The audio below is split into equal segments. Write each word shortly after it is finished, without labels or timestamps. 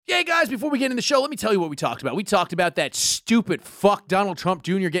Hey, guys, before we get in the show, let me tell you what we talked about. We talked about that stupid fuck Donald Trump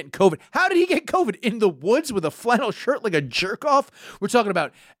Jr. getting COVID. How did he get COVID? In the woods with a flannel shirt like a jerk-off? We're talking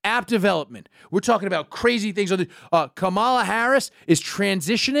about app development. We're talking about crazy things. Kamala Harris is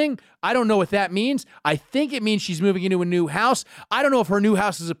transitioning. I don't know what that means. I think it means she's moving into a new house. I don't know if her new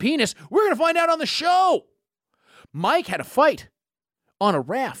house is a penis. We're going to find out on the show. Mike had a fight on a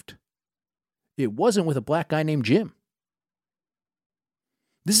raft. It wasn't with a black guy named Jim.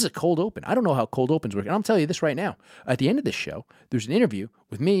 This is a cold open. I don't know how cold opens work. And I'll tell you this right now. At the end of this show, there's an interview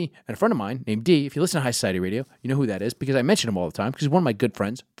with me and a friend of mine named D. If you listen to High Society Radio, you know who that is because I mention him all the time because he's one of my good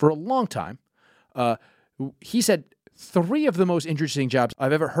friends for a long time. He said 3 of the most interesting jobs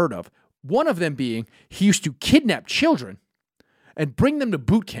I've ever heard of. One of them being he used to kidnap children and bring them to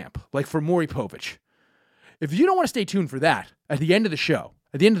boot camp, like for Maury Povich. If you don't want to stay tuned for that, at the end of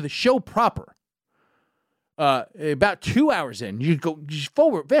the show proper, about 2 hours in, you go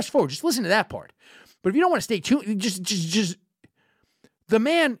fast forward, just listen to that part. But if you don't want to stay tuned, just the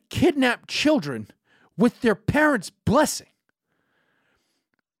man kidnapped children with their parents' blessing.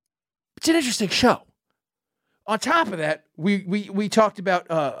 It's an interesting show. On top of that, we talked about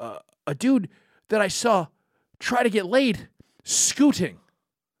a dude that I saw try to get laid scooting.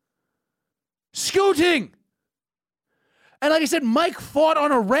 And like I said, Mike fought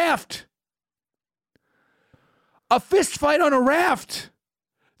on a raft. A fist fight on a raft.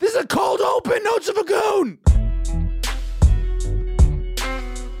 This is a cold open. Notes of a Goon.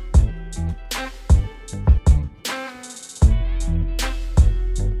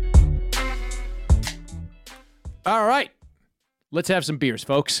 All right. Let's have some beers,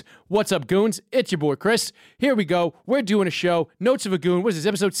 folks. What's up, goons? It's your boy, Chris. Here we go. We're doing a show. Notes of a Goon. What is this,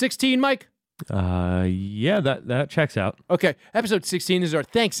 episode 16, Mike? Yeah, that checks out. Okay, episode 16 is our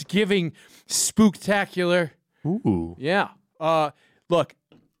Thanksgiving spooktacular. Ooh. Yeah. Look.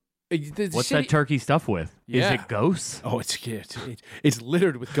 What's that turkey stuff with? Yeah. Is it ghosts? Oh, it's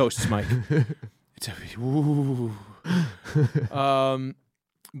littered with ghosts, Mike.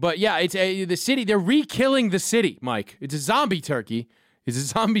 But yeah, it's the city. They're re-killing the city, Mike. It's a zombie turkey. It's a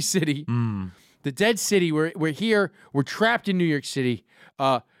zombie city. The dead city. We're here. We're trapped in New York City.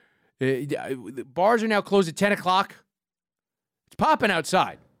 The bars are now closed at 10 o'clock. It's popping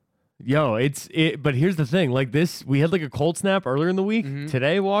outside. Yo, but here's the thing. Like this, we had like a cold snap earlier in the week. Mm-hmm.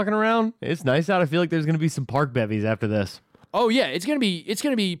 Today, walking around, it's nice out. I feel like there's going to be some park bevies after this. Oh, yeah. It's going to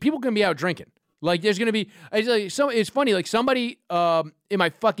be, people going to be out drinking. Like, there's going to be, it's funny, like, somebody in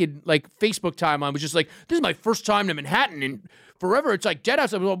my fucking, like, Facebook timeline was just like, this is my first time to Manhattan, and forever it's like dead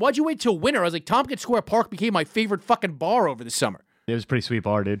outside. Well, why'd you wait till winter? I was like, Tompkins Square Park became my favorite fucking bar over the summer. It was a pretty sweet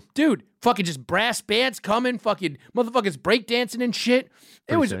bar, dude. Dude, fucking just brass bands coming, fucking motherfuckers breakdancing and shit.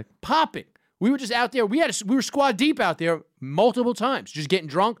 It was popping. We were just out there. We were squad deep out there multiple times, just getting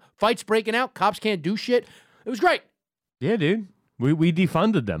drunk, fights breaking out, cops can't do shit. It was great. Yeah, dude. We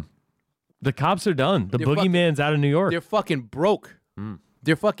defunded them. The cops are done. They're boogeyman's out of New York. They're fucking broke.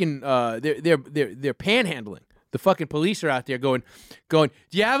 They're fucking they're panhandling. The fucking police are out there going, do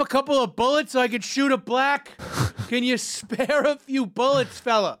you have a couple of bullets so I could shoot a black? Can you spare a few bullets,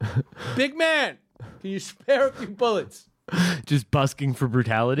 fella? Big man, can you spare a few bullets? Just busking for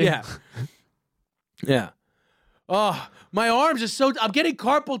brutality? Yeah. Yeah. Oh, my arms are I'm getting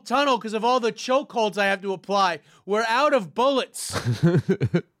carpal tunnel because of all the chokeholds I have to apply. We're out of bullets.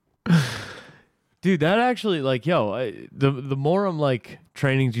 Dude, that actually, like, the more I'm, like,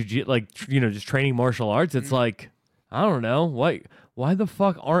 training just training martial arts, it's like, I don't know, why the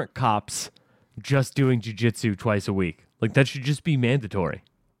fuck aren't cops just doing jiu-jitsu twice a week? Like, that should just be mandatory.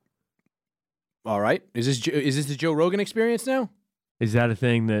 All right. Is this the Joe Rogan experience now? Is that a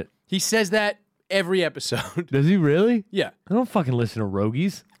thing that... He says that every episode. Does he really? Yeah. I don't fucking listen to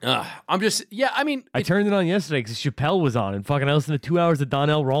Rogies. I turned it on yesterday because Chappelle was on and fucking I listened to 2 hours of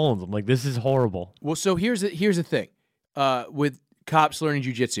Donnell Rollins. I'm like, this is horrible. Well, so here's the thing. With cops learning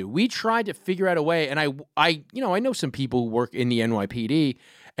jiu-jitsu, we tried to figure out a way, and I know some people who work in the NYPD,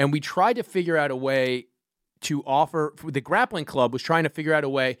 and we tried to figure out a way to offer. The grappling club was trying to figure out a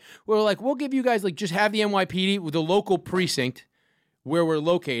way where we're like, we'll give you guys, like, just have the NYPD with the local precinct where we're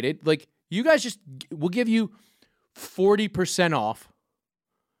located. Like, you guys we'll give you 40% off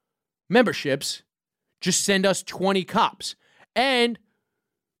memberships. Just send us 20 cops. And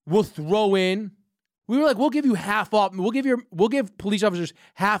we'll throw in, we were like, we'll give you half off. We'll give police officers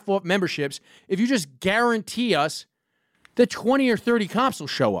half off memberships if you just guarantee us that 20 or 30 cops will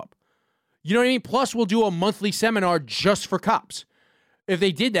show up. You know what I mean? Plus, we'll do a monthly seminar just for cops. If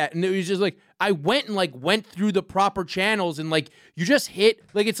they did that, and it was just like, I went through the proper channels, and like, you just hit,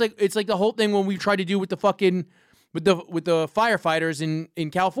 like, it's like the whole thing when we tried to do with the fucking with the firefighters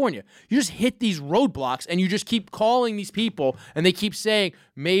in California. You just hit these roadblocks and you just keep calling these people and they keep saying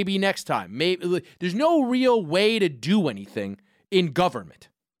maybe next time. Maybe there's no real way to do anything in government.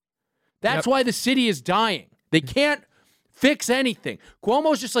 That's why the city is dying. They can't fix anything.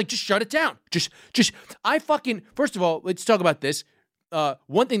 Cuomo's just like, just shut it down. First of all, let's talk about this.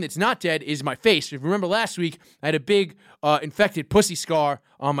 One thing that's not dead is my face. If you remember last week, I had a big infected pussy scar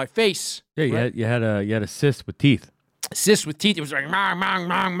on my face. Yeah, right? you had a cyst with teeth. Cyst with teeth. It was like mong, mong,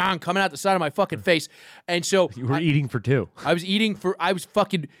 mong, mong, coming out the side of my fucking face. And so You were eating for two. I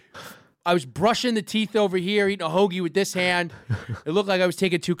was brushing the teeth over here, eating a hoagie with this hand. It looked like I was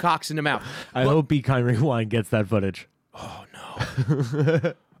taking 2 cocks in the mouth. I hope Be Kind Rewind gets that footage. Oh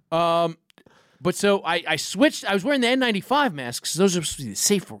no. But so I switched. I was wearing the N95 masks. Those are supposed to be the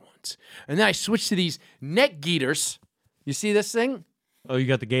safer ones. And then I switched to these neck gaiters. You see this thing? Oh, you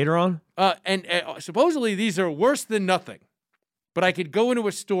got the gator on? And supposedly these are worse than nothing. But I could go into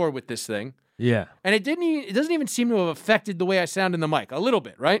a store with this thing. Yeah. And it doesn't even seem to have affected the way I sound in the mic. A little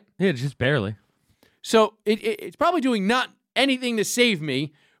bit, right? Yeah, just barely. So it's probably doing not anything to save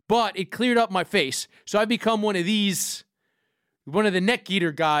me, but it cleared up my face. So I've become one of the neck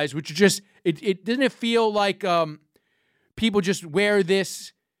gaiter guys, which are just, it doesn't feel like people just wear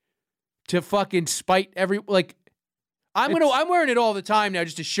this to fucking spite I'm wearing it all the time now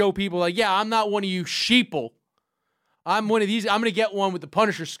just to show people like, yeah, I'm not one of you sheeple. I'm one of these. I'm going to get one with the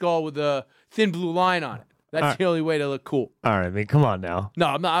Punisher skull with a thin blue line on it. That's the only way to look cool. All right, I mean, come on now. No,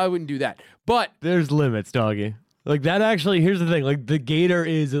 I wouldn't do that. But there's limits, doggy. Like that actually, here's the thing. Like the gator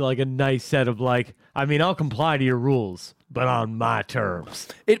is like a nice set of like, I mean, I'll comply to your rules, but on my terms.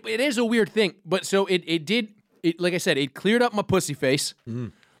 It is a weird thing. But so it did, like I said, it cleared up my pussy face.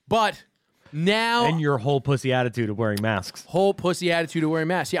 But now. And your whole pussy attitude of wearing masks. Whole pussy attitude of wearing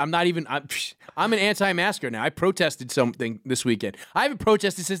masks. Yeah, I'm an anti-masker now. I protested something this weekend. I haven't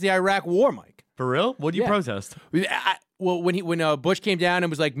protested since the Iraq War, Mike. For real? What do you protest? Well, when Bush came down and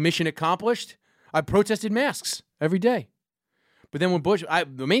was like mission accomplished, I protested masks every day. But then when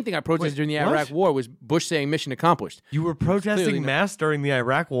the main thing I protested during the Iraq War was Bush saying mission accomplished. You were protesting masks during the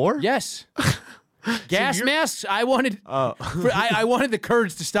Iraq War? Yes. Gas masks? I wanted I wanted the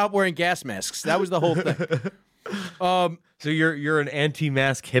Kurds to stop wearing gas masks. That was the whole thing. So you're an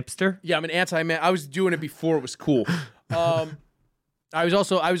anti-mask hipster? Yeah, I'm an anti-mask. I was doing it before it was cool. I was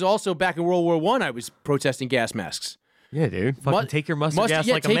also back in World War I. I was protesting gas masks. Yeah, dude. Fucking take your mustard gas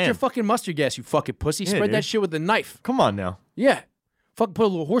like a man. Take your fucking mustard gas, you fucking pussy. Yeah, Spread dude. that shit with a knife. Come on now. Yeah. Fucking put a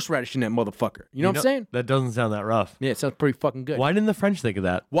little horseradish in that motherfucker. You know what I'm saying? That doesn't sound that rough. Yeah, it sounds pretty fucking good. Why didn't the French think of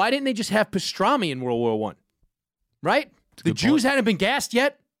that? Why didn't they just have pastrami in World War I? Right? The Jews hadn't been gassed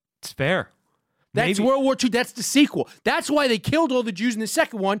yet. It's fair. That's Maybe. World War II. That's the sequel. That's why they killed all the Jews in the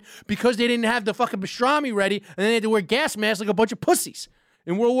second one, because they didn't have the fucking pastrami ready, and then they had to wear gas masks like a bunch of pussies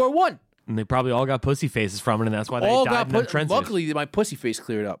in World War I. And they probably all got pussy faces from it, and that's why they died in them trenches. Luckily, my pussy face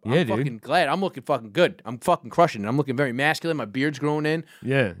cleared up. Yeah, I'm fucking glad. I'm looking fucking good. I'm fucking crushing it. I'm looking very masculine. My beard's growing in.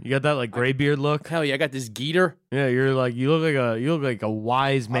 Yeah, you got that like gray beard look. Hell yeah, I got this gator. Yeah, you look like a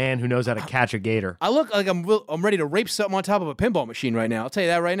wise man who knows how to catch a gator. I look like I'm ready to rape something on top of a pinball machine right now. I'll tell you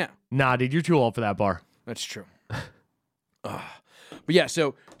that right now. Nah, dude, you're too old for that bar. That's true. But yeah,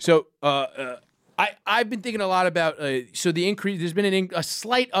 so I've been thinking a lot about so the increase. There's been a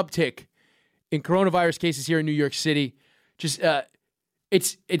slight uptick in coronavirus cases here in New York City. Just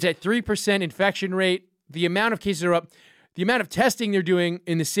it's at 3% infection rate. The amount of cases are up. The amount of testing they're doing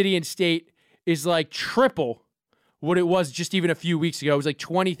in the city and state is like triple what it was just even a few weeks ago. It was like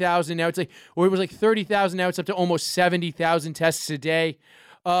 20,000. Now it's like, or it was like 30,000. Now it's up to almost 70,000 tests a day,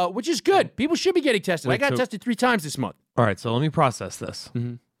 which is good. People should be getting tested. I got tested 3 times this month. All right, so let me process this.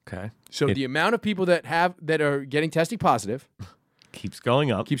 Okay. So the amount of people that are getting testing positive keeps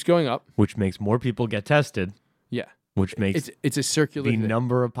going up, which makes more people get tested. Yeah. Which makes it's a circular thing.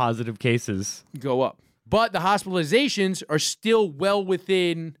 Number of positive cases go up. But the hospitalizations are still well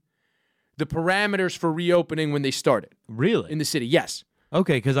within the parameters for reopening when they started. Really? In the city, yes.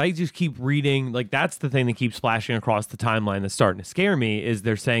 Okay, because I just keep reading, like that's the thing that keeps flashing across the timeline that's starting to scare me, is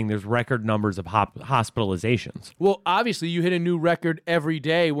they're saying there's record numbers of hospitalizations. Well, obviously you hit a new record every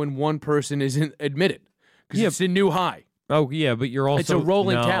day when one person isn't admitted, because it's a new high. Oh, yeah, but you're also... It's a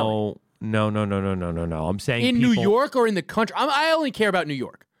rolling tally. No. I'm saying in New York or in the country? I only care about New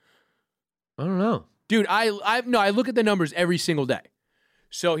York. I don't know. Dude, I look at the numbers every single day.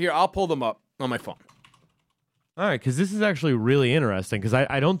 So here, I'll pull them up on my phone. All right, because this is actually really interesting, because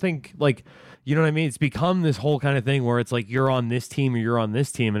I don't think, like, you know what I mean? It's become this whole kind of thing where it's like you're on this team or you're on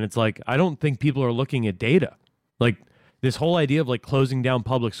this team, and it's like I don't think people are looking at data. Like, this whole idea of like closing down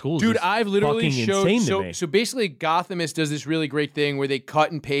public schools, Dude, is I've literally fucking showed. insane to me. So basically, Gothamist does this really great thing where they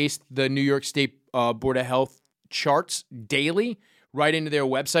cut and paste the New York State Board of Health charts daily right into their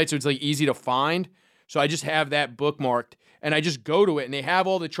website, so it's like easy to find. So I just have that bookmarked, and I just go to it, and they have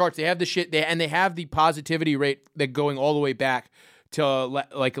all the charts. They have the shit, and they have the positivity rate that going all the way back to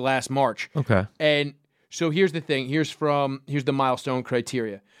like last March. Okay. And so here's the thing. Here's the milestone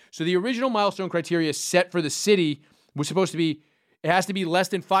criteria. So the original milestone criteria set for the city was supposed to be, it has to be less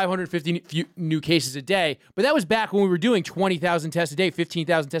than 550 new cases a day. But that was back when we were doing 20,000 tests a day,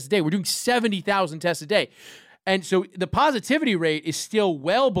 15,000 tests a day. We're doing 70,000 tests a day. And so the positivity rate is still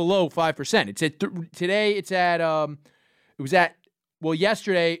well below 5%. It's at today it's at today it was at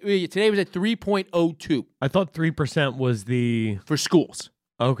 3.02 I thought 3% was the for schools.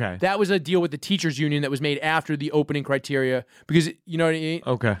 okay. That was a deal with the teachers union that was made after the opening criteria because you know what I mean?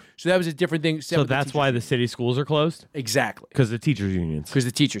 Okay. So that was a different thing. So that's why the city schools are closed? Exactly. Because the teachers unions. Because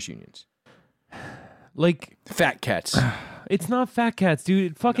the teachers unions. Like Fat cats. it's not fat cats,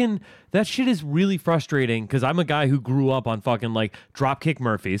 dude. Fucking that shit is really frustrating because I'm a guy who grew up on fucking like Dropkick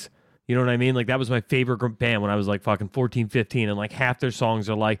Murphys. You know what I mean? Like that was my favorite band when I was like fucking 14, 15, and like half their songs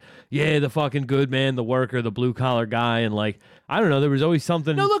are like, yeah, the fucking good man, the worker, the blue collar guy, and like I don't know, there was always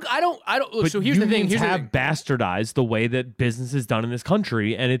something. No, look, I don't. Look, But so here's the thing. unions have bastardized the way that business is done in this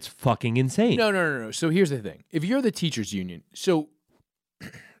country, and it's fucking insane. No. So here's the thing. If you're the teachers union, so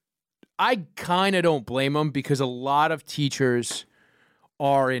I kind of don't blame them because a lot of teachers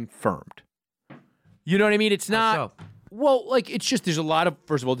are infirmed. You know what I mean? It's not. so? Well, like it's just there's a lot of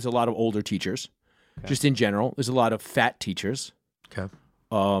there's a lot of older teachers, just in general. There's a lot of fat teachers. Okay.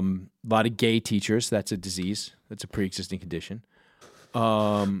 A lot of gay teachers. That's a disease. That's a pre-existing condition.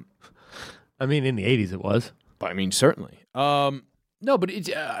 I mean, in the 80s it was. I mean, certainly. No, but it's.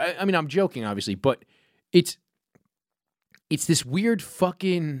 I mean, I'm joking, obviously, but it's this weird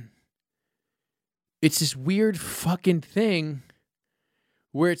fucking. It's this weird fucking thing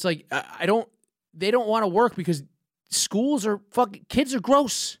where it's like they don't want to work because schools are fucking kids are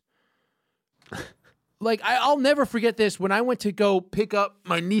gross. Like I'll never forget this when I went to go pick up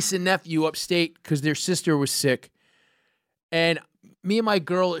my niece and nephew upstate because their sister was sick, and me and my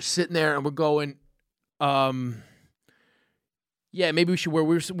girl are sitting there and we're going, yeah, maybe we should wear.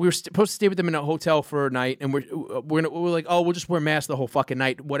 We were supposed to stay with them in a hotel for a night, and we're like, oh, we'll just wear masks the whole fucking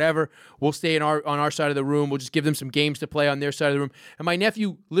night, whatever. We'll stay on our side of the room. We'll just give them some games to play on their side of the room. And my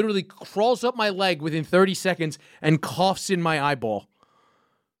nephew literally crawls up my leg within 30 seconds and coughs in my eyeball.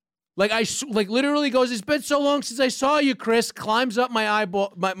 Like literally goes, it's been so long since I saw you, Chris. Climbs up my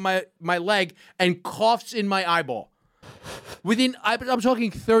eyeball, my leg, and coughs in my eyeball. I'm talking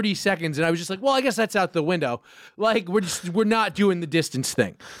 30 seconds, and I was just like, well, I guess that's out the window. Like, we're not doing the distance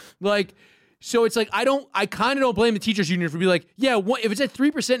thing. Like, so it's like, I kind of don't blame the teachers union for being like, yeah, if it's at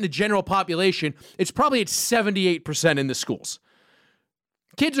 3% in the general population, it's probably at 78% in the schools.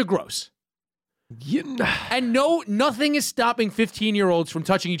 Kids are gross. And nothing is stopping 15-year-olds from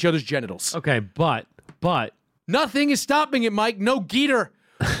touching each other's genitals. Okay, but Nothing is stopping it, Mike. No Geeter.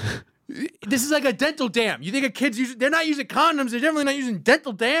 This is like a dental dam. You think a kid's they're not using condoms. They're definitely not using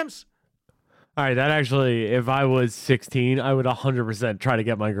dental dams. all right, that actually, if I was 16, I would 100% try to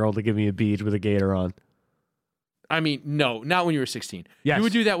get my girl to give me a beach with a gator on. I mean, no, not when you were 16. Yes. You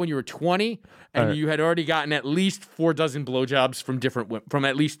would do that when you were 20, and right. you had already gotten at least 4 dozen blowjobs from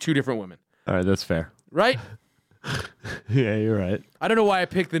at least 2 different women. All right, that's fair. Right? Yeah, you're right. I don't know why I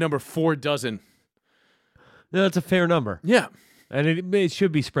picked the number 4 dozen. No, that's a fair number. Yeah. And it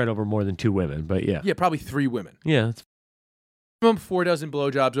should be spread over more than 2 women, but yeah. Yeah, probably 3 women. Yeah, that's Minimum 4 dozen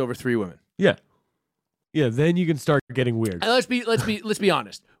blowjobs over 3 women. yeah. Yeah, then you can start getting weird. And let's be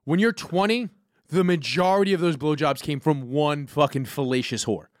honest. When you're 20, the majority of those blowjobs came from one fucking fallacious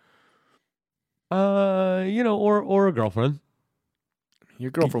whore. Or a girlfriend.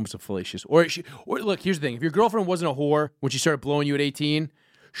 Your girlfriend was a fallacious. Or look, here's the thing. If your girlfriend wasn't a whore when she started blowing you at 18,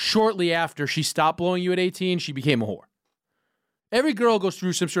 shortly after she stopped blowing you at 18, she became a whore. Every girl goes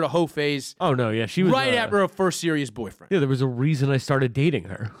through some sort of hoe phase. Oh no, yeah, she was right after her first serious boyfriend. Yeah, there was a reason I started dating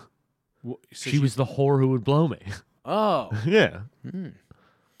her. So she was the whore who would blow me. Oh. Yeah.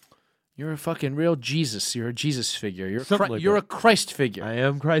 You're a fucking real Jesus. You're a Jesus figure. You're a Christ figure. I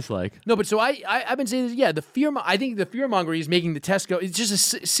am Christ-like. No, but so I've been saying this. Yeah, I think the fear-mongering is making the test go. It's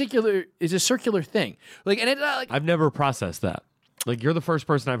just a circular thing. Like, and it's not like I've never processed that. Like, you're the first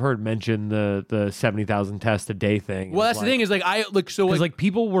person I've heard mention the 70,000 tests a day thing. Well, that's the thing is like because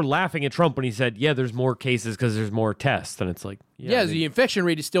people were laughing at Trump when he said, "Yeah, there's more cases because there's more tests," and it's like, yeah, the infection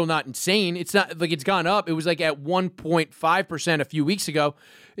rate is still not insane. It's not like it's gone up. It was like at 1.5% a few weeks ago.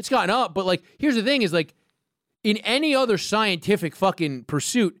 It's gone up, but like here's the thing is like in any other scientific fucking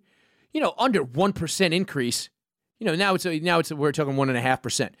pursuit, under 1% increase, now it's we're talking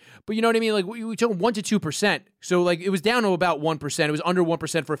 1.5%. But you know what I mean? Like we talking 1 to 2%. So like it was down to about 1%. It was under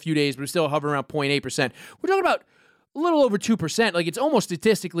 1% for a few days, but it was still hovering around 0.8%. We're talking about a little over 2%. Like it's almost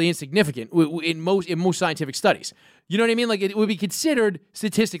statistically insignificant in most scientific studies. You know what I mean? Like it would be considered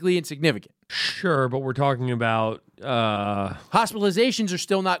statistically insignificant. Sure, but we're talking about hospitalizations are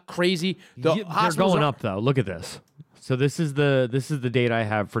still not crazy. They're going up though. Look at this. So this is the data I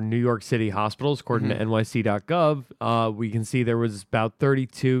have for New York City hospitals according to NYC.gov. We can see there was about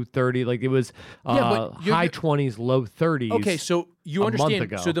 32, 30, like it was high 20s, low 30s. Okay, so you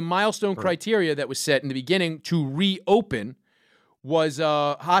understand. So the milestone criteria that was set in the beginning to reopen was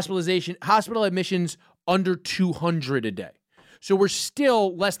hospital admissions under 200 a day. So we're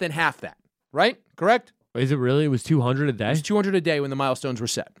still less than half that, right? Correct? Is it really? It was 200 a day? It was 200 a day when the milestones were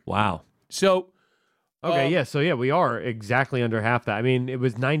set. Wow. So... Okay, so we are exactly under half that. I mean, it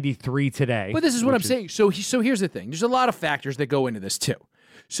was 93 today. But this is what I'm saying. So here's the thing. There's a lot of factors that go into this too.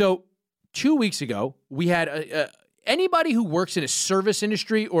 So 2 weeks ago, we had anybody who works in a service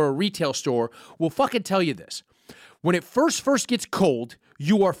industry or a retail store will fucking tell you this. When it first gets cold,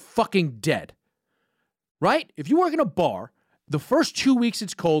 you are fucking dead. Right? If you work in a bar, the first 2 weeks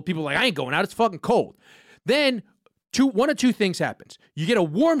it's cold, people are like, I ain't going out, it's fucking cold. Then one of two things happens. You get a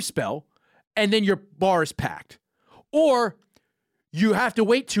warm spell, and then your bar is packed. Or you have to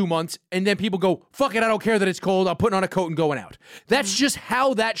wait 2 months, and then people go, fuck it, I don't care that it's cold, I'm putting on a coat and going out. That's just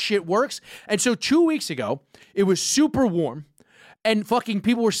how that shit works. And so 2 weeks ago, it was super warm, and fucking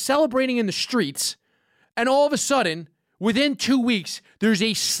people were celebrating in the streets, and all of a sudden, within 2 weeks, there's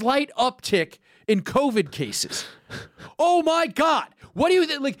a slight uptick in COVID cases. Oh my God. What do you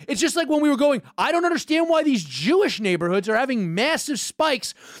think? Like, it's just like when we were going, I don't understand why these Jewish neighborhoods are having massive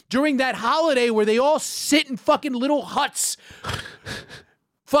spikes during that holiday where they all sit in fucking little huts,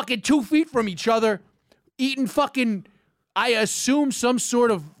 fucking 2 feet from each other, eating fucking, I assume, some sort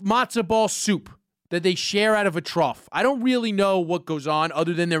of matzo ball soup that they share out of a trough. I don't really know what goes on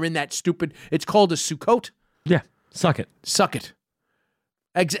other than they're in that stupid, it's called a Sukkot. Yeah, suck it. Suck it.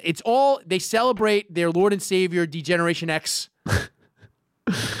 It's all, they celebrate their Lord and Savior, Degeneration X.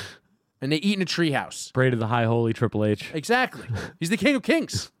 And they eat in a treehouse. Pray to the high holy Triple H. Exactly. He's the king of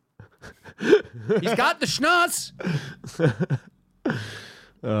kings. He's got the schnoz.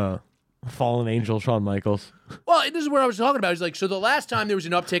 Fallen angel Shawn Michaels. Well, this is what I was talking about. It's like, so the last time there was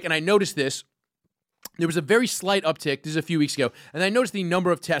an uptick, and I noticed this, there was a very slight uptick. This is a few weeks ago. And I noticed the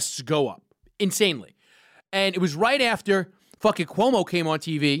number of tests go up insanely. And it was right after fucking Cuomo came on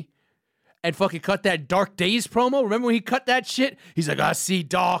TV and fucking cut that Dark Days promo. Remember when he cut that shit? He's like, I see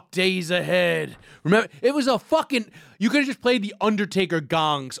dark days ahead. Remember? It was a fucking... You could have just played the Undertaker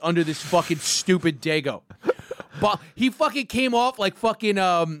gongs under this fucking stupid Dago. But he fucking came off like fucking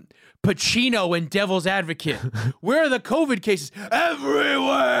Pacino in Devil's Advocate. Where are the COVID cases?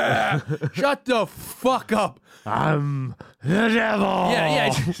 Everywhere! Shut the fuck up. I'm the devil.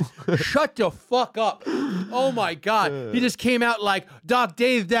 Yeah. Shut the fuck up. Oh my God. He just came out like, Dark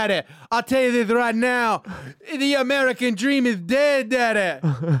Days, daddy. I'll tell you this right now. The American dream is dead, daddy.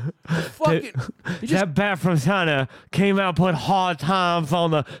 Fucking. That bat from China came out, put hard times on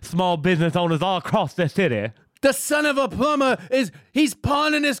the small business owners all across the city. The son of a plumber he's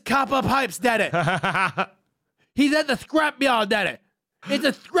pawning his copper pipes, daddy. He's at the scrapyard, daddy. It's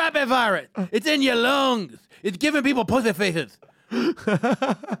a scrappy virus. It's in your lungs. It's giving people pussy faces.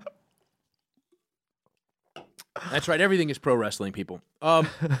 That's right. Everything is pro wrestling, people.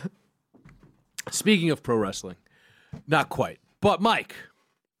 Speaking of pro wrestling, not quite. But Mike.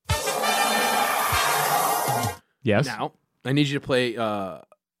 Yes. Now, I need you to play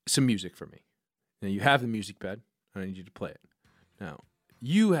some music for me. Now, you have the music pad. I need you to play it. Now,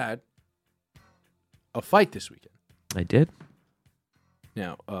 you had a fight this weekend. I did.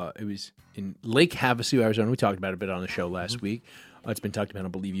 Now, it was in Lake Havasu, Arizona. We talked about it a bit on the show last week. It's been talked about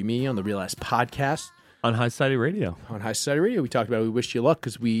on Believe You Me, on the Real Ass podcast. On High Society Radio. On High Society Radio. We talked about it. We wished you luck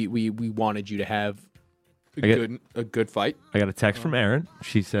because we wanted you to have a good fight. I got a text from Erin.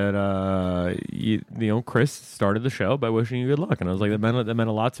 She said, Chris started the show by wishing you good luck. And I was like, that meant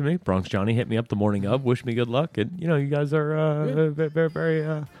a lot to me. Bronx Johnny hit me up the morning of, wished me good luck. And, you guys are very,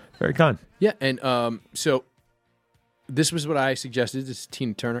 very, very kind. Yeah, and so... This was what I suggested. This is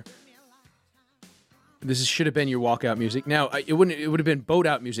Tina Turner. This should have been your walkout music. Now, it would have been boat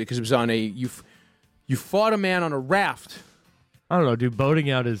out music because it was on you fought a man on a raft. I don't know, dude. Boating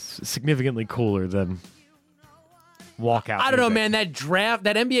out is significantly cooler than walkout. I don't know, man. That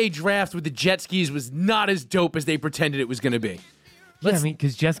NBA draft with the jet skis was not as dope as they pretended it was going to be. Yeah, I mean,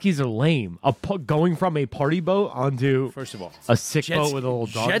 because jet skis are lame. Going from a party boat onto First of all, a sick boat with a little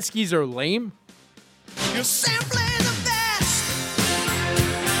dog. jet skis are lame. You're simply the best.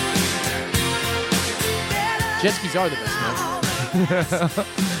 Jet skis are the best, man.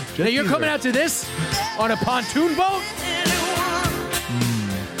 Now you're coming out to this on a pontoon boat,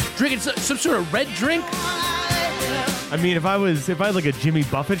 drinking some sort of red drink. I mean, if I had like a Jimmy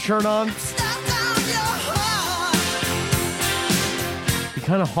Buffett shirt on, it'd be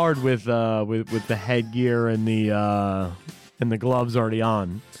kind of hard with the headgear and the gloves already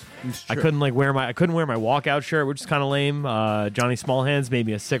on. I couldn't wear my walkout shirt, which is kind of lame. Johnny Smallhands made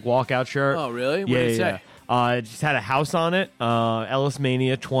me a sick walkout shirt. Oh, really? What Yeah, did it yeah. say? It just had a house on it. Ellis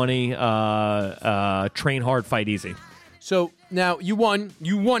Mania 20. Train hard, fight easy. So now you won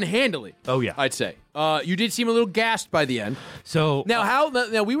handily. Oh yeah. I'd say. You did seem a little gassed by the end. So Now,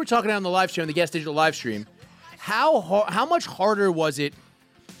 now we were talking on the live stream, the Guest Digital live stream. How much harder was it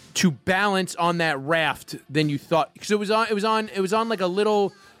to balance on that raft than you thought? Because it was on like a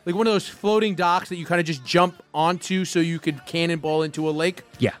little, like one of those floating docks that you kind of just jump onto so you could cannonball into a lake.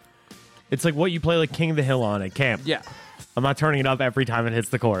 yeah, it's like what you play like King of the Hill on at camp. Yeah. I'm not turning it up every time it hits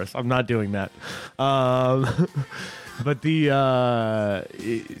the chorus. I'm not doing that. But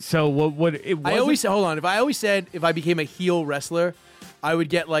so what it was. I always hold on. If I became a heel wrestler, I would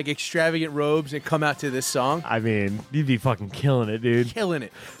get like extravagant robes and come out to this song. I mean, you'd be fucking killing it, dude. Killing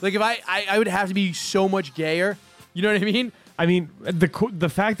it. Like if I would have to be so much gayer. You know what I mean? I mean, the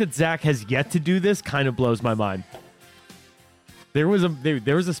fact that Zach has yet to do this kind of blows my mind. There was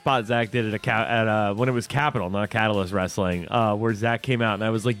a spot Zach did at when it was Capital, not Catalyst Wrestling, where Zach came out and I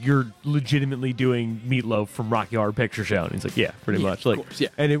was like, "You're legitimately doing Meatloaf from Rocky Horror Picture Show," and he's like, "Yeah, pretty much." Like, of course, yeah.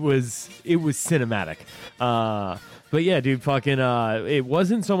 And it was cinematic. But yeah, dude, fucking, it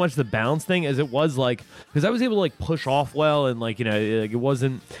wasn't so much the balance thing as it was like, because I was able to like push off well and like, you know, like it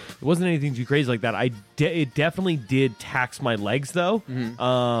wasn't anything too crazy like that. It definitely did tax my legs though.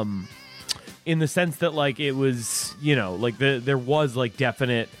 Mm-hmm. In the sense that like it was, you know, like there was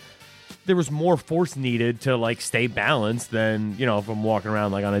more force needed to like stay balanced than, you know, if I'm walking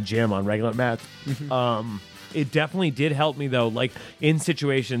around like on a gym on regular mats. It definitely did help me though, like in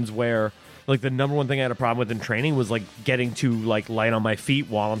situations where like the number one thing I had a problem with in training was like getting to like light on my feet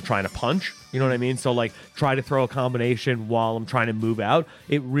while I'm trying to punch. You know what I mean? So like try to throw a combination while I'm trying to move out.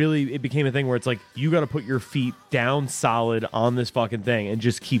 It became a thing where it's like you got to put your feet down solid on this fucking thing and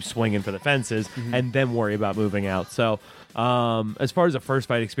just keep swinging for the fences and then worry about moving out. So as far as a first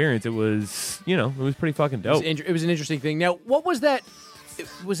fight experience, it was, you know, it was pretty fucking dope. It was an interesting thing. Now, what was that?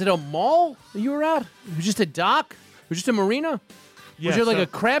 Was it a mall that you were at? It was just a dock? It was just a marina? Was there like a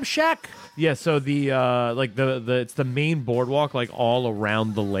crab shack? Yeah, so the it's the main boardwalk like all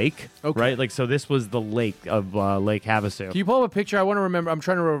around the lake, right? Like so this was the lake of Lake Havasu. Can you pull up a picture? I want to remember. I'm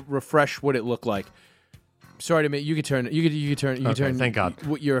trying to refresh what it looked like. Sorry to make you could turn. You could turn. Thank God.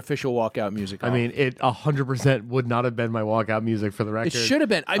 Your official walkout music. I mean, it 100% would not have been my walkout music for the record. It should have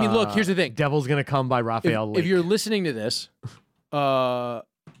been. I mean, look. Here's the thing. Devil's Gonna Come by Raphael. If you're listening to this,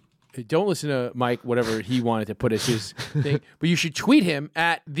 don't listen to Mike, whatever he wanted to put as his thing, but you should tweet him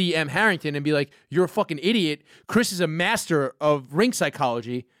at the M Harrington and be like, "You're a fucking idiot. Chris is a master of ring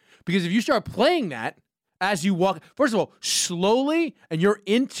psychology." Because if you start playing that as you walk, first of all, slowly, and you're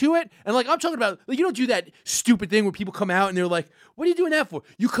into it, and like I'm talking about, like you don't do that stupid thing where people come out and they're like, "What are you doing that for?"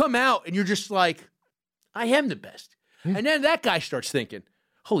 You come out and you're just like, "I am the best," and then that guy starts thinking,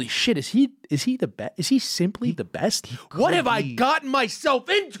 holy shit, is he the best? Is he simply the best? What have I gotten myself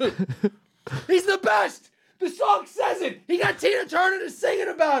into? He's the best. The song says it. He got Tina Turner to singing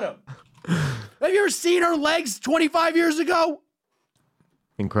about him. Have you ever seen her legs 25 years ago?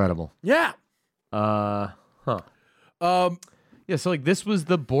 Incredible. Yeah. Yeah, so like this was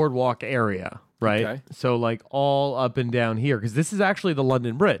the boardwalk area, right? Okay. So like all up and down here, because this is actually the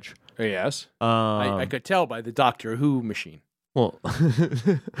London Bridge. Yes. I could tell by the Doctor Who machine. Well,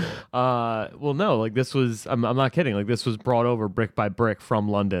 no, like this was, I'm not kidding. Like this was brought over brick by brick from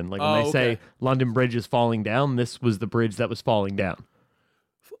London. Like when they say London Bridge is falling down, this was the bridge that was falling down.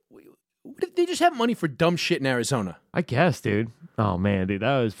 They just have money for dumb shit in Arizona. I guess, dude. Oh man, dude,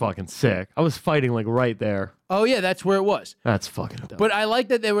 that was fucking sick. I was fighting like right there. Oh yeah, that's where it was. That's fucking dope. But I like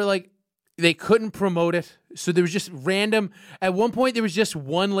that they were like, they couldn't promote it. So there was just random. At one point, there was just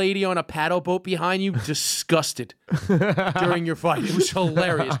one lady on a paddle boat behind you, disgusted during your fight. It was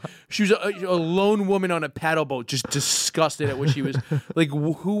hilarious. She was a lone woman on a paddle boat, just disgusted at what she was like.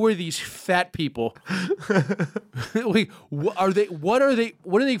 Who were these fat people? Like, what are they? What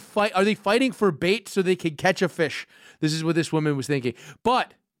are they fight? Are they fighting for bait so they can catch a fish? This is what this woman was thinking.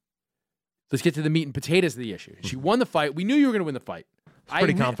 But Let's get to the meat and potatoes of the issue. She won the fight. We knew you were going to win the fight.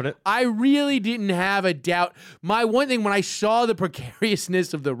 Pretty confident. I really didn't have a doubt. My one thing, when I saw the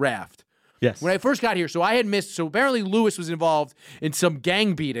precariousness of the raft, Yes. when I first got here, so I had missed. So apparently Lewis was involved in some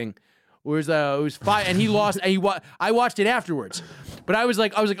gang beating. It was five, and he lost. And I watched it afterwards, but I was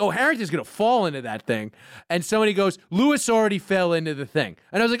like, oh, Harrington's gonna fall into that thing. And somebody goes, Lewis already fell into the thing,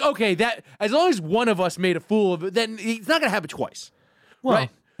 and I was like, okay, that as long as one of us made a fool of it, then it's not gonna happen twice. Well, right?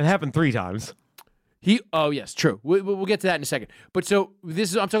 it happened 3 times. Oh yes, true. We'll get to that in a second. But so I'm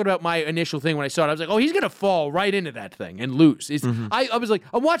talking about my initial thing when I saw it. I was like, oh, he's gonna fall right into that thing and lose. I was like,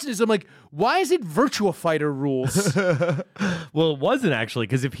 I'm watching this. I'm like, why is it Virtua Fighter rules? Well, it wasn't actually,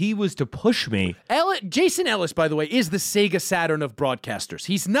 because if he was to push me, Jason Ellis, by the way, is the Sega Saturn of broadcasters.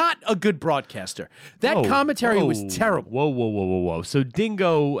 He's not a good broadcaster. That commentary was terrible. Whoa. So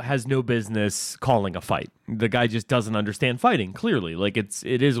Dingo has no business calling a fight. The guy just doesn't understand fighting, clearly. Like, it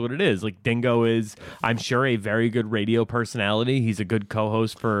is what it is. Like, Dingo is, I'm sure, a very good radio personality. He's a good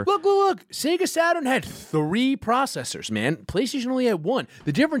co-host for... Look. Sega Saturn had 3 processors, man. PlayStation only had 1.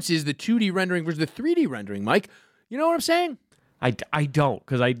 The difference is the 2D rendering versus the 3D rendering, Mike. You know what I'm saying? I don't,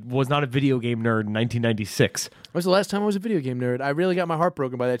 because I was not a video game nerd in 1996. When was the last time I was a video game nerd? I really got my heart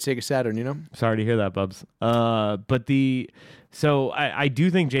broken by that Sega Saturn, you know? Sorry to hear that, Bubs. So I do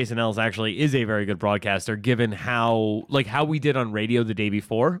think Jason Ellis actually is a very good broadcaster, given how we did on radio the day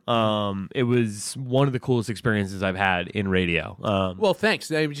before. It was one of the coolest experiences I've had in radio. Well, thanks.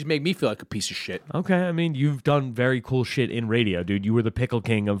 That just made me feel like a piece of shit. Okay, I mean, you've done very cool shit in radio, dude. You were the pickle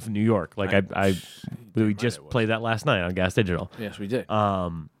king of New York. Like we just played that last night on Gas Digital. Yes, we did.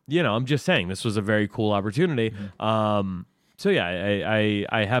 I'm just saying this was a very cool opportunity. So yeah,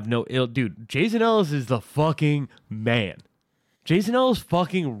 I have no ill, dude. Jason Ellis is the fucking man. Jason Ellis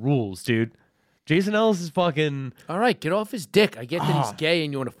fucking rules, dude. Jason Ellis is fucking... All right, get off his dick. I get that he's gay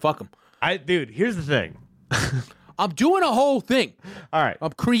and you want to fuck him. Dude, here's the thing. I'm doing a whole thing. All right.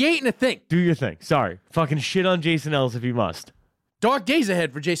 I'm creating a thing. Do your thing. Sorry. Fucking shit on Jason Ellis if you must. Dark days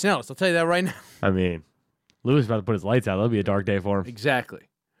ahead for Jason Ellis. I'll tell you that right now. I mean, Lewis is about to put his lights out. That'll be a dark day for him. Exactly.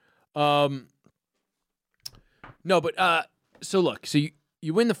 No, but so look. So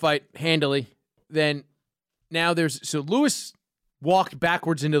you win the fight handily. Then now so Lewis walked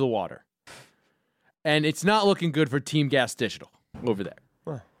backwards into the water. And it's not looking good for Team Gas Digital over there.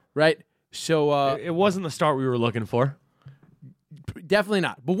 Right? So it wasn't the start we were looking for. Definitely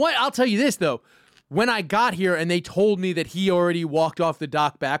not. But I'll tell you this though. When I got here and they told me that he already walked off the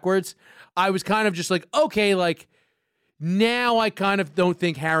dock backwards, I was kind of just like, okay, like now I kind of don't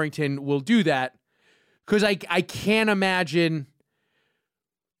think Harrington will do that. Because I can't imagine,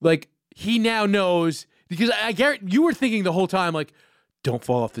 like, he now knows. Because I guarantee you were thinking the whole time, like, don't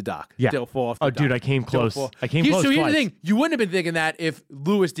fall off the dock. Yeah. Don't fall off the dock. Dude, I came close. I came close So here's twice. the thing. You wouldn't have been thinking that if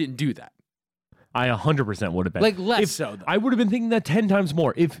Lewis didn't do that. I 100% would have been. Like, less so, though. I would have been thinking that 10 times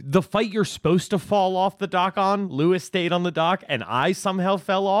more. If the fight you're supposed to fall off the dock on, Lewis stayed on the dock, and I somehow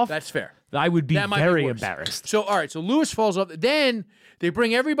fell off, That's fair. I would be That might be very worse. embarrassed. So, all right. So Lewis falls off. Then they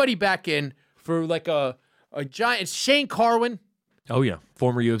bring everybody back in for like a giant. It's Shane Carwin. Oh, yeah.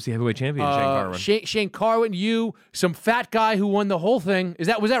 Former UFC heavyweight champion, Shane Carwin. Shane Carwin, you, some fat guy who won the whole thing. Was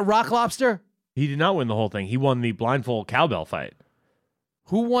that Rock Lobster? He did not win the whole thing. He won the blindfold cowbell fight.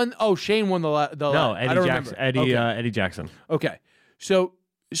 Who won? Oh, Shane won the No, I don't Jackson. remember. Eddie Jackson. Okay. So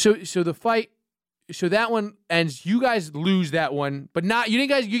the fight. So that one ends. You guys lose that one, but not you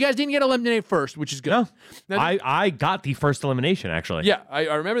guys didn't get eliminated first, which is good. No, Now, I got the first elimination actually. yeah, I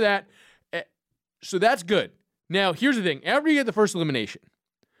remember that. So that's good. Now here's the thing: after you get the first elimination,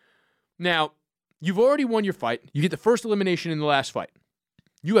 now you've already won your fight. You get the first elimination in the last fight.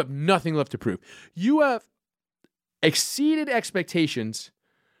 You have nothing left to prove. You have exceeded expectations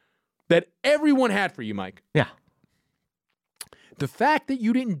that everyone had for you, Mike. Yeah. The fact that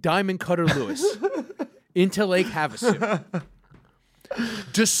you didn't Diamond Cutter Lewis into Lake Havasu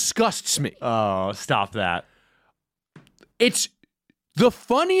disgusts me. Oh, stop that. It's the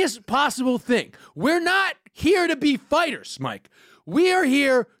funniest possible thing. We're not here to be fighters, Mike. We are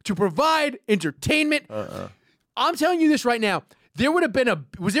here to provide entertainment. I'm telling you this right now. There would have been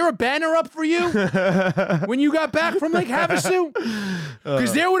was there a banner up for you when you got back from Lake Havasu?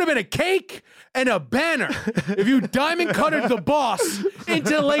 Because there would have been a cake and a banner if you Diamond Cuttered the boss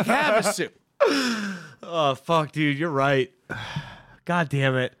into Lake Havasu. Oh, fuck, dude. You're right. God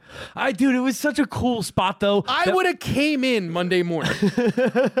damn it. Dude, it was such a cool spot, though. I would have came in Monday morning.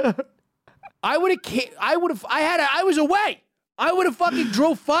 I was away. I would have fucking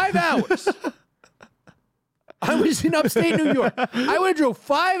drove 5 hours. I was in upstate New York. I would have drove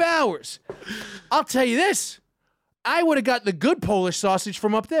 5 hours. I'll tell you this. I would have got the good Polish sausage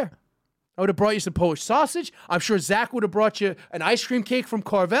from up there. I would have brought you some Polish sausage. I'm sure Zach would have brought you an ice cream cake from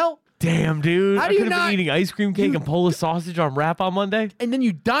Carvel. Damn, dude. How I do you could have not- been eating ice cream cake and Polish sausage on wrap on Monday. And then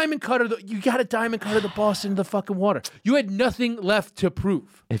you got a diamond cutter the boss into the fucking water. You had nothing left to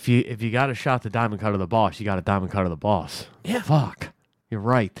prove. If you got a shot the diamond cutter the boss, you got a diamond cutter the boss. Yeah. Fuck. You're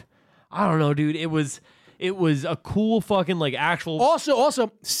right. I don't know, dude. It was a cool fucking like actual.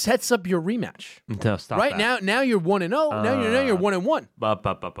 Also sets up your rematch. No, stop Right that. now you're 1-0. Now you're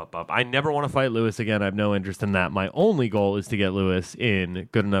 1-1. I never want to fight Lewis again. I have no interest in that. My only goal is to get Lewis in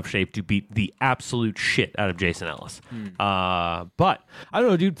good enough shape to beat the absolute shit out of Jason Ellis. But I don't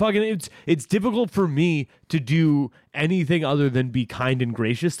know, dude. Fucking, it's difficult for me to do anything other than be kind and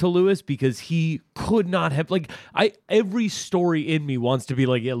gracious to Lewis because he could not have every story in me wants to be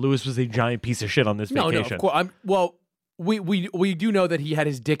like, yeah, Lewis was a giant piece of shit on this vacation. No, of course. We do know that he had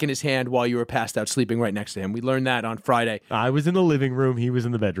his dick in his hand while you were passed out sleeping right next to him. We learned that on Friday. I was in the living room. He was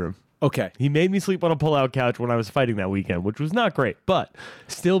in the bedroom. Okay. He made me sleep on a pull-out couch when I was fighting that weekend, which was not great, but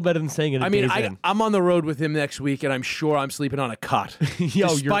still better than saying it. I'm on the road with him next week, and I'm sure I'm sleeping on a cot,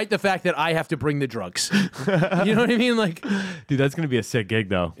 despite the fact that I have to bring the drugs. You know what I mean? Like, dude, that's gonna be a sick gig,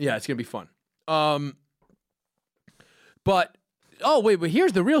 though. yeah, it's gonna be fun. But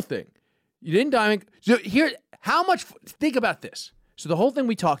here's the real thing. You didn't diamond. So here, how much? Think about this. So the whole thing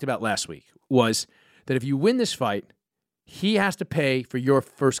we talked about last week was that if you win this fight, he has to pay for your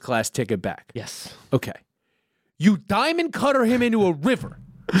first class ticket back. Yes, Okay. You diamond cutter him into a river.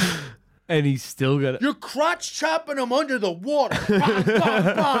 and he's still gonna. You're crotch chopping him under the water. Bong,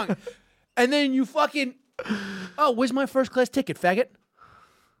 bong, bong. And then you fucking. Oh, where's my first class ticket, faggot?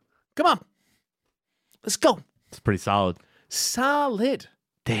 Come on. Let's go. It's pretty solid. Solid.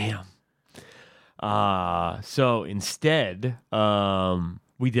 Damn. So instead,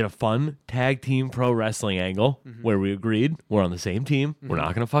 we did a fun tag team pro wrestling angle where we agreed we're on the same team. We're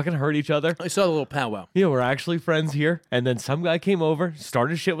not gonna fucking hurt each other. I saw the little powwow. Yeah, we're actually friends here. And then some guy came over,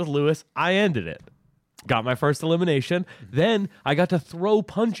 started shit with Lewis. I ended it. Got my first elimination. Then I got to throw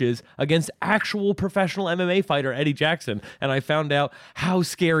punches against actual professional MMA fighter Eddie Jackson. And I found out how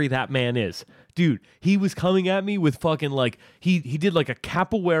scary that man is. Dude, he was coming at me with fucking like, he did like a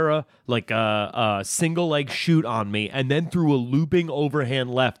capoeira, like a single leg shoot on me, and then threw a looping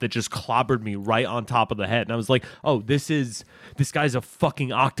overhand left that just clobbered me right on top of the head. And I was like, oh, this guy's a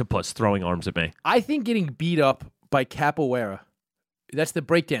fucking octopus throwing arms at me. I think getting beat up by capoeira, that's the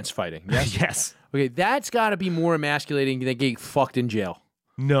breakdance fighting, yes? Yes. Okay, that's got to be more emasculating than getting fucked in jail.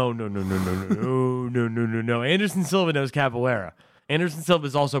 No. Anderson Silva knows capoeira. Anderson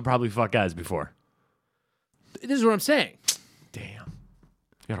Silva's also probably fucked guys before. This is what I'm saying. Damn.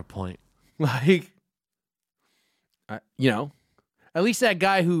 You got a point. Like, at least that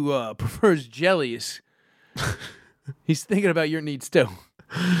guy who prefers jelly is, he's thinking about your needs too.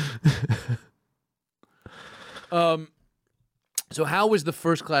 So how was the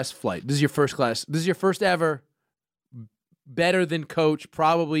first class flight? This is your first ever better than coach,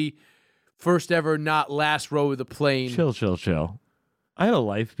 probably first ever not last row of the plane. Chill. I had a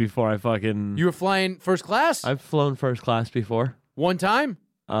life before I fucking... You were flying first class? I've flown first class before. One time?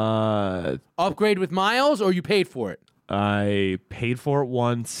 Upgrade with miles, or you paid for it? I paid for it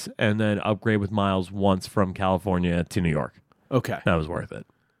once and then upgrade with miles once from California to New York. Okay. That was worth it.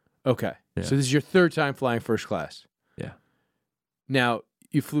 Okay. Yeah. So this is your third time flying first class. Yeah. Now,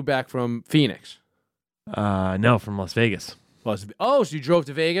 you flew back from Phoenix. No, from Las Vegas. Oh, so you drove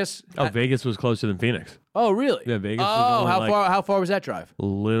to Vegas? Oh, Vegas was closer than Phoenix. Oh, really? Yeah, Vegas was Oh, only how far was that drive?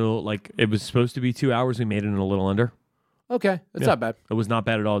 It was supposed to be 2 hours. We made it in a little under. Okay, that's not bad. It was not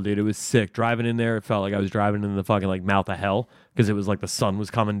bad at all, dude. It was sick. Driving in there, it felt like I was driving in the fucking like mouth of hell because it was like the sun was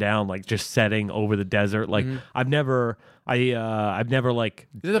coming down, like just setting over the desert. Like I've never like.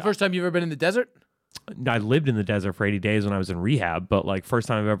 Is it the first time you've ever been in the desert? I lived in the desert for 80 days when I was in rehab, but like first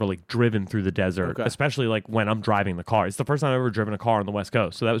time I've ever like driven through the desert, Okay. especially like when I'm driving the car. It's the first time I've ever driven a car on the West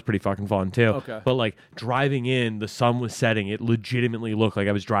Coast, so that was pretty fucking fun too. Okay. But like driving in, the sun was setting. It legitimately looked like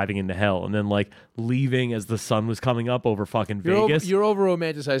I was driving into hell, and then like leaving as the sun was coming up over fucking Vegas. You're over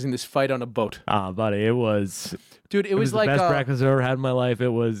romanticizing this fight on a boat, Buddy, it was, dude. It was the like best breakfast I've ever had in my life. It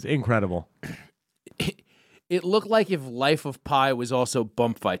was incredible. It looked like if Life of Pi was also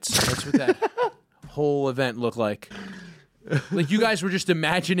bump fights. That's what that whole event looked like. Like you guys were just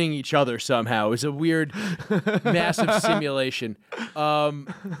imagining each other somehow. It was a weird, massive simulation.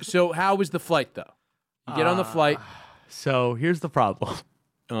 So how was the flight though? You get on the flight. So here's the problem.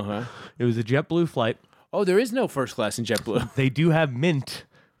 Uh-huh. It was a JetBlue flight. Oh, there is no first class in JetBlue. They do have Mint.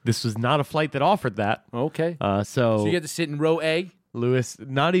 This was not a flight that offered that. Okay. So So you get to sit in row A, Lewis,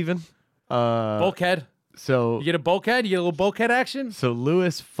 not even. bulkhead. So You get a bulkhead? You get a little bulkhead action? So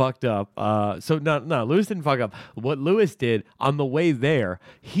Lewis fucked up. No, Lewis didn't fuck up. What Lewis did on the way there,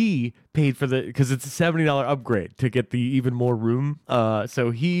 he paid for because it's a $70 upgrade to get the even more room.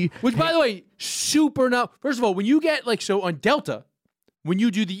 Which, by the way, super not. First of all, when you get on Delta, when you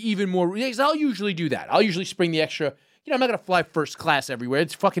do the even more, I'll usually do that. I'll usually spring the extra. I'm not gonna fly first class everywhere.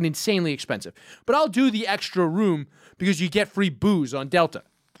 It's fucking insanely expensive. But I'll do the extra room because you get free booze on Delta.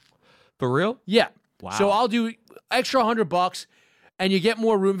 For real? Yeah. Wow. So I'll do extra $100, and you get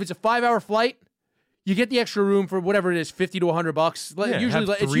more room. If it's a 5-hour flight, you get the extra room for whatever it is, $50 to $100. Yeah, Usually,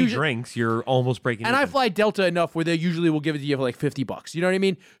 have three drinks, you're almost breaking. And even. I fly Delta enough where they usually will give it to you for like $50. You know what I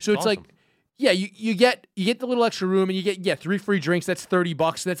mean? So it's Awesome. yeah, you get the little extra room, and you get 3 free drinks. That's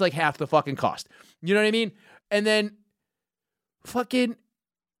 $30. That's like half the fucking cost. You know what I mean? And then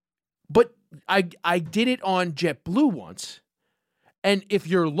but I did it on JetBlue once, and if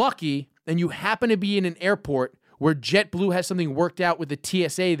you're lucky and you happen to be in an airport where JetBlue has something worked out with the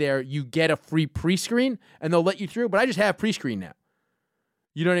TSA there, you get a free pre-screen, and they'll let you through. But I just have pre-screen now.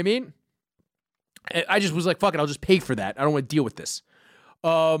 You know what I mean? I just was like, fuck it, I'll just pay for that. I don't want to deal with this.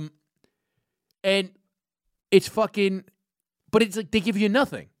 And it's fucking, but it's like they give you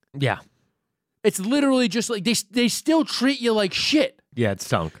nothing. Yeah. It's literally just like they still treat you like shit. Yeah, it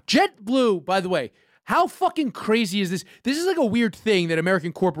stunk. JetBlue, by the way, how fucking crazy is this? This is like a weird thing that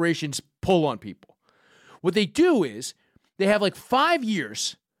American corporations pull on people. What they do is they have like 5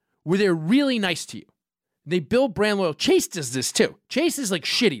 years where they're really nice to you. They build brand loyal. Chase does this too. Chase is like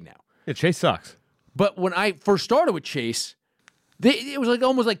shitty now. Yeah, Chase sucks. But when I first started with Chase, it was like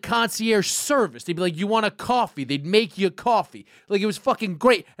almost like concierge service. They'd be like, you want a coffee? They'd make you a coffee. Like, it was fucking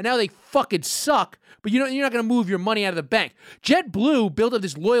great. And now they fucking suck, but you're not going to move your money out of the bank. JetBlue built up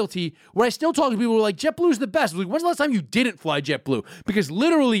this loyalty where I still talk to people who are like, JetBlue's the best. I was like, when's the last time you didn't fly JetBlue? Because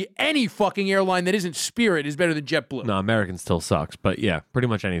literally any fucking airline that isn't Spirit is better than JetBlue. No, American still sucks, but yeah, pretty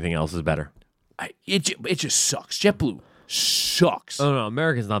much anything else is better. It just sucks. JetBlue sucks. Oh no,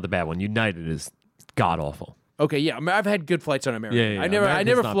 American's not the bad one. United is god awful. Okay, yeah, I mean, I've had good flights on American. Yeah, I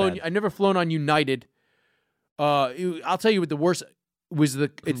never flown on United. I'll tell you what the worst was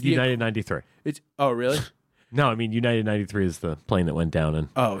it's United 93. Oh really? No, I mean United 93 is the plane that went down, and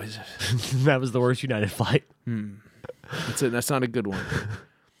Oh, is it? that was the worst United flight. That's not a good one.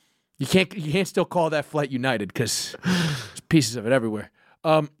 You can't still call that flight United because there's pieces of it everywhere.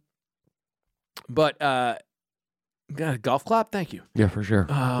 But got a golf clap? Thank you. Yeah, for sure.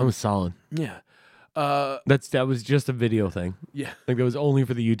 That was solid. Yeah. That was just a video thing. Yeah. Like that was only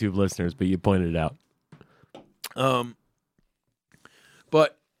for the YouTube listeners, but you pointed it out.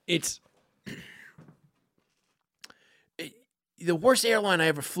 But it's the worst airline I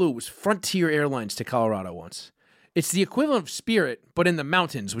ever flew was Frontier Airlines to Colorado once. It's the equivalent of Spirit, but in the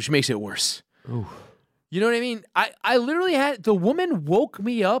mountains, which makes it worse. Ooh. You know what I mean? I literally had the woman woke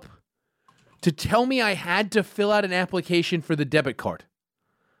me up to tell me I had to fill out an application for the debit card.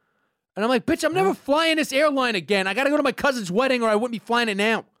 And I'm like, bitch, I'm never flying this airline again. I got to go to my cousin's wedding or I wouldn't be flying it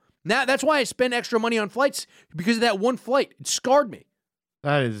now. Now that's why I spend extra money on flights, because of that one flight. It scarred me.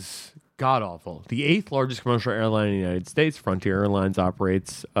 That is god awful. The 8th largest commercial airline in the United States, Frontier Airlines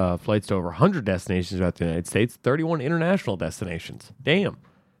operates flights to over 100 destinations throughout the United States, 31 international destinations. Damn.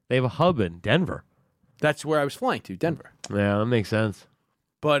 They have a hub in Denver. That's where I was flying to, Denver. Yeah, that makes sense.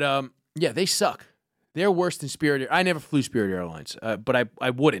 But yeah, they suck. They're worse than Spirit. I never flew Spirit Airlines, but I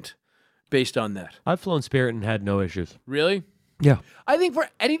wouldn't, based on that. I've flown Spirit and had no issues. Really? Yeah. I think for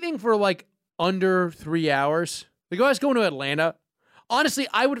anything for like under 3 hours, like if I was going to Atlanta, honestly,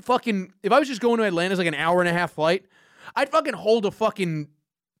 I would fucking, if I was just going to Atlanta, it's like an hour and a half flight, I'd fucking hold a fucking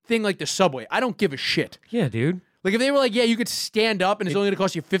thing like the subway. I don't give a shit. Yeah, dude. Like if they were like, yeah, you could stand up and it's only going to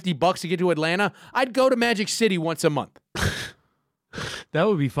cost you $50 to get to Atlanta, I'd go to Magic City once a month. That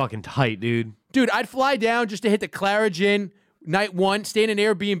would be fucking tight, dude. Dude, I'd fly down just to hit the Claridge Inn night one, stay in an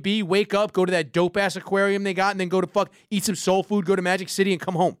Airbnb, wake up, go to that dope-ass aquarium they got, and then go to eat some soul food, go to Magic City, and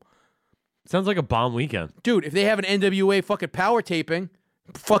come home. Sounds like a bomb weekend. Dude, if they have an NWA fucking power taping,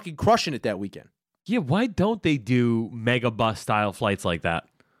 fucking crushing it that weekend. Yeah, why don't they do mega bus style flights like that?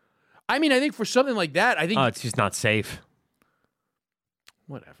 I mean, I think for something like that, I think... Oh, it's just not safe.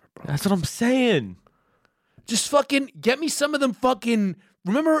 Whatever, bro. That's what I'm saying. Just fucking get me some of them fucking...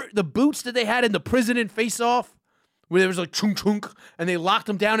 Remember the boots that they had in the prison in Face Off? Where there was like chunk chunk, and they locked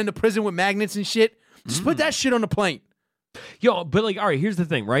them down in the prison with magnets and shit? Just put that shit on the plane. Yo, but like, all right, here's the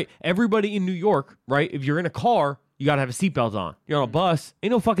thing, right? Everybody in New York, right? If you're in a car, you gotta have a seatbelt on. You're on a bus.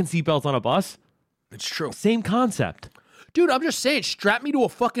 Ain't no fucking seatbelts on a bus. It's true. Same concept. Dude, I'm just saying, strap me to a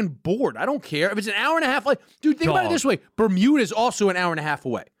fucking board. I don't care. If it's an hour and a half, like, dude, think about it this way. Bermuda is also an hour and a half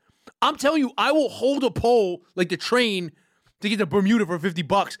away. I'm telling you, I will hold a pole like the train to get to Bermuda for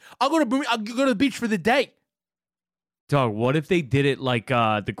 $50. I'll go to Bermuda. I'll go to the beach for the day. Dog, what if they did it like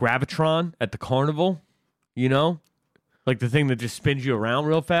the Gravitron at the carnival? You know? Like the thing that just spins you around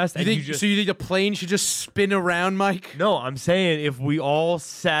real fast. So you think the plane should just spin around, Mike? No, I'm saying if we all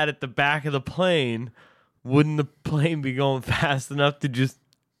sat at the back of the plane, wouldn't the plane be going fast enough to just...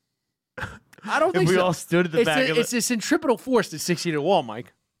 I don't think if we so. all stood at the back of the... It's a centripetal force that's 60 to the wall,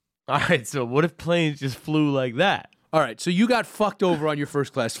 Mike. All right, so what if planes just flew like that? All right, so you got fucked over on your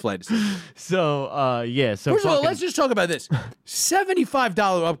first class flight. So, yeah. So First of all, let's just talk about this.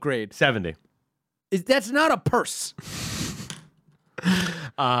 $75 upgrade. 70. That's not a purse.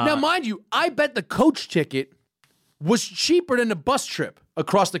 Now, mind you, I bet the coach ticket was cheaper than the bus trip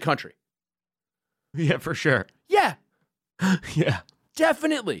across the country. Yeah, for sure. Yeah, Yeah.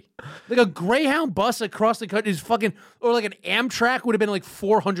 definitely. Like a Greyhound bus across the country is fucking, or like an Amtrak would have been like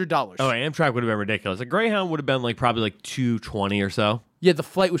 $400. Oh, Amtrak would have been ridiculous. A Greyhound would have been like probably like $220 or so. Yeah, the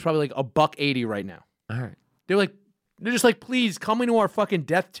flight was probably like $180 right now. All right. They're just like, please come into our fucking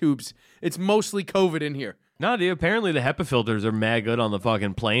death tubes. It's mostly COVID in here. No, dude, apparently the HEPA filters are mad good on the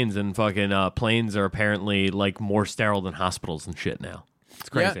fucking planes, and fucking planes are apparently like more sterile than hospitals and shit now. It's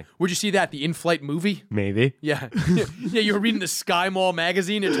crazy. Yeah. Where'd you see that? The in-flight movie? Maybe. Yeah. Yeah, you were reading the Sky Mall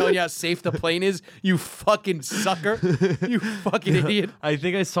magazine and telling you how safe the plane is. You fucking sucker. You fucking idiot. I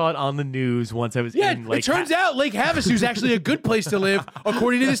think I saw it on the news once I was Yeah, in Lake it turns out Lake Havasu is actually a good place to live,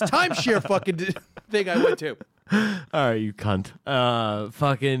 according to this timeshare fucking thing I went to. All right, you cunt.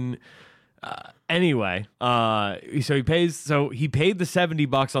 Anyway, so he paid the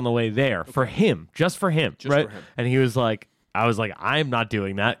 $70 on the way there for him, just for him, right? for him. And he was like, I was like, I'm not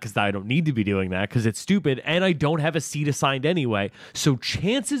doing that because I don't need to be doing that because it's stupid and I don't have a seat assigned anyway. So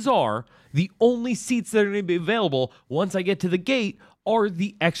chances are the only seats that are going to be available once I get to the gate are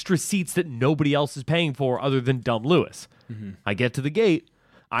the extra seats that nobody else is paying for other than dumb Lewis. Mm-hmm. I get to the gate.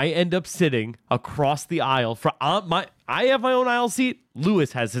 I end up sitting across the aisle. I have my own aisle seat.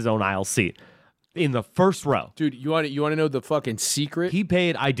 Lewis has his own aisle seat in the first row. Dude, you want to know the fucking secret? He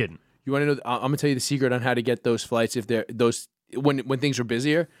paid. I didn't. You want to know? I'm gonna tell you the secret on how to get those flights if they're when things are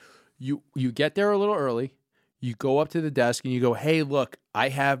busier. You get there a little early. You go up to the desk and you go, "Hey, look,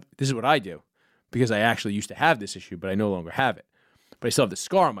 this is what I do because I actually used to have this issue, but I no longer have it. But I still have the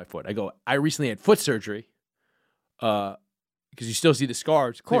scar on my foot." I go, "I recently had foot surgery." Because you still see the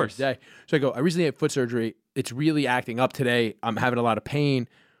scars, of course. Today. So I go, "I recently had foot surgery. It's really acting up today. I'm having a lot of pain.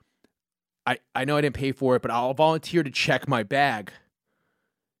 I know I didn't pay for it, but I'll volunteer to check my bag.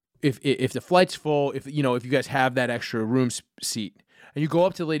 If the flight's full, if you guys have that extra room seat." And you go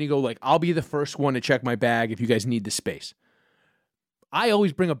up to the lady and go like, "I'll be the first one to check my bag if you guys need the space." I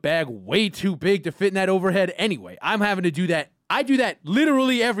always bring a bag way too big to fit in that overhead anyway. I'm having to do that. I do that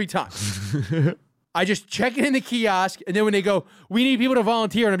literally every time. I just check it in the kiosk, and then when they go, "We need people to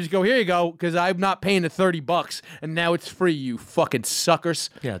volunteer," and I just go, "Here you go," because I'm not paying the $30, and now it's free, you fucking suckers.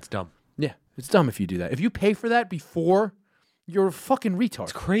 Yeah, it's dumb. Yeah, it's dumb if you do that. If you pay for that before, you're a fucking retard.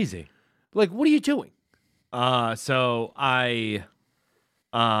 It's crazy. Like, what are you doing? So I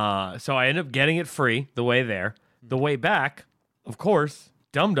end up getting it free the way there. The way back, of course,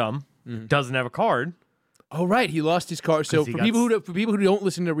 Dum Dum doesn't have a card. Oh, right, he lost his card. So for people who don't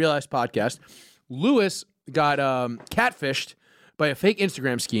listen to the Real Ass podcast, Lewis got catfished by a fake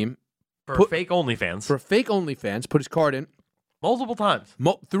Instagram scheme For fake OnlyFans. for fake OnlyFans. Put his card in Multiple times.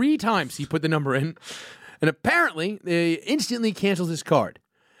 3 times. He put the number in, and apparently they instantly canceled his card.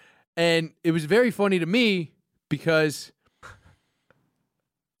 And it was very funny to me because,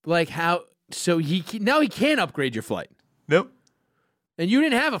 like, now he can't upgrade your flight, Nope. and you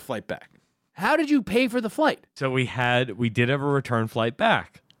didn't have a flight back. How did you pay for the flight? So we did have a return flight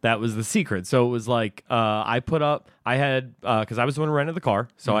back. That was the secret. So it was like because I was the one who rented the car.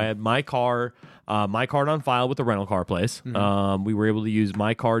 So I had my card on file with the rental car place. We were able to use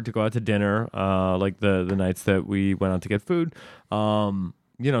my card to go out to dinner, like the nights that we went out to get food. So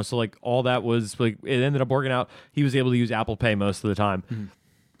like all that was like, it ended up working out. He was able to use Apple Pay most of the time.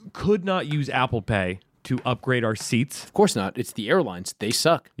 Could not use Apple Pay to upgrade our seats. Of course not. It's the airlines. They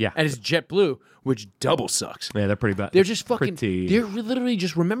suck. Yeah. And it's JetBlue, which double sucks. Yeah, they're pretty bad. They're just fucking, they're literally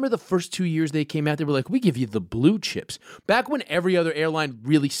just, remember the first 2 years they came out, they were like, "We give you the blue chips." Back when every other airline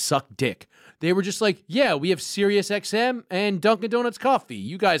really sucked dick. They were just like, "Yeah, we have Sirius XM and Dunkin' Donuts coffee.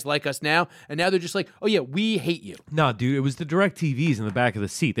 You guys like us now." And now they're just like, "Oh yeah, we hate you." No, dude, it was the direct TVs in the back of the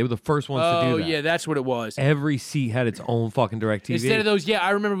seat. They were the first ones to do that. Oh yeah, that's what it was. Every seat had its own fucking direct TV. Instead of those, yeah,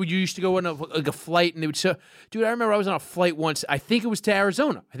 I remember when you used to go on a flight and they would show, dude, I remember I was on a flight once, I think it was to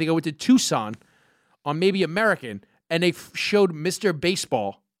Arizona. I think I went to Tucson on maybe American, and they showed Mr.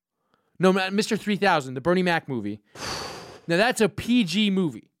 Baseball No, Mr. 3000, the Bernie Mac movie. Now that's a PG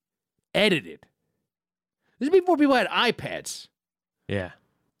movie, edited. This is before people had iPads, Yeah.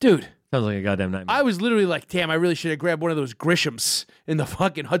 dude. Sounds like a goddamn nightmare. I was literally like, damn, I really should have grabbed one of those Grishams in the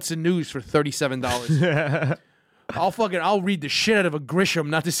fucking Hudson News for $37. I'll read the shit out of a Grisham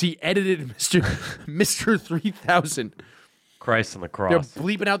not to see edited Mr. 3000. Christ on the They're cross.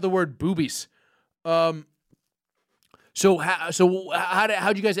 bleeping out the word boobies. So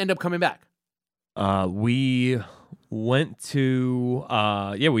how'd you guys end up coming back? We went to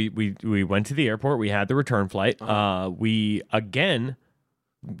we went to the airport. We had the return flight. We again,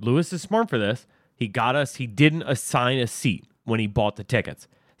 Lewis is smart for this. He didn't assign a seat when he bought the tickets.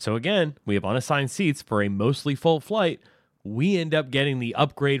 So again, we have unassigned seats for a mostly full flight. We end up getting the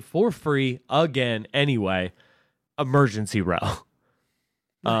upgrade for free again anyway. Emergency row.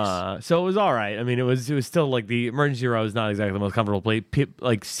 Nice. So it was all right. I mean, it was still like the emergency row is not exactly the most comfortable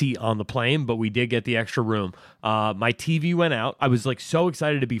seat on the plane, but we did get the extra room. My TV went out. I was like so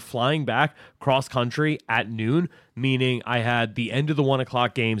excited to be flying back cross country at noon, meaning I had the end of the 1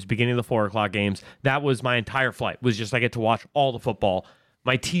 o'clock games, beginning of the 4 o'clock games. That was my entire flight. Was just I get to watch all the football.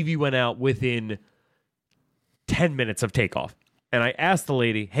 My TV went out within 10 minutes of takeoff. And I asked the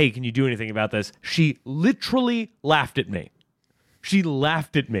lady, hey, can you do anything about this? She literally laughed at me. She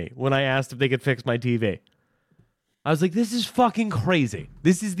laughed at me when I asked if they could fix my TV. I was like, this is fucking crazy.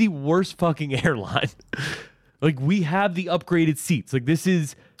 This is the worst fucking airline. Like, we have the upgraded seats. Like, this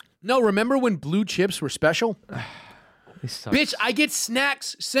is... No, remember when blue chips were special? They suck. Bitch, I get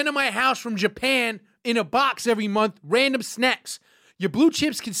snacks sent to my house from Japan in a box every month, random snacks. Your blue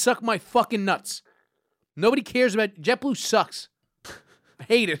chips can suck my fucking nuts. Nobody cares about... JetBlue sucks. I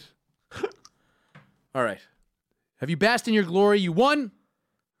hate it. All right. Have you basked in your glory? You won.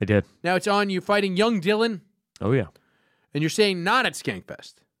 I did. Now it's on you fighting young Dylan, Oh, yeah. and you're saying not at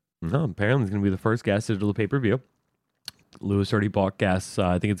Skankfest. No, apparently it's going to be the first Gas Digital pay-per-view. Lewis already bought gas.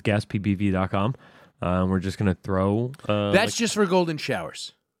 I think it's gaspbv.com. We're just going to throw... That's just for golden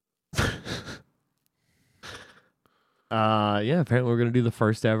showers. Yeah, apparently we're going to do the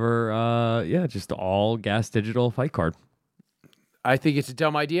first ever, just all Gas Digital fight card. I think it's a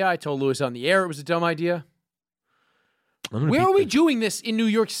dumb idea. I told Lewis on the air it was a dumb idea. Where are beat we doing this in New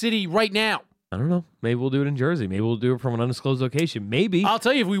York City right now? I don't know. Maybe we'll do it in Jersey. Maybe we'll do it from an undisclosed location. Maybe. I'll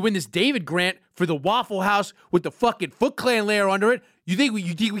tell you, if we win this David grant for the Waffle House with the fucking Foot Clan layer under it, you think we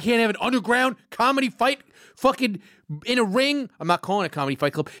can't have an underground comedy fight fucking in a ring? I'm not calling it a comedy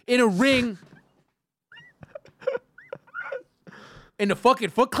fight club. In a ring. In the fucking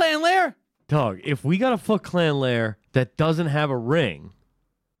Foot Clan lair? Dog, if we got a Foot Clan lair that doesn't have a ring,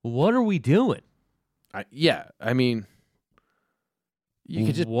 what are we doing? I mean, you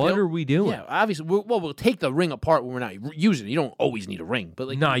could just What are we doing? Yeah, obviously. We'll take the ring apart when we're not using it. You don't always need a ring, but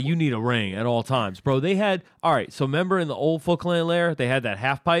like, Nah, you need a ring at all times. Bro, they had... All right, so remember in the old Foot Clan lair, they had that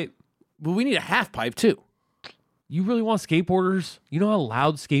half pipe? but we need a half pipe too. You really want skateboarders? You know how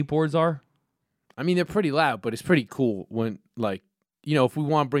loud skateboards are? I mean, they're pretty loud, but it's pretty cool when, like, you know, if we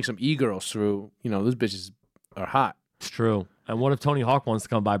want to bring some e-girls through, you know, those bitches are hot. It's true. And what if Tony Hawk wants to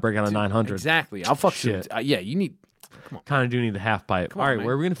come by, break out a 900? Exactly. I'll fuck Shit. shit. Yeah, you need. Kind of do need the half pipe. on, All right, man.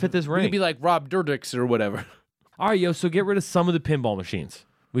 where are we going to fit this We ring? could be like Rob Dyrdek's or whatever. All right, yo, so get rid of some of the pinball machines.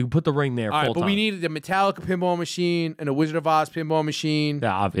 We can put the ring there All right, full but time. we need the Metallica pinball machine and a Wizard of Oz pinball machine.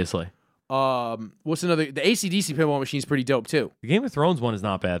 Yeah, obviously. What's another? The AC/DC pinball machine's pretty dope too. The Game of Thrones one is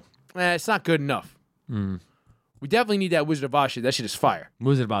not bad. It's not good enough. Hmm. We definitely need that Wizard of Oz shit. That shit is fire.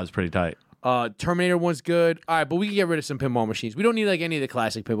 Wizard of Oz is pretty tight. Terminator one's good. All right, but we can get rid of some pinball machines. We don't need like any of the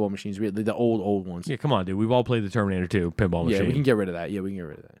classic pinball machines. The old ones. Yeah, come on, dude. We've all played the Terminator 2 pinball Yeah, machine. we can get rid of that. Yeah, we can get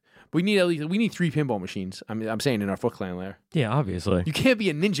rid of that. We need at least 3 pinball machines. I'm saying in our Foot Clan lair. Yeah, obviously. You can't be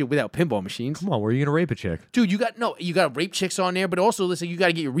a ninja without pinball machines. Come on, where are you going to rape a chick? Dude, you got rape chicks on there, but also listen, you got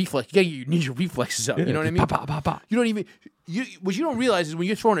to get your reflex. You got to get your ninja reflexes up. You know what I mean? Pop, pop, pop, pop. You don't even what you don't realize is when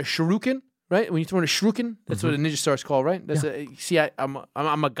you're throwing a shuriken, right? When you're throwing a shuriken, that's what a ninja star's called, right? That's I'm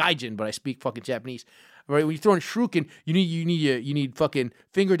a gaijin, but I speak fucking Japanese. Right? When you're throwing a shuriken, you need fucking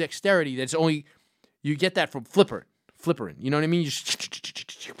finger dexterity. That's only you get that from flippering. You know what I mean? You just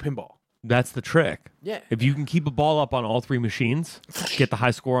pinball. That's the trick. Yeah. If you can keep a ball up on all 3 machines, get the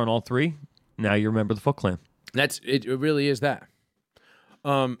high score on all 3, now you remember the Foot Clan. That's it. It really is that.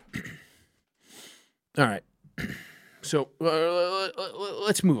 All right. So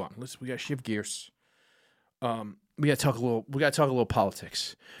let's move on. We got to shift gears. We got to talk a little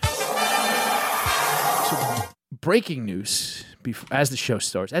politics. So, breaking news as the show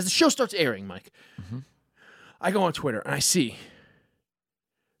starts airing, Mike. Mm-hmm. I go on Twitter and I see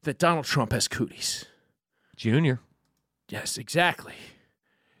that Donald Trump has cooties. Junior. Yes, exactly.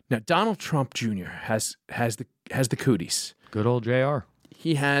 Now, Donald Trump Jr. has the cooties. Good old JR.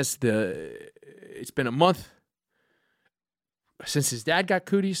 He has it's been a month since his dad got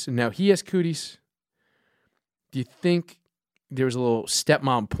cooties, and now he has cooties. Do you think there was a little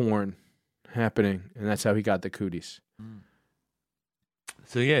stepmom porn happening, and that's how he got the cooties?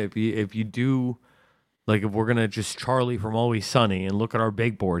 So yeah, if you do, like, if we're gonna just Charlie from Always Sunny and look at our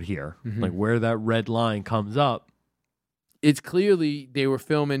big board here, like where that red line comes up, It's clearly they were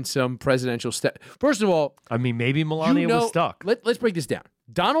filming some presidential step. First of all, I mean, maybe Melania was stuck. Let's break this down.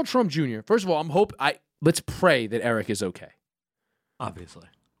 Donald Trump Jr. First of all, let's pray that Eric is okay. Obviously.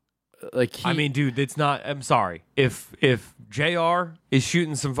 I mean, dude, it's not. I'm sorry. If JR is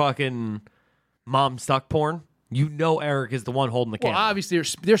shooting some fucking mom stuck porn, you know Eric is the one holding the well, camera. obviously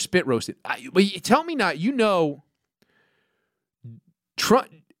they're spit roasted. But tell me not. You know, Trump,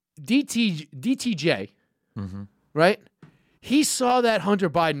 DTJ, right? He saw that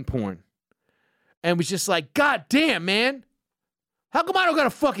Hunter Biden porn and was just like, God damn, man. How come I don't got a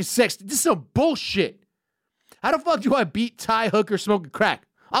fucking sex? This is some bullshit. How the fuck do I beat Ty Hooker smoking crack?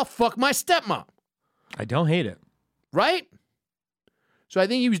 I'll fuck my stepmom. I don't hate it. Right? So I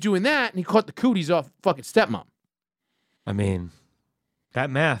think he was doing that and he caught the cooties off fucking stepmom. I mean,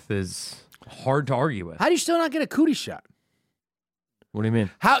 that math is hard to argue with. How do you still not get a cootie shot? What do you mean?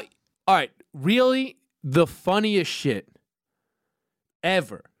 All right, really the funniest shit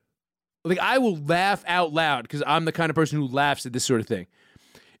ever. Like, I will laugh out loud because I'm the kind of person who laughs at this sort of thing.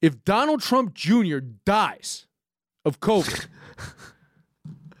 If Donald Trump Jr. dies of COVID,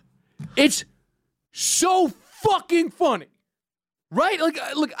 it's so fucking funny. Right? Like,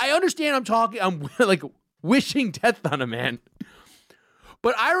 look, I understand I'm like wishing death on a man.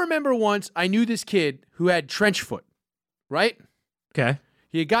 But I remember once I knew this kid who had trench foot, right? Okay.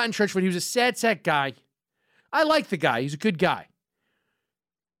 He had gotten trench foot. He was a sad sack guy. I like the guy. He's a good guy.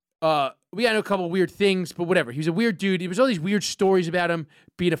 We got a couple weird things, but whatever. He was a weird dude. There was all these weird stories about him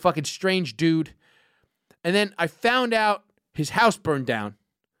being a fucking strange dude. And then I found out his house burned down.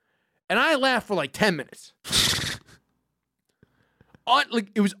 And I laughed for like 10 minutes.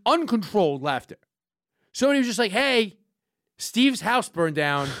 It was uncontrolled laughter. Somebody was just like, hey, Steve's house burned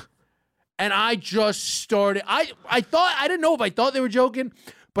down. And I just started. I didn't know if I thought they were joking,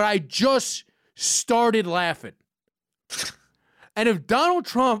 but I just started laughing. And if Donald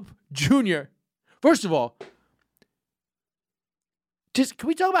Trump Jr., first of all, can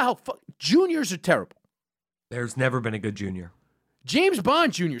we talk about how juniors are terrible? There's never been a good junior. James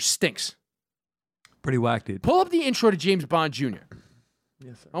Bond Jr. stinks. Pretty whack, dude. Pull up the intro to James Bond Jr.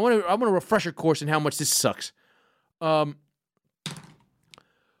 Yes, sir. I want a refresher course in how much this sucks. But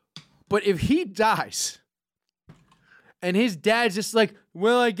if he dies, and his dad's just like,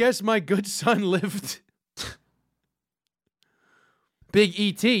 well, I guess my good son lived. Big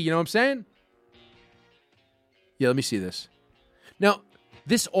E.T., you know what I'm saying? Yeah, let me see this. Now,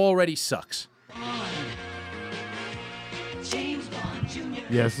 this already sucks.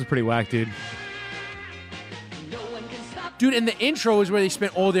 Yeah, this is pretty whack, dude. Dude, and the intro is where they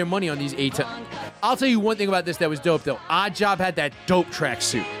spent all their money on these I'll tell you one thing about this that was dope, though. Odd Job had that dope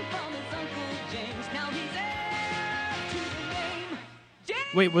tracksuit.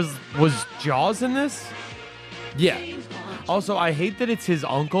 Wait, was Jaws in this? Yeah. Also, I hate that it's his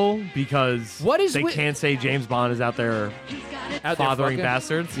uncle because they can't say James Bond is out there Out there fathering fucking?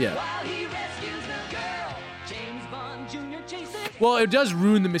 bastards. Yeah. Well, it does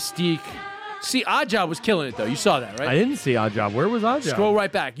ruin the mystique. See, Odd Job was killing it, though. You saw that, right? I didn't see Odd Job. Where was Odd Job? Scroll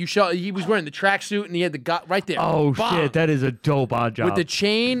right back. He was wearing the tracksuit and he had the right there. Oh Bomb. shit, that is a dope Odd Job. With the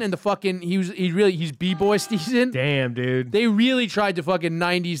chain and the fucking he's B-boy season. Damn, dude. They really tried to fucking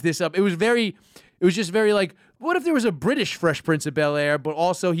 90s this up. It was just very like, what if there was a British Fresh Prince of Bel-Air, but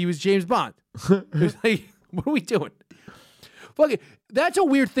also he was James Bond? It was like, what are we doing? Fuck it. That's a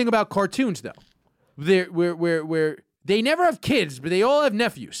weird thing about cartoons, though. Where they never have kids, but they all have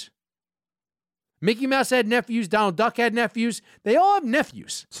nephews. Mickey Mouse had nephews. Donald Duck had nephews. They all have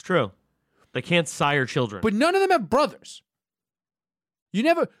nephews. It's true. They can't sire children. But none of them have brothers. You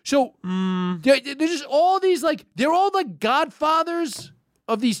never. So there's just all these, like, they're all like godfathers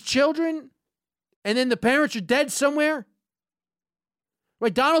of these children. And then the parents are dead somewhere.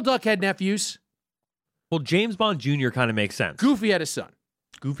 Right? Donald Duck had nephews. Well, James Bond Jr. kind of makes sense. Goofy had a son.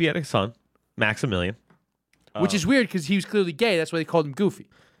 Goofy had a son, Maximilian. Which is weird because he was clearly gay. That's why they called him Goofy.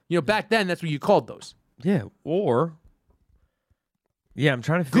 You know, back then, that's what you called those. Yeah, or... Yeah, I'm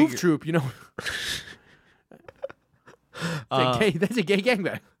trying to figure... Goof Troop, you know. That's a gay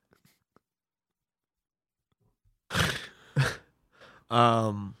gangbang.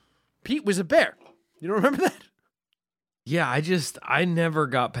 Pete was a bear. You don't remember that? Yeah, I never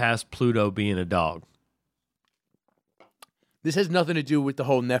got past Pluto being a dog. This has nothing to do with the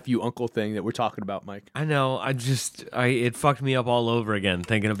whole nephew-uncle thing that we're talking about, Mike. I know. It fucked me up all over again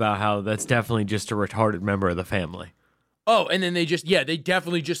thinking about how that's definitely just a retarded member of the family. Oh, and then they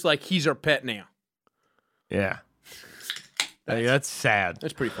definitely just like, he's our pet now. Yeah. That's sad.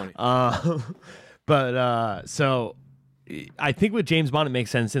 That's pretty funny. So I think with James Bond, it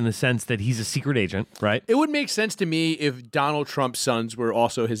makes sense in the sense that he's a secret agent, right? It would make sense to me if Donald Trump's sons were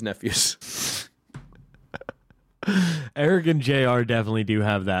also his nephews. Eric and JR definitely do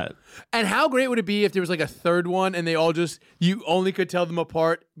have that. And how great would it be if there was like a third one and they all you only could tell them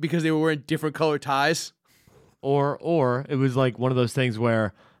apart because they were wearing different color ties? Or it was like one of those things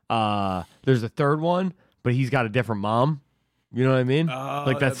where there's a third one, but he's got a different mom. You know what I mean? Oh,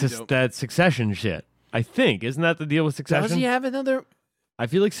 Like that's that'd be just dope. that Succession shit. I think isn't that the deal with Succession? Does he have another? I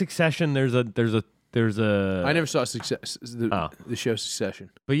feel like Succession. There's a. I never saw the show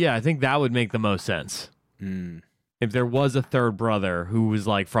Succession. But yeah, I think that would make the most sense. If there was a third brother who was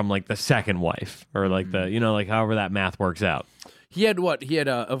like from like the second wife or like the like however that math works out. He had what? He had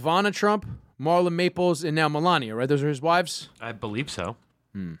Ivana Trump, Marla Maples, and now Melania, right? Those are his wives? I believe so.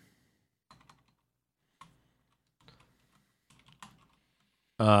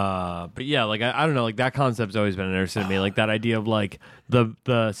 But yeah, like I don't know, like that concept's always been interesting to me. Like that idea of like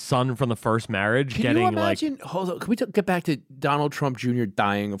the son from the first marriage Can getting you imagine? Hold on, can we get back to Donald Trump Jr.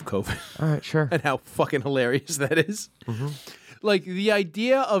 dying of COVID? All right, sure. And how fucking hilarious that is. Like the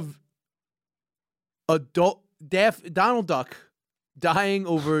idea of Donald Duck dying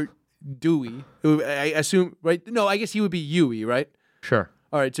over Dewey, who I assume, right? No, I guess he would be Huey, right? Sure.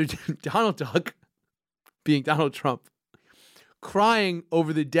 All right, so Donald Duck being Donald Trump crying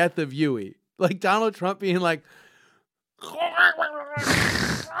over the death of Huey. Like Donald Trump being like,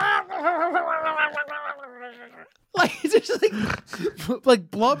 like just like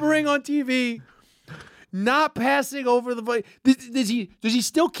blubbering on TV, not passing over the. Does he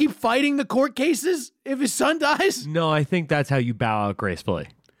still keep fighting the court cases if his son dies? No, I think that's how you bow out gracefully.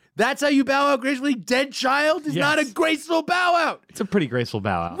 That's how you bow out gracefully. Dead child is not a Yes. graceful bow out. It's a pretty graceful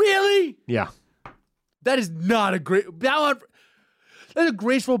bow out. Really? Yeah. That is not a great bow out. That's a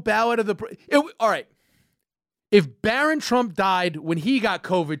graceful bow out of the. All right. If Barron Trump died when he got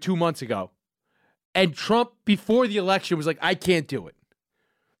COVID 2 months ago, and Trump before the election was like, I can't do it,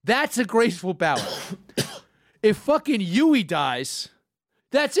 that's a graceful bow out. If fucking Huey dies,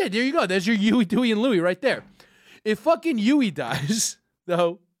 that's it. There you go. There's your Huey, Dewey, and Louie right there. If fucking Huey dies,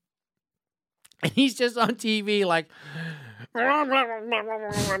 though, and he's just on TV like,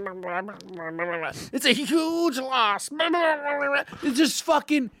 it's a huge loss. It's just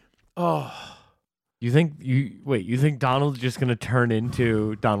fucking, You think Donald's just gonna turn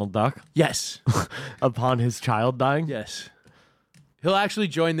into Donald Duck yes. upon his child dying? Yes. He'll actually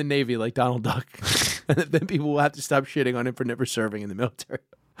join the Navy like Donald Duck. And then people will have to stop shitting on him for never serving in the military.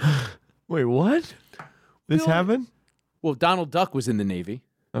 Wait, what? This happened? Well, Donald Duck was in the Navy.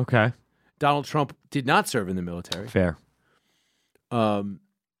 Okay. Donald Trump did not serve in the military. Fair. All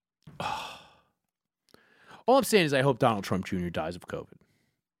I'm saying is I hope Donald Trump Jr. dies of COVID.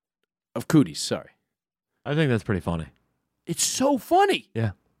 Of cooties, sorry. I think that's pretty funny. It's so funny.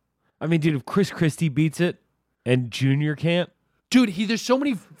 Yeah. I mean, dude, if Chris Christie beats it and Junior can't, Dude, there's so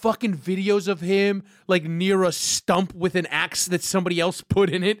many fucking videos of him like near a stump with an axe that somebody else put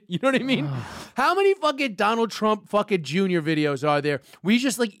in it. You know what I mean? How many fucking Donald Trump fucking Jr. videos are there? We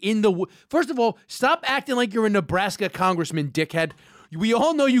just like in the first of all, stop acting like you're a Nebraska congressman, dickhead. We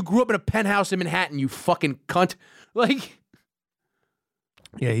all know you grew up in a penthouse in Manhattan, you fucking cunt. Like,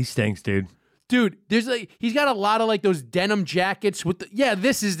 yeah, he stinks, dude. dude, there's like he's got a lot of like those denim jackets with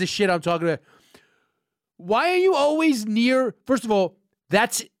this is the shit I'm talking about. Why are you always near? First of all,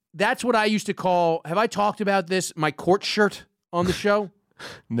 that's what I used to call. Have I talked about this? My court shirt on the show.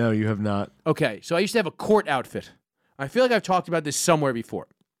 No, you have not. Okay, so I used to have a court outfit. I feel like I've talked about this somewhere before.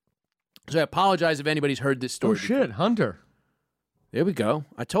 So I apologize if anybody's heard this story. Oh shit, before. Hunter. There we go.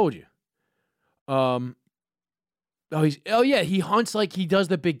 I told you. He hunts like he does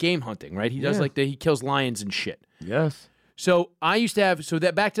the big game hunting, right? He does Yeah. like he kills lions and shit. Yes. So I used to have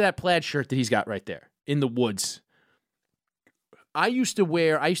back to that plaid shirt that he's got right there in the woods. I used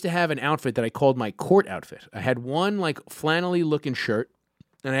to have an outfit that I called my court outfit. I had one like flannelly looking shirt,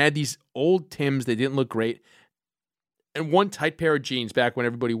 and I had these old Timbs that didn't look great, and one tight pair of jeans back when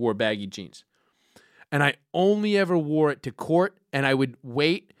everybody wore baggy jeans. And I only ever wore it to court, and I would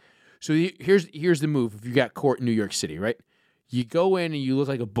wait. So here's the move. If you got court in New York City, right? You go in and you look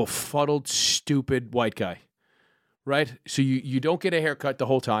like a befuddled, stupid white guy, right? So you don't get a haircut the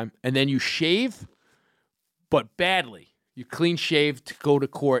whole time, and then you shave, but badly. you clean shaved to go to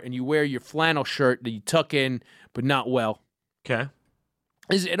court, and you wear your flannel shirt that you tuck in, but not well. Okay.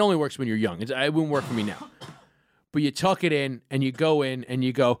 It only works when you're young. It wouldn't work for me now. But you tuck it in, and you go in, and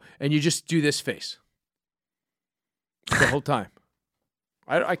you go, and you just do this face the whole time.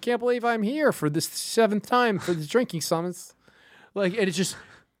 I can't believe I'm here for this 7th time for the drinking summons. Like, and it's just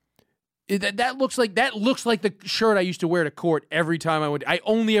that looks like the shirt I used to wear to court every time I went. I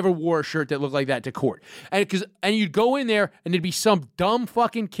only ever wore a shirt that looked like that to court, and you'd go in there, and there'd be some dumb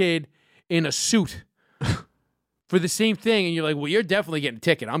fucking kid in a suit for the same thing, and you're like, well, you're definitely getting a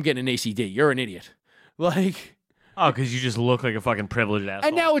ticket. I'm getting an ACD. You're an idiot. Like, oh, because you just look like a fucking privileged asshole.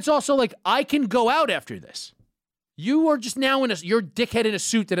 and now it's also like I can go out after this. You are just now you're dickhead in a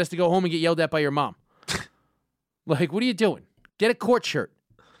suit that has to go home and get yelled at by your mom. Like, what are you doing? Get a court shirt.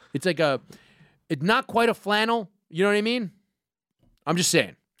 It's like it's not quite a flannel. You know what I mean? I'm just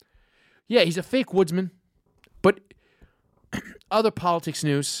saying. Yeah, he's a fake woodsman. But other politics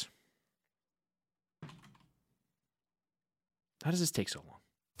news. How does this take so long?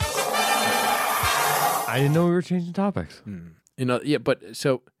 I didn't know we were changing topics. Yeah, but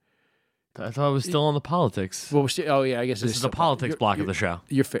so. I thought it was still on the politics. Well, we're still, oh yeah, I guess This is the politics block of the show.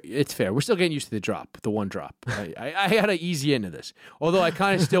 You're fair. It's fair. We're still getting used to the one drop. I had to ease you into this. Although I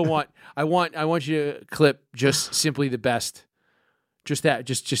kind of still want you to clip just simply the best, just that,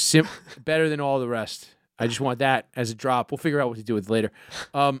 just better than all the rest. I just want that as a drop. We'll figure out what to do with it later.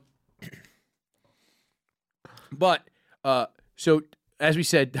 But so as we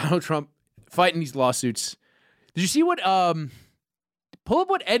said, Donald Trump fighting these lawsuits. Did you see what pull up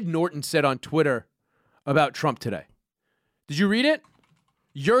what Ed Norton said on Twitter about Trump today? Did you read it?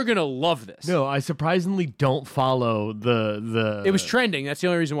 You're going to love this. No, I surprisingly don't follow the... It was trending. That's the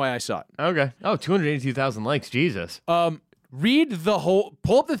only reason why I saw it. Okay. Oh, 282,000 likes. Jesus. Read the whole...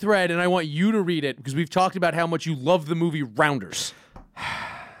 Pull up the thread, and I want you to read it, because we've talked about how much you love the movie Rounders.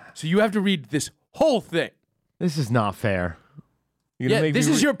 So you have to read this whole thing. This is not fair. Yeah, this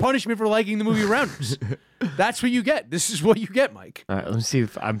is your punishment for liking the movie Rounders. That's what you get. This is what you get, Mike. All right, let me see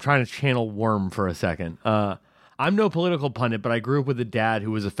if I'm trying to channel Worm for a second. I'm no political pundit, but I grew up with a dad who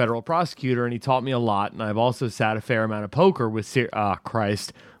was a federal prosecutor, and he taught me a lot. And I've also sat a fair amount of poker with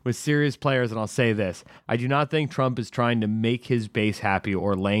serious players. And I'll say this: I do not think Trump is trying to make his base happy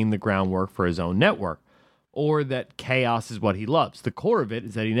or laying the groundwork for his own network, or that chaos is what he loves. The core of it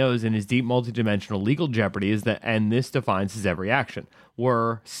is that he knows in his deep multidimensional legal jeopardy is that, and this defines his every action.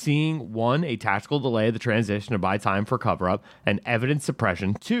 We're seeing, 1, a tactical delay of the transition to buy time for cover-up and evidence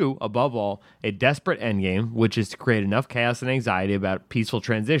suppression. 2, above all, a desperate endgame, which is to create enough chaos and anxiety about peaceful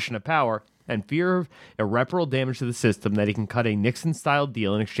transition of power and fear of irreparable damage to the system that he can cut a Nixon-style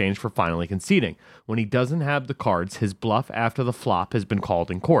deal in exchange for finally conceding. When he doesn't have the cards, his bluff after the flop has been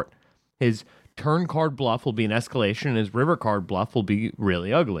called in court. His turn card bluff will be an escalation, and his river card bluff will be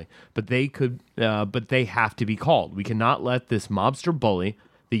really ugly. But they have to be called. We cannot let this mobster bully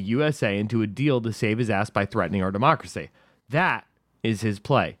the USA into a deal to save his ass by threatening our democracy. That is his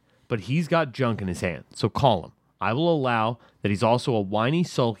play. But he's got junk in his hand, so call him. I will allow that he's also a whiny,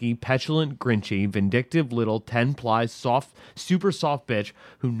 sulky, petulant, grinchy, vindictive little 10-ply, super soft bitch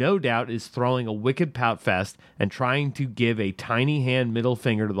who no doubt is throwing a wicked pout fest and trying to give a tiny hand middle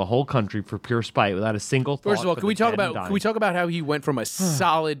finger to the whole country for pure spite without a single thought. First of all, can we talk about how he went from a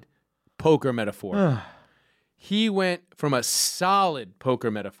solid poker metaphor? He went from a solid poker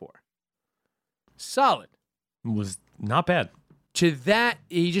metaphor. Solid. Was not bad. To that,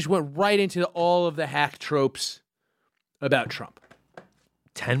 he just went right into all of the hack tropes about Trump.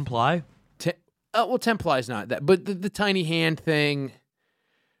 10-ply? 10-ply is not that, but the tiny hand thing,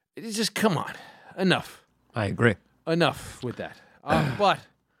 it's just, come on, enough. I agree. Enough with that. But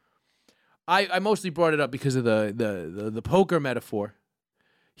I mostly brought it up because of the poker metaphor.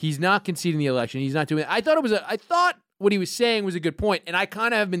 He's not conceding the election. He's not doing it. I thought what he was saying was a good point, and I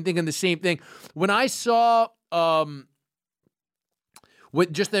kind of have been thinking the same thing. When I saw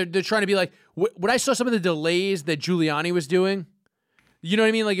they're trying to be like, when I saw some of the delays that Giuliani was doing, you know what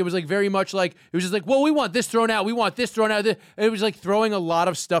I mean? Like, it was like very much like, it was just like, well, we want this thrown out. We want this thrown out. And it was like throwing a lot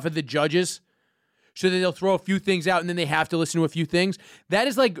of stuff at the judges so that they'll throw a few things out and then they have to listen to a few things. That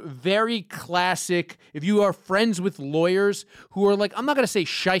is like very classic. If you are friends with lawyers who are like, I'm not going to say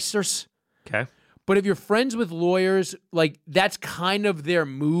shysters. Okay. But if you're friends with lawyers, like, that's kind of their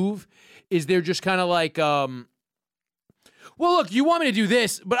move, is they're just kind of like, well, look, you want me to do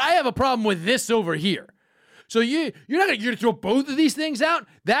this, but I have a problem with this over here. So you're going to throw both of these things out?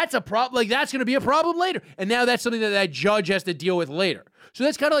 That's a problem. Like, that's going to be a problem later. And now that's something that judge has to deal with later. So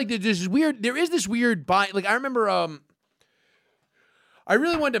that's kind of like this weird. There is this weird like, I remember. I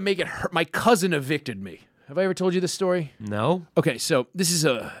really wanted to make it hurt. My cousin evicted me Have I ever told you this story? No. Okay, so this is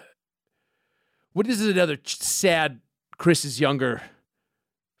another sad Chris's younger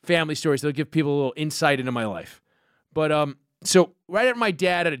family story. So they'll give people a little insight into my life. But so right after my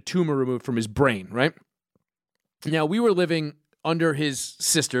dad had a tumor removed from his brain, right? Now we were living under his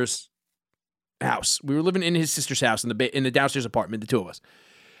sister's house. We were living in his sister's house in the downstairs apartment, the two of us.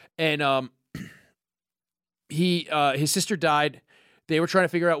 And his sister died. They were trying to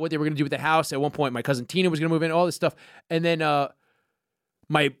figure out what they were going to do with the house. At one point, my cousin Tina was going to move in, all this stuff. And then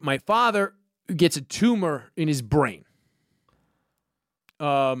my father gets a tumor in his brain.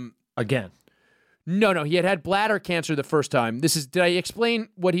 Again. No, he had bladder cancer the first time. Did I explain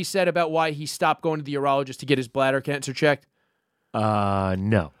what he said about why he stopped going to the urologist to get his bladder cancer checked?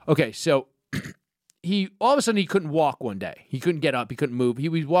 No. Okay, so he all of a sudden he couldn't walk one day. He couldn't get up. He couldn't move. He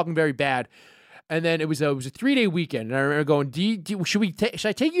was walking very bad. And then it was a 3-day weekend. And I remember going, should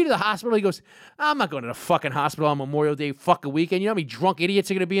I take you to the hospital? He goes, I'm not going to the fucking hospital on Memorial Day fucking weekend. You know how many drunk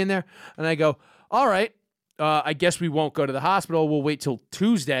idiots are going to be in there? And I go, all right, I guess we won't go to the hospital. We'll wait till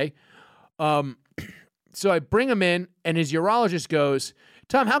Tuesday. So I bring him in, and his urologist goes,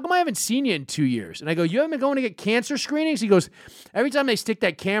 Tom, how come I haven't seen you in 2 years? And I go, you haven't been going to get cancer screenings? He goes, every time they stick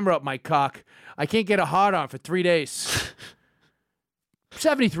that camera up my cock, I can't get a hard-on for 3 days.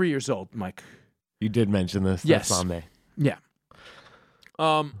 73 years old, Mike. You did mention this. Yes. That's on me. Yeah.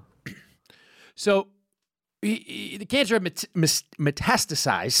 So the cancer had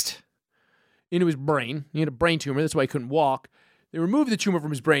metastasized into his brain. He had a brain tumor. That's why he couldn't walk. They removed the tumor from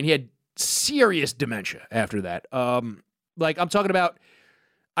his brain. He had serious dementia after that. Like I'm talking about,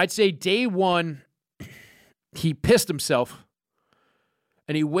 I'd say day one, he pissed himself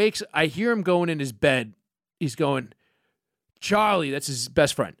and he wakes. I hear him going in his bed. He's going, Charlie, that's his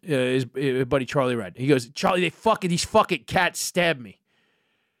best friend, his buddy Charlie Red. He goes, Charlie, these fucking cats stabbed me.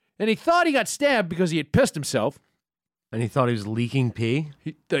 And he thought he got stabbed because he had pissed himself. And he thought he was leaking pee?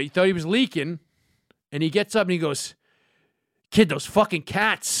 He thought he was leaking. And he gets up and he goes, kid, those fucking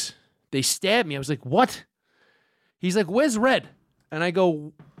cats, they stabbed me. I was like, what? He's like, where's Red? And I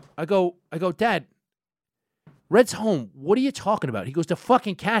go, Dad, Red's home. What are you talking about? He goes, the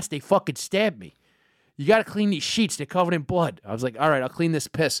fucking cats, they fucking stabbed me. You got to clean these sheets. They're covered in blood. I was like, all right, I'll clean this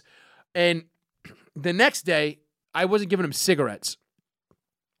piss. And the next day, I wasn't giving him cigarettes.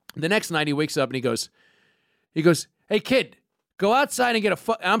 The next night, he wakes up and he goes, hey, kid, go outside and get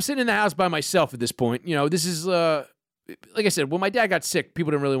I'm sitting in the house by myself at this point. You know, this is, like I said, when my dad got sick,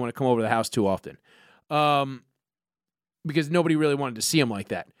 people didn't really want to come over to the house too often. Because nobody really wanted to see him like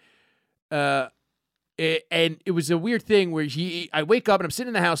that. And it was a weird thing where I wake up and I'm sitting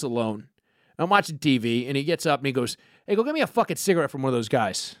in the house alone. I'm watching TV, and he gets up and he goes, hey, go get me a fucking cigarette from one of those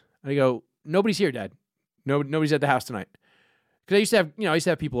guys. And I go, nobody's here, Dad. Nobody's at the house tonight. Because I used to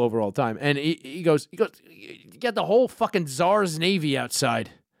have people over all the time. And he goes, you got the whole fucking Tsar's Navy outside.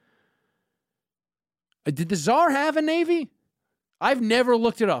 Did the Tsar have a Navy? I've never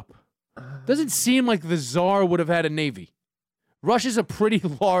looked it up. Doesn't seem like the Tsar would have had a Navy. Russia's a pretty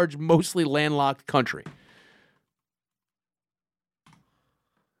large, mostly landlocked country.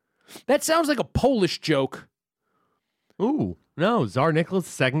 That sounds like a Polish joke. Ooh. No, Tsar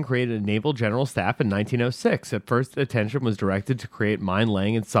Nicholas II created a naval general staff in 1906. At first, attention was directed to create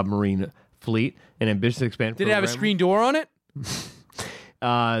mine-laying and submarine fleet, an ambitious expansion. Did it have a screen door on it?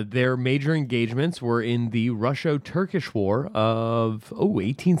 Their major engagements were in the Russo-Turkish War of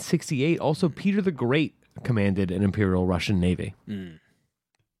 1868. Also, Peter the Great commanded an Imperial Russian Navy.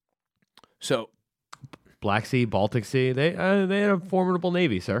 So, Black Sea, Baltic Sea, they had a formidable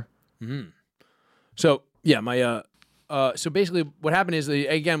navy, sir. So, yeah, so basically what happened is,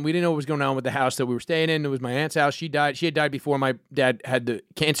 again, we didn't know what was going on with the house that we were staying in. It was my aunt's house. She died. She had died before my dad had the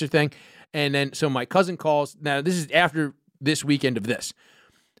cancer thing. And then, so my cousin calls. Now, this is after this weekend of this.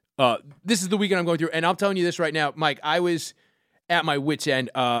 This is the weekend I'm going through. And I'm telling you this right now, Mike, I was at my wit's end.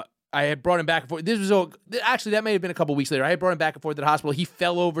 I had brought him back and forth. Actually, that may have been a couple weeks later. I had brought him back and forth to the hospital. He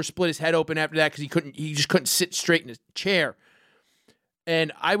fell over, split his head open after that because he just couldn't sit straight in his chair.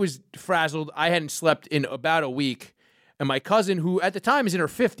 And I was frazzled. I hadn't slept in about a week. And my cousin, who at the time is in her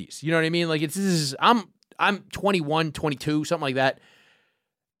 50s, you know what I mean? Like I'm 21, 22, something like that.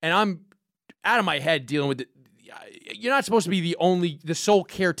 And I'm out of my head dealing with it. You're not supposed to be the sole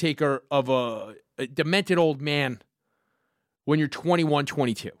caretaker of a demented old man when you're 21,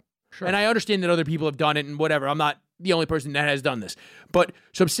 22. Sure. And I understand that other people have done it and whatever. I'm not the only person that has done this. But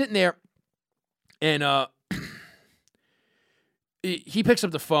so I'm sitting there and he picks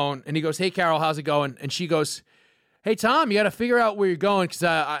up the phone and he goes, hey, Carol, how's it going? And she goes, hey, Tom, you got to figure out where you're going because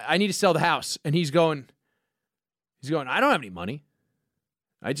I need to sell the house. And he's going, I don't have any money.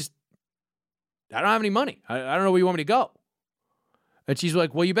 I I don't have any money. I don't know where you want me to go. And she's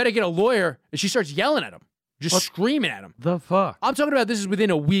like, well, you better get a lawyer. And she starts yelling at him, just screaming at him. The fuck? I'm talking about this is within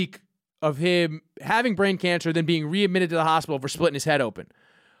a week of him having brain cancer, then being readmitted to the hospital for splitting his head open.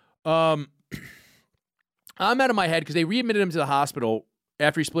 I'm out of my head because they readmitted him to the hospital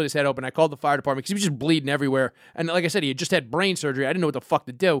after he split his head open. I called the fire department because he was just bleeding everywhere. And like I said, he had just had brain surgery. I didn't know what the fuck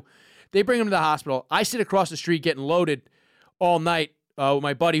to do. They bring him to the hospital. I sit across the street getting loaded all night with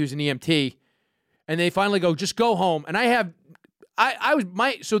my buddy who's an EMT. And they finally go, just go home. And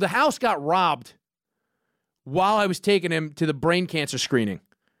so the house got robbed while I was taking him to the brain cancer screening.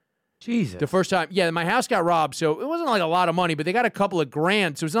 Jesus. The first time. Yeah, my house got robbed, so it wasn't like a lot of money, but they got a couple of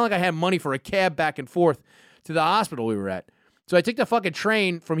grand, so it's not like I had money for a cab back and forth to the hospital we were at. So I took the fucking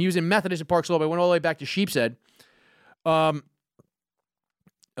train from, he was in Methodist in Park Slope. I went all the way back to Sheepshead. Fucking,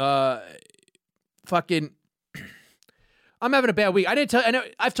 I'm having a bad week. I know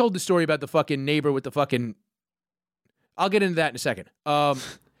I've told the story about the fucking neighbor with the fucking, I'll get into that in a second. I'll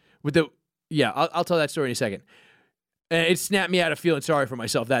tell that story in a second. And it snapped me out of feeling sorry for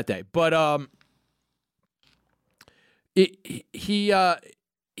myself that day. But he's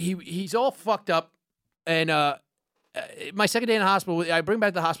all fucked up. And my second day in the hospital, I bring him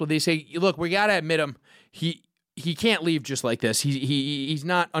back to the hospital. They say, look, we got to admit him. He can't leave just like this. He's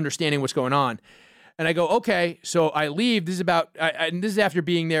not understanding what's going on. And I go, okay. So I leave. This is and this is after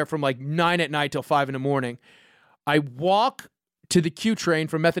being there from like 9 at night till 5 in the morning. I walk to the Q train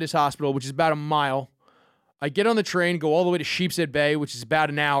from Methodist Hospital, which is about a mile. I get on the train, go all the way to Sheepshead Bay, which is about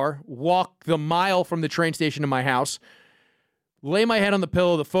an hour, walk the mile from the train station to my house, lay my head on the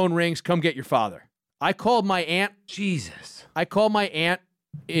pillow, the phone rings, come get your father. I called my aunt. Jesus. I called my aunt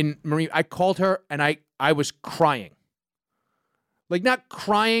in Marine. I called her, and I was crying. Like, not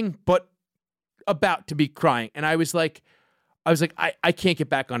crying, but about to be crying. And I was like, I can't get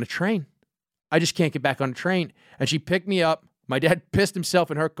back on a train. I just can't get back on a train. And she picked me up. My dad pissed himself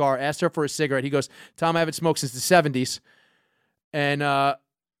in her car, asked her for a cigarette. He goes, Tom, I haven't smoked since the 70s. And I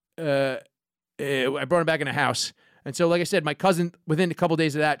brought him back in the house. And so, like I said, my cousin, within a couple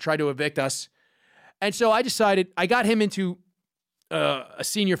days of that, tried to evict us. And so I decided, I got him into a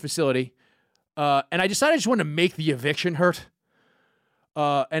senior facility. And I decided I just wanted to make the eviction hurt.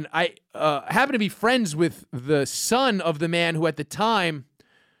 And I happened to be friends with the son of the man who at the time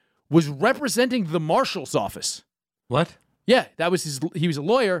was representing the marshal's office. What? Yeah, that was he was a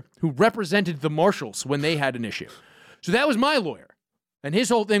lawyer who represented the marshals when they had an issue. So that was my lawyer. And his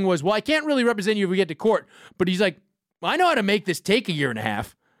whole thing was, well, I can't really represent you if we get to court. But he's like, I know how to make this take a year and a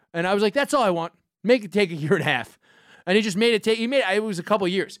half. And I was like, that's all I want. Make it take a year and a half. And he just made it take, it was a couple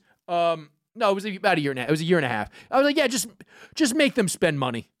of years. No, it was about a year and a half. It was a year and a half. I was like, yeah, just make them spend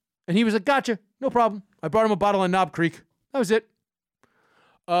money. And he was like, gotcha, no problem. I brought him a bottle of Knob Creek. That was it.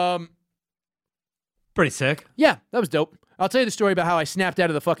 Pretty sick. Yeah, that was dope. I'll tell you the story about how I snapped out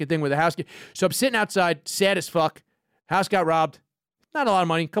of the fucking thing with the house. So I'm sitting outside, sad as fuck. House got robbed. Not a lot of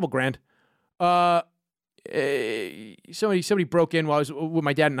money, a couple grand. Somebody broke in while I was with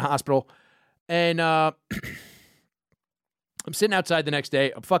my dad in the hospital. And I'm sitting outside the next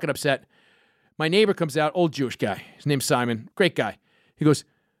day. I'm fucking upset. My neighbor comes out, old Jewish guy. His name's Simon. Great guy. He goes,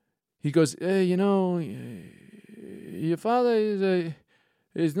 hey, you know, your father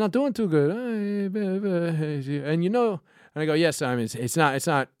is not doing too good. And you know, and I go, yes, Simon, it's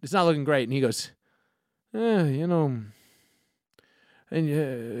not looking great. And he goes, you know,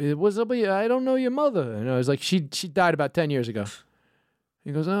 and what's up with you? I don't know your mother. And I was like, she died about 10 years ago.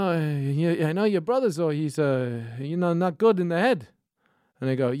 He goes, oh, yeah, I know your brother, so he's not good in the head. And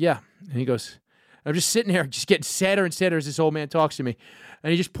I go, yeah. And he goes, I'm just sitting here, just getting sadder and sadder as this old man talks to me. And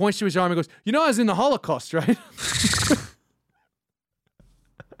he just points to his arm and goes, you know I was in the Holocaust, right?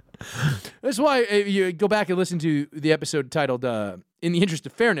 That's why you go back and listen to the episode titled In the Interest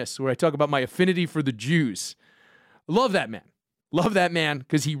of Fairness, where I talk about my affinity for the Jews. Love that man. Love that man,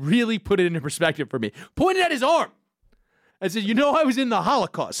 because he really put it into perspective for me. Pointed at his arm. I said, you know I was in the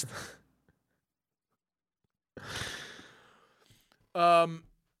Holocaust.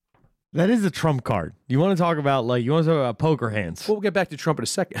 That is a trump card. You want to talk about poker hands? We'll get back to Trump in a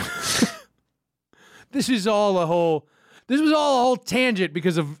second. This was all a whole tangent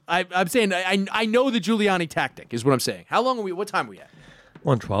because of I'm saying I know the Giuliani tactic is what I'm saying. How long are we? What time are we at?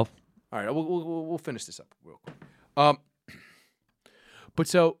 1:12. All right, we'll finish this up real quick. But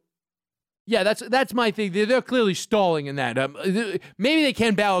so, yeah, that's my thing. They're clearly stalling in that. Maybe they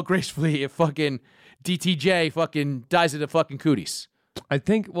can bow gracefully if fucking DTJ fucking dies of the fucking cooties. I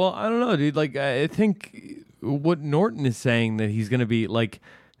think. Well, I don't know, dude. Like, I think what Norton is saying that he's going to be like.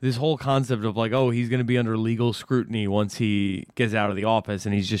 this whole concept of like, oh, he's going to be under legal scrutiny once he gets out of the office,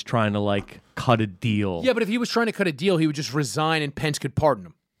 and he's just trying to like cut a deal. Yeah, but if he was trying to cut a deal, he would just resign and Pence could pardon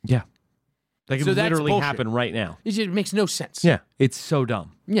him. Yeah. That could So that's literally bullshit. happen right now. It just makes no sense. Yeah. It's so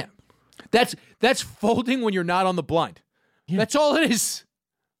dumb. Yeah. That's folding when you're not on the blind. Yeah. That's all it is.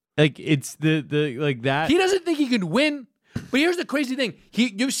 Like it's the like that. He doesn't think he can win. But here's the crazy thing.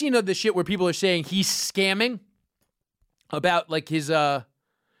 You've seen the shit where people are saying he's scamming about like his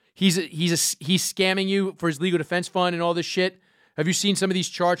he's scamming you for his legal defense fund and all this shit. Have you seen some of these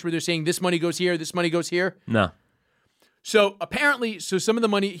charts where they're saying this money goes here, this money goes here? No. So apparently, some of the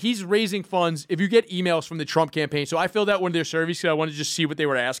money, he's raising funds. If you get emails from the Trump campaign, so I filled out one of their surveys because I wanted to just see what they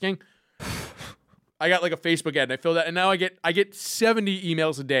were asking. I got like a Facebook ad and I filled out, and now I get 70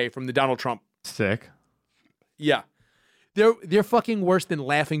 emails a day from the Donald Trump. Sick. Yeah. They're fucking worse than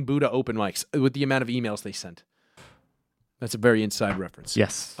Laughing Buddha open mics with the amount of emails they sent. That's a very inside reference.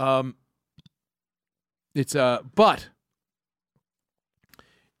 Yes. But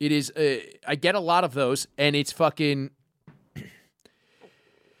it is, I get a lot of those, and it's fucking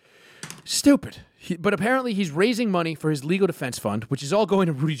stupid. But apparently he's raising money for his legal defense fund, which is all going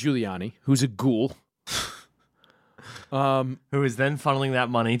to Rudy Giuliani, who's a ghoul. Who is then funneling that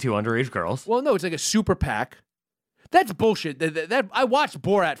money to underage girls. Well, no, it's like a super PAC. That's bullshit. That I watched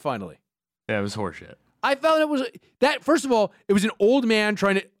Borat finally. Yeah, it was horseshit. I found it was that. First of all, it was an old man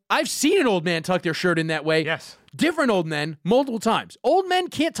trying to. I've seen an old man tuck their shirt in that way. Yes. Different old men, multiple times. Old men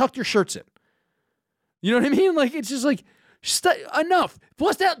can't tuck their shirts in. You know what I mean? Like it's just like enough.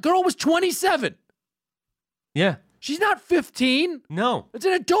 Plus, that girl was 27. Yeah. She's not 15. No. It's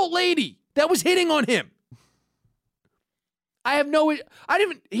an adult lady that was hitting on him.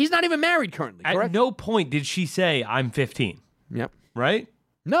 He's not even married currently, correct? At no point did she say, I'm 15. Yep. Right?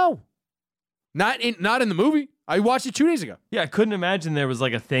 No. Not in the movie. I watched it 2 days ago. Yeah, I couldn't imagine there was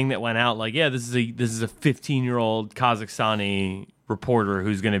like a thing that went out like, yeah, this is a 15-year-old Kazakhstani reporter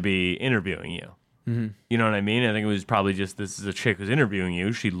who's going to be interviewing you. Mm-hmm. You know what I mean? I think it was probably just this is a chick who's interviewing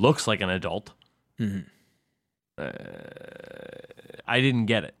you. She looks like an adult. Mm-hmm. I didn't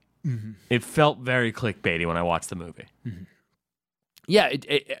get it. Mm-hmm. It felt very clickbaity when I watched the movie. Mm-hmm. Yeah,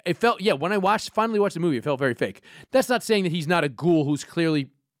 it felt, when I finally watched the movie, it felt very fake. That's not saying that he's not a ghoul who's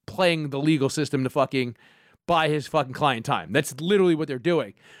clearly playing the legal system to fucking buy his fucking client time. That's literally what they're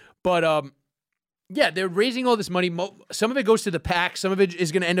doing. But, they're raising all this money. Some of it goes to the PAC. Some of it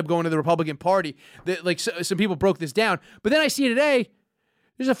is going to end up going to the Republican Party. Some people broke this down. But then I see today,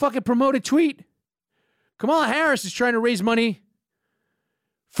 there's a fucking promoted tweet. Kamala Harris is trying to raise money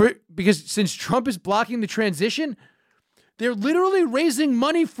because since Trump is blocking the transition, they're literally raising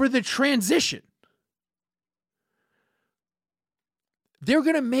money for the transition. They're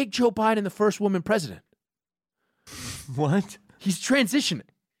going to make Joe Biden the first woman president. What? He's transitioning.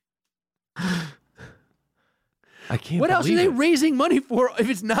 I can't What else are believe they it. raising money for if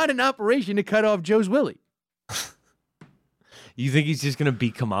it's not an operation to cut off Joe's willy? You think he's just going to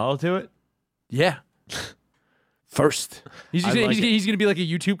beat Kamala to it? Yeah. First. He's I like going to be like a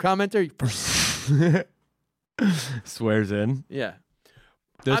YouTube commenter. First. Swears in. Yeah.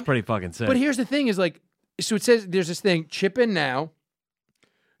 That's pretty fucking sick. But here's the thing is like, so it says there's this thing, chip in now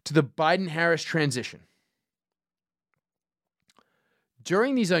to the Biden-Harris transition.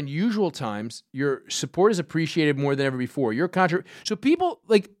 During these unusual times, your support is appreciated more than ever before. So people,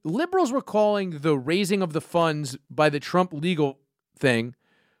 like liberals were calling the raising of the funds by the Trump legal thing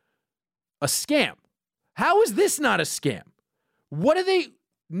a scam. How is this not a scam? What do they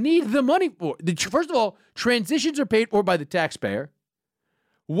need the money for? First of all, transitions are paid for by the taxpayer.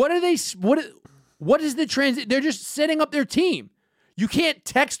 What is the transit? They're just setting up their team. You can't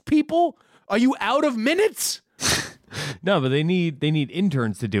text people. Are you out of minutes? No, but they need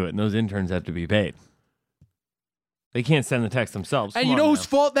interns to do it, and those interns have to be paid. They can't send the text themselves. And Come you on know now. whose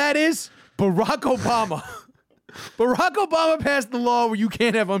fault that is? Barack Obama. Barack Obama passed the law where you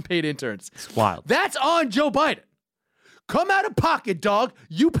can't have unpaid interns. It's wild. That's on Joe Biden. Come out of pocket, dog.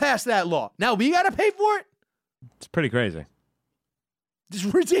 You passed that law. Now we got to pay for it? It's pretty crazy. It's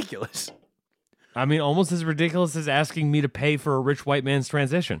ridiculous. I mean, almost as ridiculous as asking me to pay for a rich white man's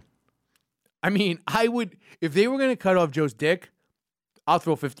transition. I mean, I would, if they were going to cut off Joe's dick, I'll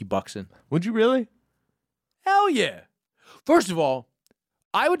throw $50 in. Would you really? Hell yeah. First of all,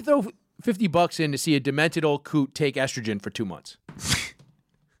 I would throw $50 in to see a demented old coot take estrogen for 2 months.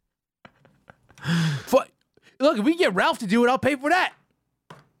 Look, if we can get Ralph to do it, I'll pay for that.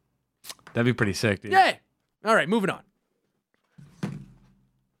 That'd be pretty sick, dude. Yeah. All right, moving on.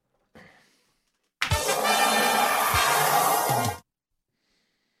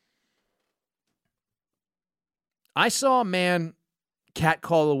 I saw a man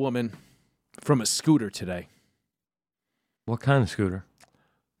catcall a woman from a scooter today. What kind of scooter?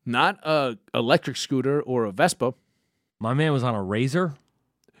 Not a electric scooter or a Vespa. My man was on a Razor.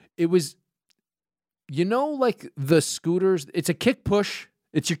 It was, like the scooters. It's a kick push.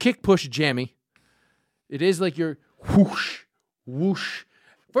 It's your kick push jammy. It is like your whoosh, whoosh.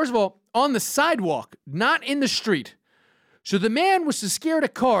 First of all, on the sidewalk, not in the street. So the man was scared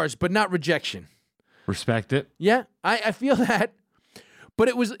of cars, but not rejection. Respect it. Yeah, I feel that. But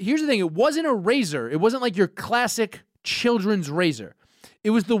here's the thing. It wasn't a Razor. It wasn't like your classic children's Razor. It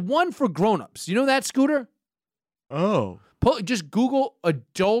was the one for grown-ups. You know that scooter? Oh. Just Google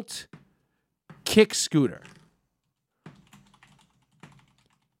adult kick scooter.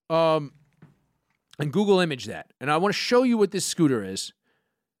 And Google image that. And I want to show you what this scooter is.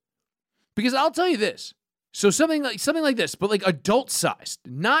 Because I'll tell you this. So something like this, but like adult sized,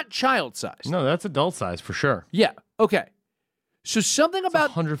 not child sized. No, that's adult size for sure. Yeah. Okay. So something It's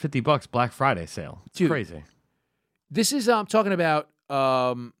about $150 Black Friday sale. It's Dude. crazy. this is I'm talking about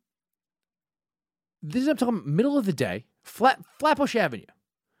middle of the day, Flatbush Avenue.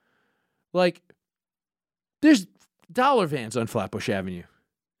 Like there's dollar vans on Flatbush Avenue.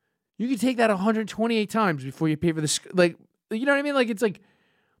 You can take that 128 times before you pay for the you know what I mean? Like it's like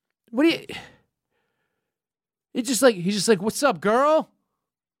what do you It's just like he's just like, "What's up, girl?"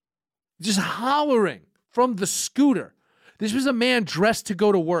 Just hollering from the scooter. This was a man dressed to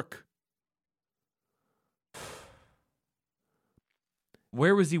go to work.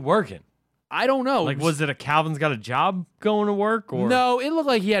 Where was he working? I don't know. Like, was it a Calvin's Got a Job going to work? Or No, it looked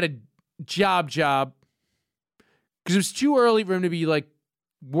like he had a job. Because it was too early for him to be like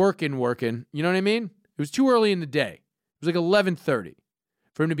working. You know what I mean? It was too early in the day. It was like 11:30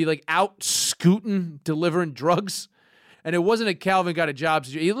 for him to be like out scooting, delivering drugs. And it wasn't a Calvin Got a Job.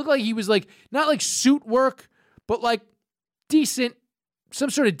 He looked like he was like, not like suit work, but like decent, some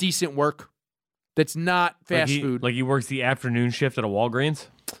sort of decent work that's not fast food. Like he works the afternoon shift at a Walgreens?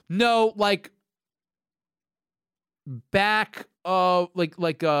 No, like back like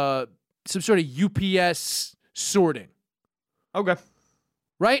some sort of UPS sorting. Okay.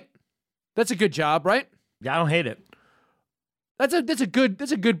 Right? That's a good job, right? Yeah, I don't hate it. That's a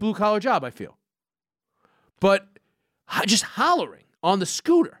good blue collar job, I feel. But just hollering on the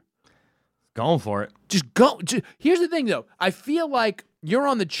scooter. Going for it. Just go. Here's the thing, though. I feel like you're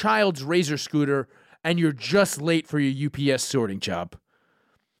on the child's Razor scooter and you're just late for your UPS sorting job.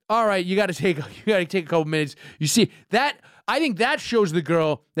 All right, you got to take a couple minutes. You see that? I think that shows the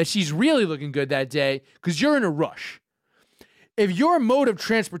girl that she's really looking good that day because you're in a rush. If your mode of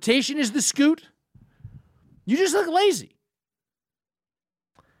transportation is the scoot, you just look lazy.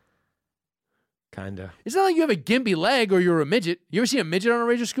 Kinda. It's not like you have a gimpy leg or you're a midget. You ever see a midget on a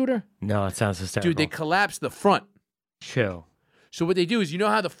Razor scooter? No, it sounds hysterical. Dude, they collapse the front. Chill. So what they do is, you know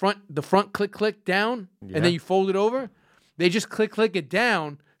how the front click down, Yeah. and then you fold it over? They just click it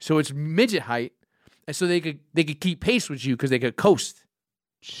down so it's midget height, and so they could keep pace with you because they could coast.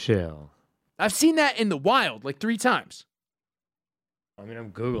 Chill. I've seen that in the wild like 3 times. I mean,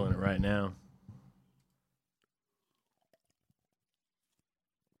 I'm Googling it right now.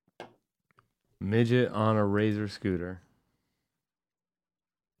 Midget on a Razor scooter.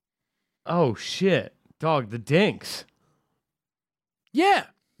 Oh, shit. Dog, the dinks. Yeah.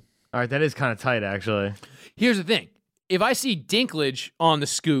 All right, that is kind of tight, actually. Here's the thing. If I see Dinklage on the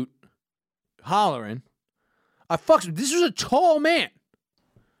scoot hollering, this was a tall man.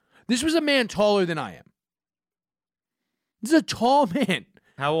 This was a man taller than I am. This is a tall man.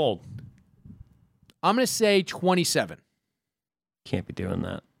 How old? I'm going to say 27. Can't be doing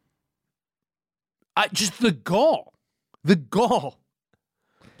that. Just the gall. The gall.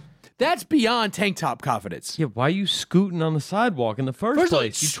 That's beyond tank top confidence. Yeah, why are you scooting on the sidewalk in the first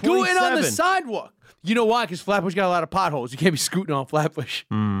place? You scooting on the 27. sidewalk. You know why? Because Flatbush got a lot of potholes. You can't be scooting on Flatbush.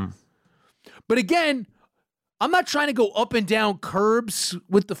 But again, I'm not trying to go up and down curbs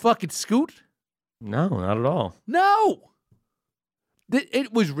with the fucking scoot. No, not at all. No.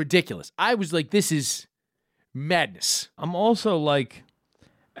 It was ridiculous. I was like, this is madness. I'm also like,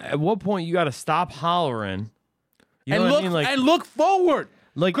 at what point you got to stop hollering? You know And what look, I mean? Like, and look forward.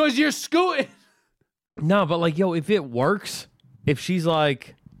 like Because you're scooting. no, but like, yo, if it works, if she's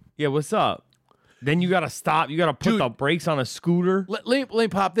like, yeah, what's up? Then you got to stop. You got to put Dude. the brakes on a scooter. Let me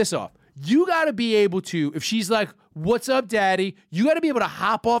pop this off. You got to be able to, if she's like, what's up, daddy? You got to be able to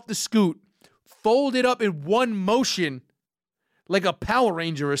hop off the scoot, fold it up in one motion like a Power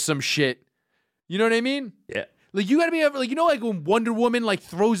Ranger or some shit. You know what I mean? Yeah. Like, you got to be able, like, you know, like when Wonder Woman, like,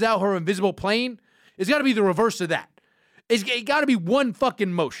 throws out her invisible plane? It's got to be the reverse of that. It got to be one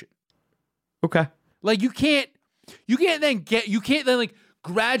fucking motion. Okay. Like, you can't You can't then like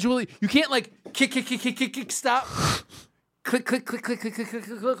gradually, you can't like kick, stop, click,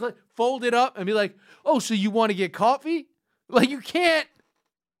 fold it up and be like, oh, so you want to get coffee? Like, you can't.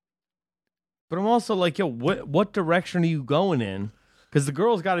 But I'm also like, yo, what direction are you going in? Because the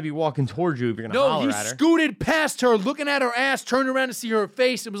girl's got to be walking towards you if you're going to holler No, at he her. scooted past her, looking at her ass, turned around to see her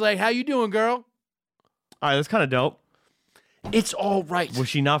face, and was like, how you doing, girl? All right, that's kind of dope. It's all right. Was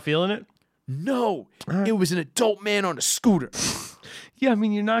she not feeling it? No, it was an adult man on a scooter. Yeah, I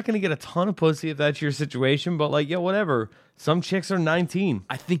mean, you're not going to get a ton of pussy if that's your situation, but like, yo, whatever. Some chicks are 19.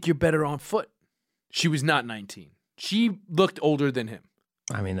 I think you're better on foot. She was not 19. She looked older than him.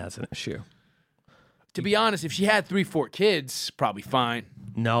 I mean, that's an issue. To be honest, if she had 3-4 kids, probably fine.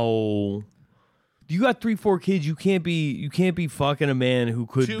 No. You got 3-4 kids, you can't be fucking a man who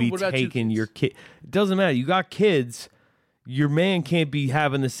could Two? be What about two taking kids? your kid. It doesn't matter. You got kids. Your man can't be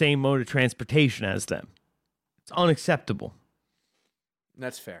having the same mode of transportation as them. It's unacceptable.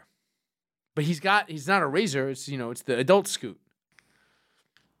 That's fair. But he's not a razor. It's it's the adult scoot.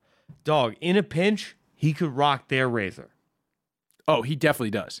 Dog, in a pinch, he could rock their razor. Oh, he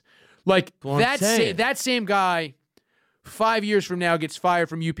definitely does. Like what I'm saying. that same guy, 5 years from now gets fired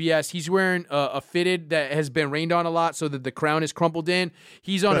from UPS. He's wearing a fitted that has been rained on a lot, so that the crown is crumpled in.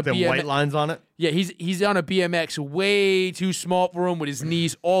 He's on Got a them BMX. white lines on it. Yeah, he's on a BMX way too small for him with his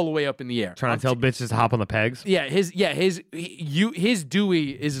knees all the way up in the air. Trying to tell bitches to hop on the pegs. Yeah, his Dewey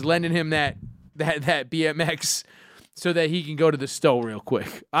is lending him that BMX so that he can go to the stove real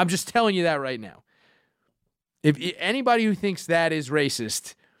quick. I'm just telling you that right now. If anybody who thinks that is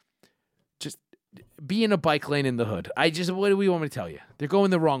racist, just be in a bike lane in the hood. What do we want me to tell you? They're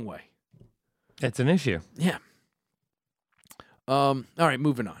going the wrong way. It's an issue. Yeah. All right,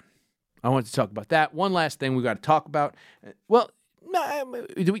 moving on. I wanted to talk about that. One last thing we got to talk about. Well, we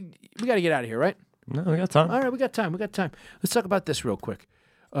got to get out of here, right? No, we got time. All right, we got time. Let's talk about this real quick.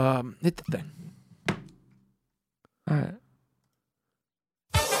 Hit the thing. All right.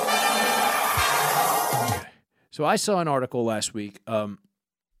 So I saw an article last week. I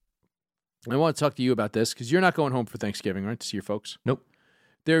want to talk to you about this because you're not going home for Thanksgiving, right? To see your folks. Nope.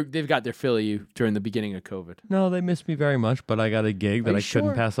 They've got their fill of you during the beginning of COVID. No, they missed me very much, but I got a gig that you I couldn't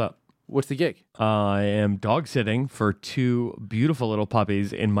sure? pass up. What's the gig? I am dog sitting for 2 beautiful little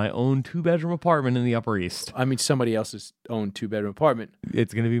puppies in my own 2-bedroom apartment in the Upper East. I mean, somebody else's own 2-bedroom apartment.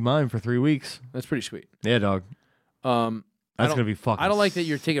 It's going to be mine for 3 weeks. That's pretty sweet. Yeah, dog. That's going to be fucking... I don't like that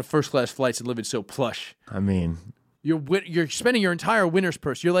you're taking first-class flights and living so plush. I mean... You're spending your entire winter's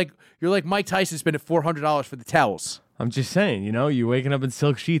purse. You're like Mike Tyson spending $400 for the towels. I'm just saying, you're waking up in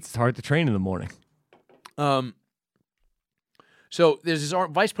silk sheets. It's hard to train in the morning. So there's this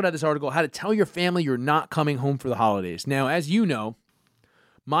Vice put out this article, how to tell your family you're not coming home for the holidays. Now, as you know,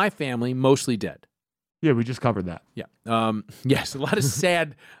 my family mostly dead. Yeah, we just covered that. Yeah. Yes, a lot of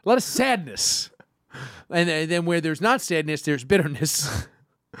sadness. And then where there's not sadness, there's bitterness.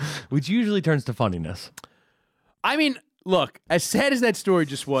 Which usually turns to funniness. I mean, look, as sad as that story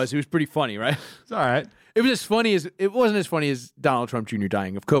just was, it was pretty funny, right? It's all right. It wasn't as funny as Donald Trump Jr.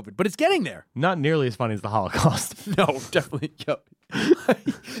 dying of COVID, but it's getting there. Not nearly as funny as the Holocaust. No, definitely.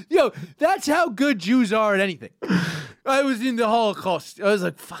 Yo, that's how good Jews are at anything. I was in the Holocaust. I was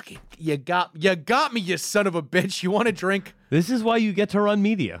like, fuck it. You got me, you son of a bitch. You want a drink? This is why you get to run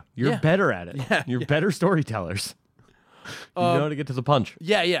media. You're Yeah. better at it. Yeah, You're better storytellers. You know how to get to the punch.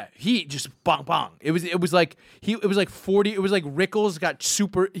 Yeah. He just bong bong. It was like 40. It was like Rickles got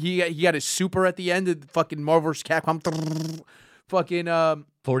super. He got his super at the end of fucking Marvel vs. Capcom. Fucking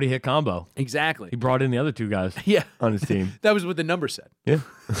 40-hit combo. exactly. He brought in the other 2 guys Yeah, on his team. that was what the number said. Yeah.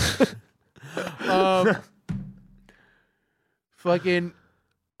 Fucking.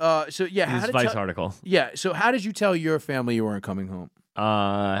 So yeah, how His did Vice article. Yeah. So how did you tell your family you weren't coming home?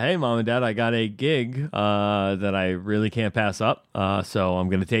 Hey, Mom and Dad, I got a gig that I really can't pass up. So I'm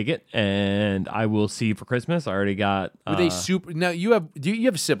going to take it, and I will see you for Christmas. I already got... Were they super? Now you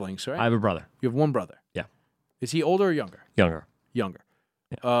have siblings, right? I have a brother. You have one brother. Yeah. Is he older or younger? Younger. Younger.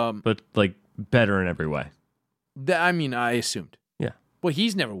 But, like, better in every way. I mean, I assumed. Yeah. Well,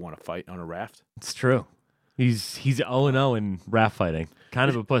 he's never won a fight on a raft. It's true. He's 0-0 in raft fighting. Kind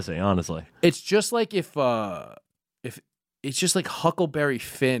of a pussy, honestly. It's just like if it's just like Huckleberry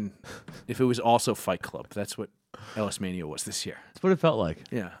Finn, if it was also Fight Club. That's what Ellis Mania was this year. That's what it felt like.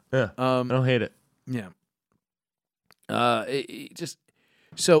 Yeah. Yeah. I don't hate it. Yeah.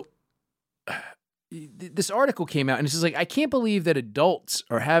 This article came out and it's just like, I can't believe that adults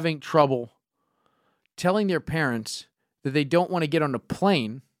are having trouble telling their parents that they don't want to get on a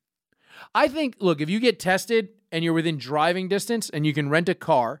plane. I think, look, if you get tested and you're within driving distance and you can rent a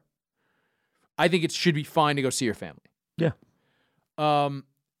car, I think it should be fine to go see your family. Yeah.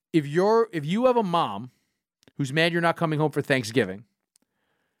 If you have a mom who's mad you're not coming home for Thanksgiving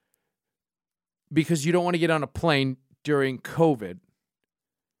because you don't want to get on a plane during COVID,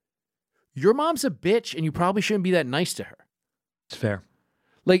 your mom's a bitch and you probably shouldn't be that nice to her. It's fair.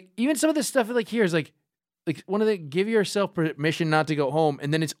 Like, even some of this stuff like here is like one of the give yourself permission not to go home,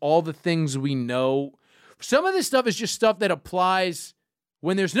 and then it's all the things we know. Some of this stuff is just stuff that applies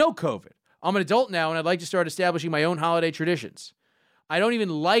when there's no COVID. I'm an adult now, and I'd like to start establishing my own holiday traditions. I don't even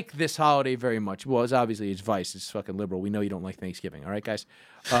like this holiday very much. Well, it's obviously it's Vice. It's fucking liberal. We know you don't like Thanksgiving. All right, guys?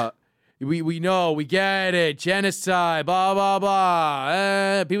 We know. We get it. Genocide, blah, blah,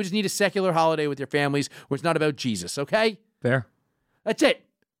 blah. People just need a secular holiday with their families where it's not about Jesus, okay? Fair. That's it.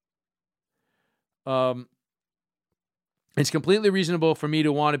 It's completely reasonable for me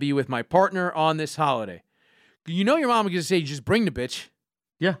to want to be with my partner on this holiday. You know your mom is going to say, just bring the bitch.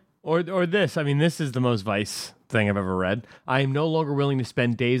 Yeah. Or this. I mean, this is the most Vice thing I've ever read. I am no longer willing to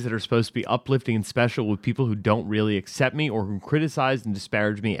spend days that are supposed to be uplifting and special with people who don't really accept me or who criticize and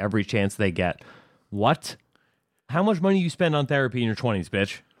disparage me every chance they get. What? How much money you spend on therapy in your 20s,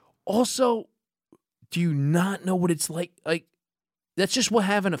 bitch? Also, do you not know what it's like? Like, that's just what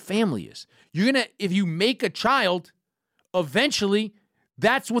having a family is. You're going to, if you make a child, eventually,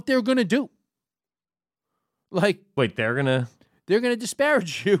 that's what they're going to do. Like, Wait, they're going to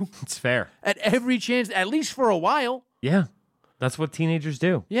disparage you It's fair. at every chance, at least for a while. Yeah. That's what teenagers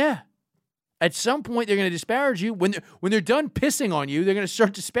do. Yeah. At some point, they're going to disparage you. When they're done pissing on you, they're going to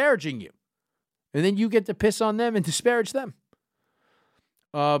start disparaging you. And then you get to piss on them and disparage them.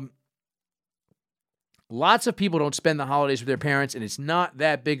 Lots of people don't spend the holidays with their parents, and it's not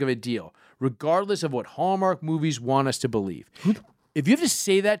that big of a deal, regardless of what Hallmark movies want us to believe. If you have to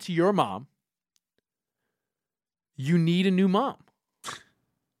say that to your mom, you need a new mom.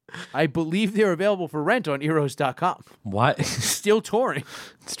 I believe they're available for rent on eros.com. What? Still touring.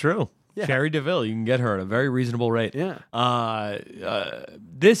 It's true. Yeah. Sherry DeVille, you can get her at a very reasonable rate. Yeah.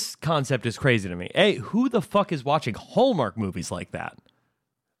 This concept is crazy to me. Hey, who the fuck is watching Hallmark movies like that?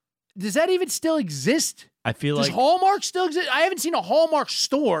 Does that even still exist? I feel Does like Hallmark still exist? I haven't seen a Hallmark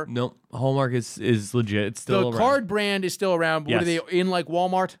store. no, Hallmark is legit. It's still The around. card brand is still around. But What are Yes. they in, like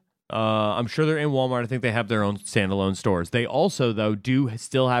Walmart? I'm sure they're in Walmart. I think they have their own standalone stores. They also, though, do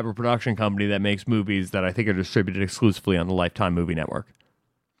still have a production company that makes movies that I think are distributed exclusively on the Lifetime Movie Network.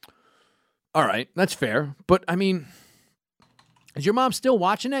 All right, that's fair. But, I mean, is your mom still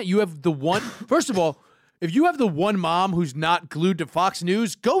watching that? You have the one... First of all, if you have the one mom who's not glued to Fox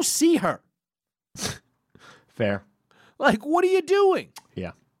News, go see her. Fair. Like, what are you doing?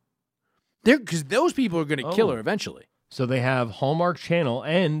 Yeah. Because those people are going to kill her eventually. So they have Hallmark Channel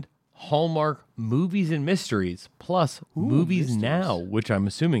and Hallmark Movies and Mysteries, plus Movies Mysteries. Now, which I'm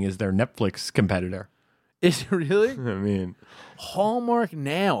assuming is their Netflix competitor. Is it really? I mean, Hallmark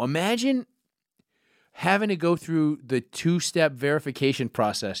Now. Imagine having to go through the two-step verification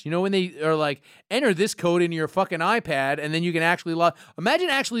process. You know, when they are like, enter this code into your fucking iPad, and then you can actually log. Imagine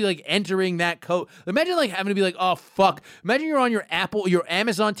actually like entering that code. Imagine like having to be like, oh fuck. Imagine you're on your Apple, your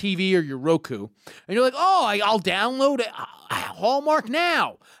Amazon TV, or your Roku, and you're like, oh, I'll download it. Hallmark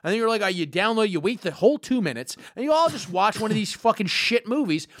Now. And then you're like, you download, you wait the whole 2 minutes, and you all just watch one of these fucking shit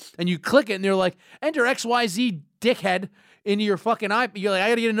movies, and you click it, and they're like, enter XYZ dickhead into your fucking iPad. You're like, I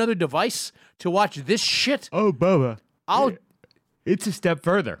gotta get another device to watch this shit. oh, Bubba. I'll It's a step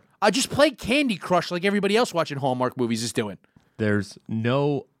further. just play Candy Crush like everybody else watching Hallmark movies is doing. There's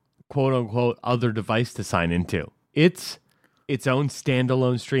no quote-unquote other device to sign into. It's its own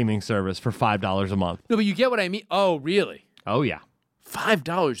standalone streaming service for $5 a month. No, but you get what I mean. Oh, really? Oh, yeah.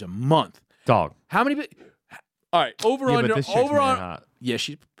 $5 a month. Dog. How many? All right, over Yeah, under but this chick's over mad on. hot. Yeah,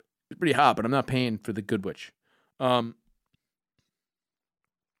 she's pretty hot, but I'm not paying for the Good Witch.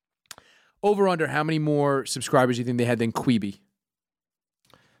 Over under, how many more subscribers do you think they had than Quibi?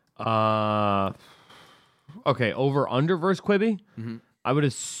 Okay, over under versus Quibi? Mm-hmm. I would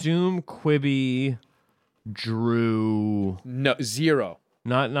assume Quibi drew No, zero.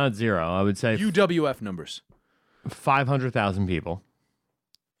 not zero. I would say UWF numbers. 500,000 people.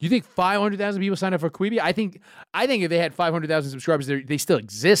 You think 500,000 people signed up for Quibi? I think if they had 500,000 subscribers, they still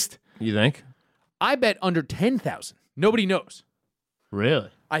exist. You think? I bet under 10,000. Nobody knows. Really?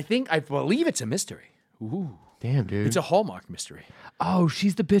 I believe it's a mystery. Ooh. Damn, dude. It's a Hallmark mystery. Oh,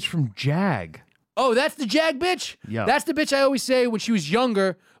 she's the bitch from Jag. Oh, that's the Jag bitch? Yeah. That's the bitch I always say when she was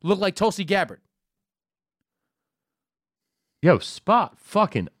younger looked like Tulsi Gabbard. Yo, spot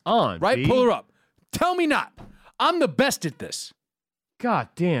fucking on, Right? B. Pull her up. Tell me not. I'm the best at this. God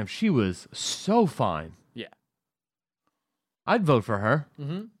damn, she was so fine. Yeah. I'd vote for her.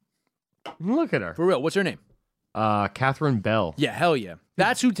 Look at her. For real. What's her name? Catherine Bell. Yeah, hell yeah.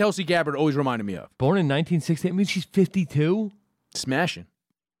 That's who Tulsi Gabbard always reminded me of. Born in 1968. I mean, she's 52. Smashing.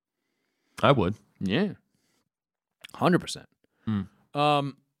 I would. Yeah. 100%.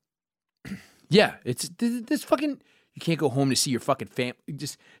 Yeah, it's this fucking. You can't go home to see your fucking family.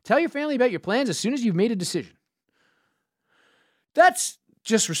 Just tell your family about your plans as soon as you've made a decision. That's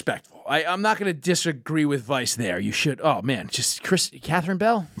just respectful. I'm not going to disagree with Vice there. You should. Oh man, just Catherine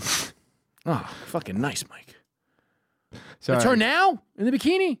Bell. Oh, fucking nice, Mike. Sorry. It's her now in the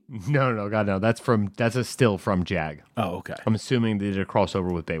bikini. No, God, no. That's a still from Jag. Oh, okay. I'm assuming they did a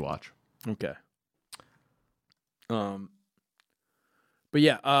crossover with Baywatch. Okay. But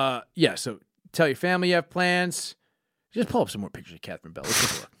yeah. So tell your family you have plans. Just pull up some more pictures of Catherine Bell. Let's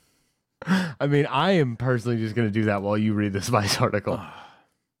take a look. I mean, I am personally just going to do that while you read this Vice article.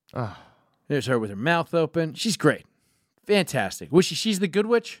 There's her with her mouth open. She's great. Fantastic. She's the good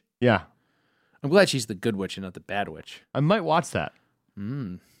witch? Yeah. I'm glad she's the good witch and not the bad witch. I might watch that.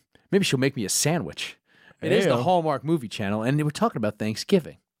 Maybe she'll make me a sandwich. It is the Ayo. Hallmark movie channel, and we're talking about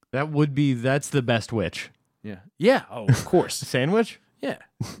Thanksgiving. That's the best witch. Yeah. Yeah. Oh, of course. Sandwich? Yeah.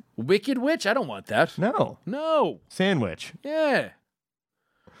 Wicked witch? I don't want that. No. No. Sandwich. Yeah.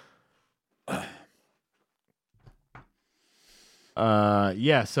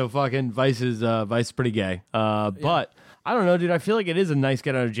 Yeah, so fucking Vice is pretty gay. But I don't know, dude. I feel like it is a nice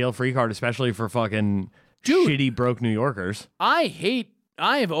get out of jail free card, especially for fucking shitty broke New Yorkers. I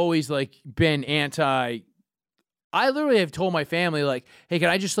have always been anti. I literally have told my family hey, can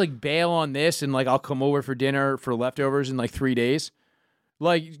I just bail on this and I'll come over for dinner for leftovers in 3 days?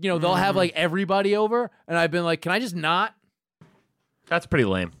 They'll have everybody over, and I've been can I just not? That's pretty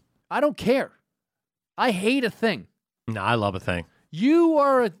lame. I don't care. I hate a thing. No, I love a thing. You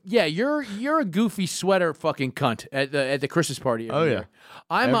are you're a goofy sweater fucking cunt at the Christmas party. Yeah.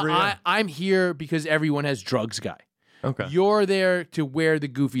 I'm here because everyone has drugs guy. Okay. You're there to wear the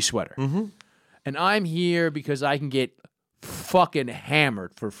goofy sweater. Mm-hmm. And I'm here because I can get fucking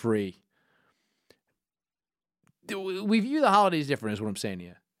hammered for free. We view the holidays different is what I'm saying to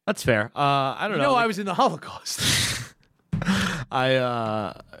you. That's fair. I don't know. I was in the Holocaust.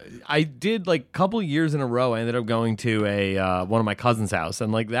 I did a couple years in a row. I ended up going to a one of my cousin's house,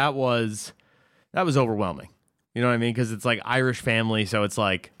 and that was overwhelming. You know what I mean? Because it's Irish family, so it's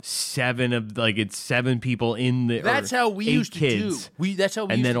it's 7 people in the. That's how we used to kids. do. That's how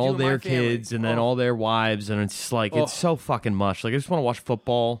we and used then to all do in their my family. kids, and then all their wives, and it's just it's so fucking much. I just want to watch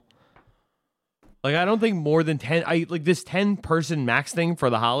football. I don't think more than 10. This 10-person max thing for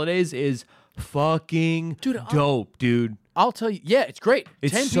the holidays is fucking dope, dude. I'll tell you. Yeah, it's great.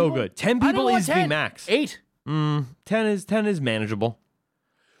 It's 10 so people? good. 10 I don't people want is 10. the max. 8. 10 is manageable.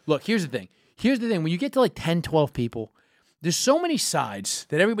 Look, here's the thing. When you get to 10, 12 people, there's so many sides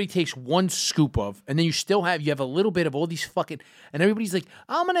that everybody takes one scoop of, and then you have a little bit of all these fucking, and everybody's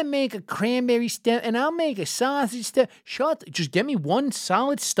I'm gonna make a cranberry stem, and I'll make a sausage stem. Just get me one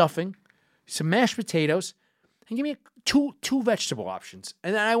solid stuffing, some mashed potatoes, and give me two vegetable options,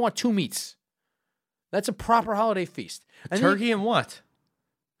 and then I want 2 meats. That's a proper holiday feast. And Turkey and what?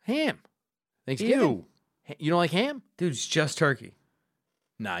 ham. Thanksgiving. You don't like ham? Dude, it's just turkey.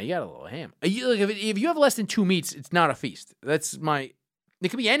 Nah, you got a little ham. If you have less than 2 meats, it's not a feast. It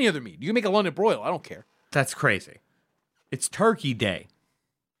could be any other meat. You can make a London broil. I don't care. That's crazy. It's Turkey Day.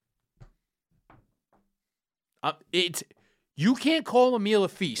 You can't call a meal a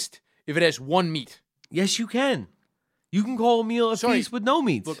feast if it has 1 meat. Yes, you can. You can call a meal a feast with no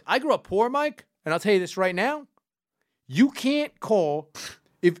meats. Look, I grew up poor, Mike, and I'll tell you this right now. You can't call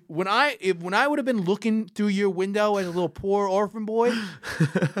when I would have been looking through your window as a little poor orphan boy,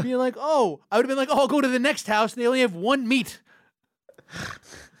 being I would have been I'll go to the next house. They only have 1 meat.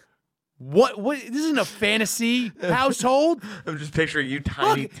 What? This isn't a fantasy household. I'm just picturing you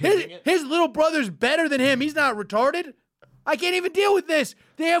tiny. Look, his little brother's better than him. He's not retarded. I can't even deal with this.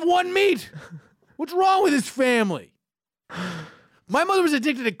 They have 1 meat. What's wrong with his family? My mother was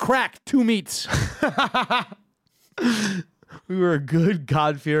addicted to crack, 2 meats. We were a good,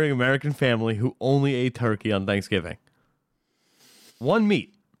 God-fearing American family who only ate turkey on Thanksgiving. 1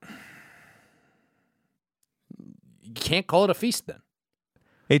 meat. You can't call it a feast then.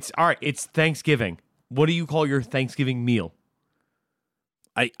 It's all right. It's Thanksgiving. What do you call your Thanksgiving meal?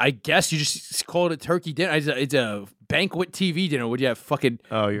 I guess you just call it a turkey dinner. It's a banquet TV dinner. Would you have fucking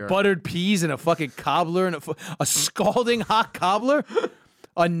buttered peas and a fucking cobbler and a scalding hot cobbler?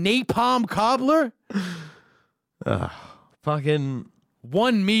 A napalm cobbler? Fucking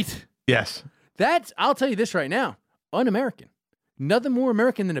 1 meat. yes. I'll tell you this right now. Un-American. Nothing more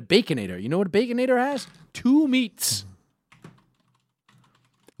American than a Baconator. You know what a Baconator has? 2 meats.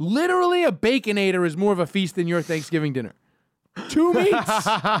 Literally, a Baconator is more of a feast than your Thanksgiving dinner. 2 meats.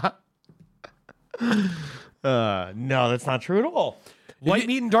 No, that's not true at all. White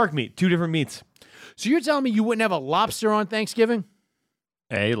meat and dark meat, 2 different meats. So you're telling me you wouldn't have a lobster on Thanksgiving?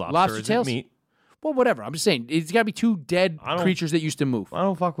 Lobster isn't tails? meat. Well, whatever. I'm just saying, it's got to be 2 dead creatures that used to move. I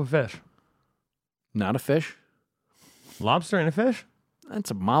don't fuck with fish. Not a fish. Lobster and a fish?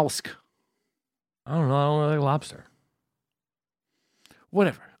 That's a mollusk. I don't know. I don't really like lobster.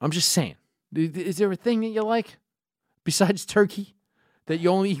 Whatever. I'm just saying. Is there a thing that you like besides turkey that you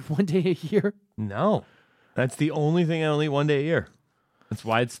only eat 1 day a year? No. That's the only thing I only eat 1 day a year. That's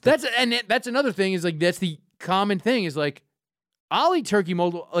why it's... That's another thing is like, that's the common thing is like, I'll eat turkey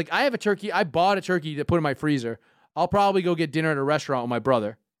multiple. Like, I have a turkey. I bought a turkey to put in my freezer. I'll probably go get dinner at a restaurant with my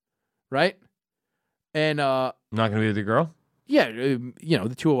brother. Right? And, Not going to be with your girl? yeah,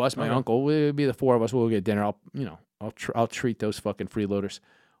 the 2 of us, my uncle, it'll be the 4 of us. We'll get dinner. I'll treat those fucking freeloaders.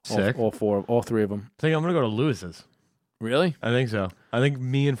 Sick. All 3 of them. I think I'm going to go to Lewis's. Really? I think so. I think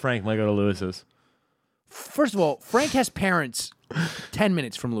me and Frank might go to Lewis's. First of all, Frank has parents 10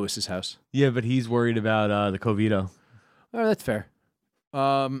 minutes from Lewis's house. Yeah, but he's worried about the Covito. Oh, that's fair.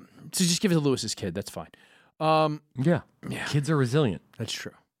 So just give it to Lewis's kid. That's fine. Yeah. Kids are resilient. That's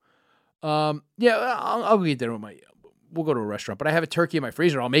true. Yeah, I'll go get dinner with we'll go to a restaurant, but I have a turkey in my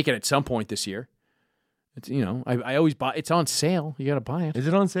freezer. I'll make it at some point this year. It's, I always buy, it's on sale. You got to buy it. Is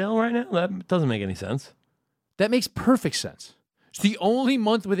it on sale right now? That doesn't make any sense. That makes perfect sense. It's the only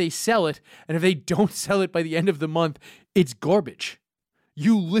month where they sell it, and if they don't sell it by the end of the month, it's garbage.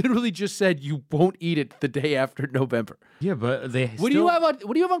 You literally just said you won't eat it the day after November. Yeah, but they What do you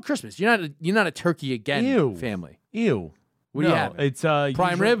have on Christmas? You're not a turkey again family. Ew. What do you have? It's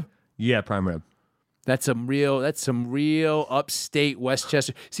Prime rib? Yeah, prime rib. That's some real upstate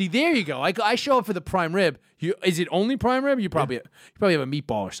Westchester. See, there you go. I show up for the prime rib. Is it only prime rib? You probably have a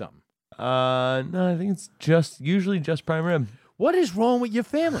meatball or something. No, I think it's usually just prime rib. What is wrong with your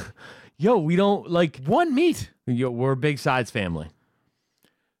family? Yo, we don't like One meat. we're a big sides family.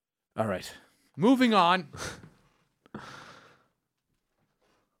 All right. Moving on.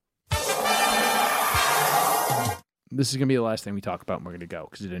 This is going to be the last thing we talk about and we're going to go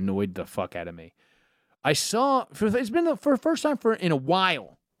because it annoyed the fuck out of me. It's been for the first time in a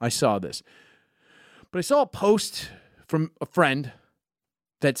while I saw this. But I saw a post from a friend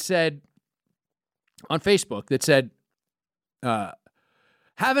that said, on Facebook, that said, have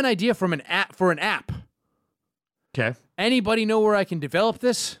an idea for an app. Okay. Anybody know where I can develop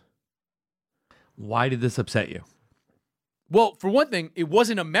this? Why did this upset you? Well, for one thing, it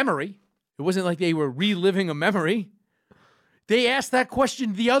wasn't a memory. It wasn't like they were reliving a memory. They asked that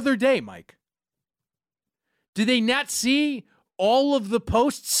question the other day, Mike. Did they not see all of the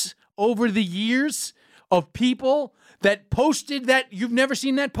posts over the years of people that posted that you've never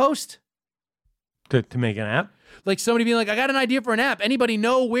seen that post? To make an app? Like somebody being like, I got an idea for an app. Anybody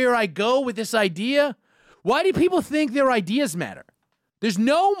know where I go with this idea? Why do people think their ideas matter? There's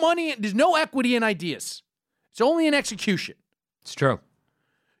no money, there's no equity in ideas. It's only in execution. It's true.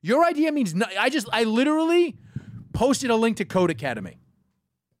 Your idea means no, I literally posted a link to Code Academy.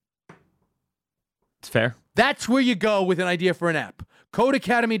 It's fair. That's where you go with an idea for an app.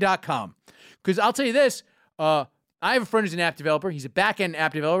 CodeAcademy.com. Because I'll tell you this, I have a friend who's an app developer. He's a back-end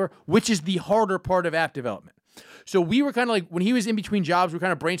app developer, which is the harder part of app development. So we were kind of like, when he was in between jobs, we were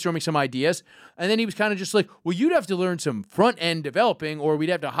kind of brainstorming some ideas. And then he was kind of just like, well, you'd have to learn some front-end developing, or we'd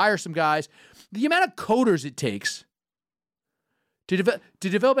have to hire some guys. The amount of coders it takes to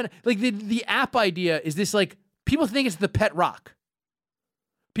develop an, like the app idea is this, like, people think it's the pet rock.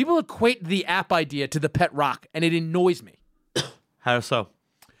 People equate the app idea to the pet rock, and it annoys me. How so?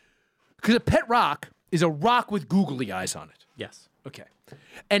 Because a pet rock is a rock with googly eyes on it. Yes. Okay.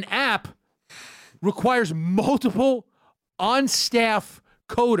 An app requires multiple on-staff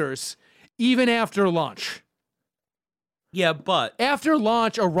coders even after launch. Yeah, but After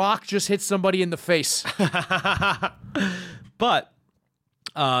launch, a rock just hits somebody in the face. but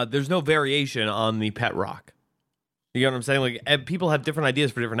there's no variation on the pet rock. You know what I'm saying? Like, people have different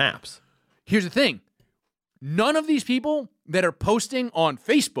ideas for different apps. Here's the thing. None of these people that are posting on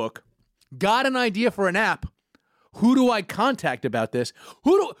Facebook got an idea for an app. Who do I contact about this?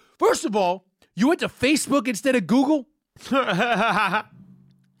 First of all, you went to Facebook instead of Google? All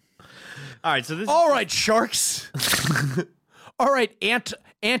right, so this. All right, sharks. All right,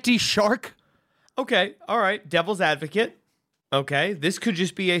 anti-shark. Okay, all right, devil's advocate. Okay, this could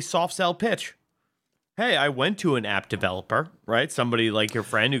just be a soft sell pitch. Hey, I went to an app developer, right? Somebody like your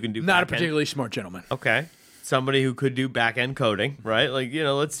friend who can do Not a backend. particularly smart gentleman. Okay. somebody who could do back end coding, right? Like,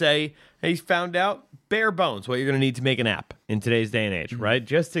 let's say he's found out bare bones what you're going to need to make an app in today's day and age, right?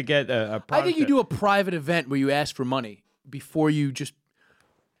 Just to get a product. I think you do a private event where you ask for money before you just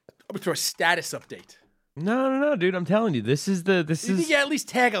throw a status update. No, dude. I'm telling you, this is. You think you at least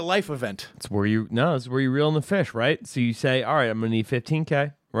tag a life event? It's where you reel in the fish, right? So you say, all right, I'm going to need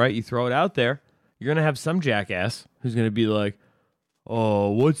 15K, right? You throw it out there. You're going to have some jackass who's going to be like, oh,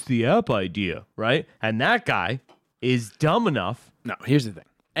 what's the app idea, right? And that guy is dumb enough. No, here's the thing.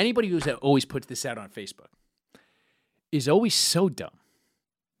 Anybody who's always puts this out on Facebook is always so dumb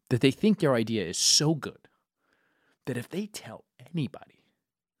that they think their idea is so good that if they tell anybody,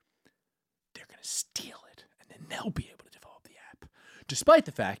 they're going to steal it, and then they'll be able to develop the app, despite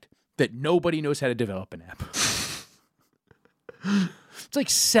the fact that nobody knows how to develop an app. It's like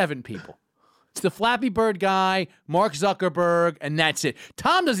 7 people. It's the Flappy Bird guy, Mark Zuckerberg, and that's it.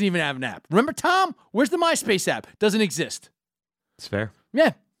 Tom doesn't even have an app. Remember Tom? Where's the MySpace app? Doesn't exist. It's fair.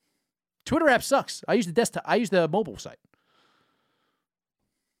 Yeah. Twitter app sucks. I use the desktop. I use the mobile site.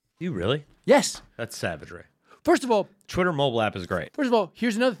 You really? Yes. That's savagery. First of all, Twitter mobile app is great.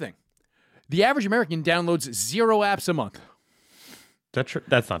 here's another thing. The average American downloads 0 apps a month. That's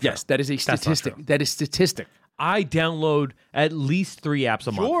not true. Yes, that is a statistic. That is statistic. I download at least 3 apps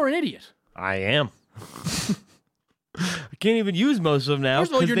a month. You're an idiot. I am. I can't even use most of them now.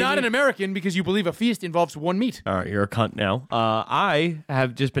 First of all, you're not an American because you believe a feast involves one meat. All right, you're a cunt now. I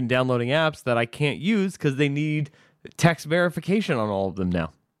have just been downloading apps that I can't use because they need text verification on all of them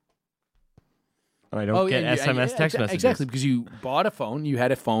now. And I don't get SMS text messages. Exactly, because you bought a phone, you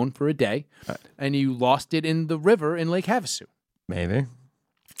had a phone for a day, and you lost it in the river in Lake Havasu. Maybe.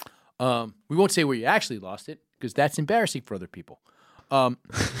 We won't say where you actually lost it because that's embarrassing for other people. But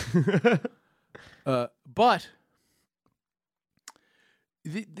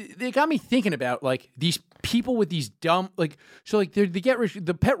they got me thinking about like these people with these dumb they get rich,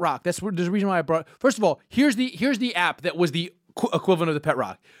 the Pet Rock. There's a reason why I brought. First of all, here's the app that was the equivalent of the Pet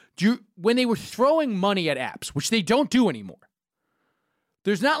Rock. When they were throwing money at apps, which they don't do anymore.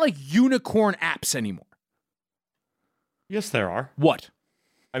 There's not like unicorn apps anymore. Yes, there are. What?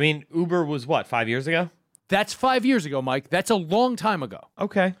 I mean, Uber was what, 5 years ago? That's 5 years ago, Mike. That's a long time ago.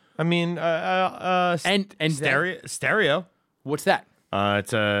 Okay. I mean, and stereo. What's that?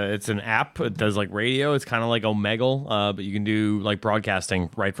 It's an app. It does like radio. It's kind of like Omegle, but you can do like broadcasting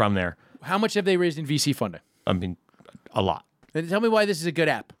right from there. How much have they raised in VC funding? I mean, a lot. And tell me why this is a good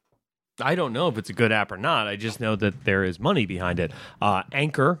app. I don't know if it's a good app or not. I just know that there is money behind it.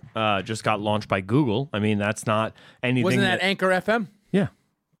 Anchor just got launched by Google. I mean, that's not anything. Wasn't that Anchor FM? Yeah.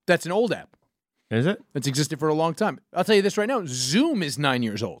 That's an old app. Is it? It's existed for a long time. I'll tell you this right now. Zoom is 9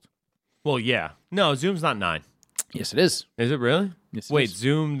 years old. Well, yeah. No, Zoom's not 9. Yes, it is. Is it really? Yes, it Wait, is.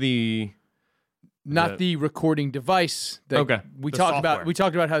 Zoom not the recording device. That we talked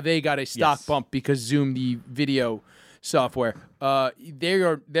about how they got a stock bump because Zoom, the video software,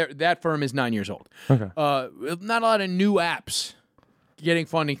 that firm is 9 years old. Okay. Not a lot of new apps getting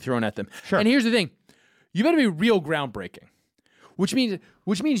funding thrown at them. Sure. And here's the thing: you better be real groundbreaking, which means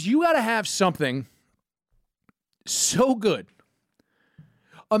you got to have something so good.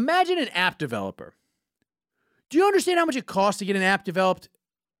 Imagine an app developer. Do you understand how much it costs to get an app developed?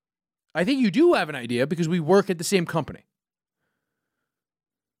 I think you do have an idea because we work at the same company.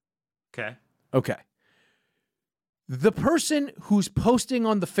 Okay. The person who's posting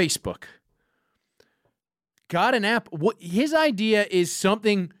on the Facebook got an app. His idea is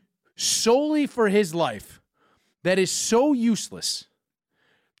something solely for his life that is so useless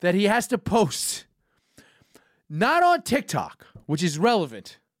that he has to post not on TikTok, which is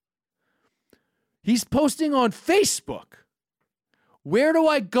relevant. He's posting on Facebook. Where do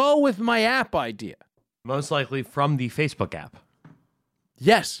I go with my app idea? Most likely from the Facebook app.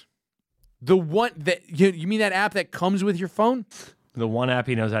 Yes. The one that you mean that app that comes with your phone? The one app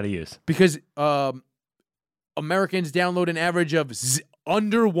he knows how to use. Because Americans download an average of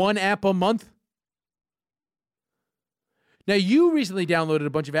under one app a month. Now, you recently downloaded a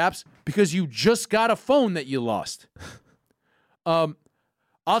bunch of apps because you just got a phone that you lost. I'll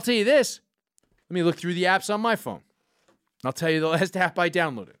tell you this. Let me look through the apps on my phone. I'll tell you the last app I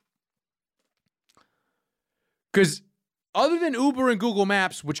downloaded. Because other than Uber and Google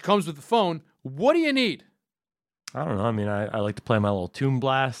Maps, which comes with the phone, what do you need? I don't know. I mean, I like to play my little Toon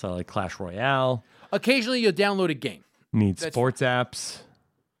Blast. I like Clash Royale. Occasionally, you'll download a game. Need sports apps.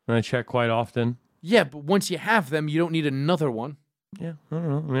 And I check quite often. Yeah, but once you have them, you don't need another one. Yeah, I don't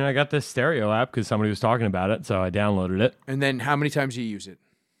know. I mean, I got this stereo app because somebody was talking about it, so I downloaded it. And then how many times do you use it?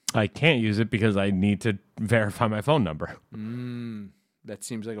 I can't use it because I need to verify my phone number. That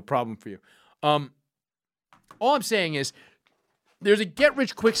seems like a problem for you. All I'm saying is there's a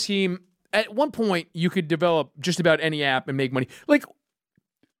get-rich-quick scheme. At one point, you could develop just about any app and make money. Like,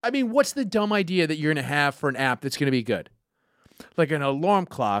 I mean, what's the dumb idea that you're going to have for an app that's going to be good? Like an alarm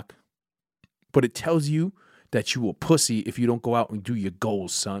clock, but it tells you that you a pussy if you don't go out and do your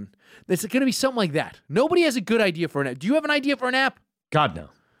goals, son. It's going to be something like that. Nobody has a good idea for an app. Do you have an idea for an app? God, no.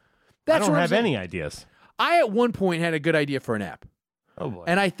 That's I don't what I'm have saying. any ideas. I, at one point, had a good idea for an app. Oh, boy.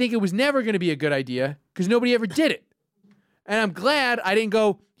 And I think it was never going to be a good idea because nobody ever did it. And I'm glad I didn't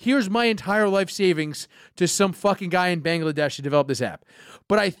go, here's my entire life savings to some fucking guy in Bangladesh to develop this app.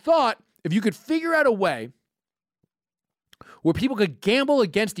 But I thought if you could figure out a way where people could gamble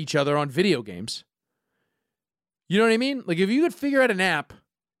against each other on video games, you know what I mean? Like if you could figure out an app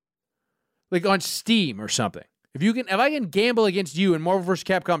like on Steam or something. If I can gamble against you in Marvel vs.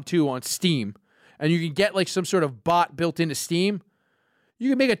 Capcom 2 on Steam and you can get like some sort of bot built into Steam, you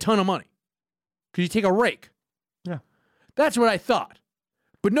can make a ton of money because you take a rake. Yeah. That's what I thought.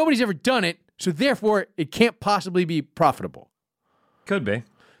 But nobody's ever done it, so therefore it can't possibly be profitable. Could be.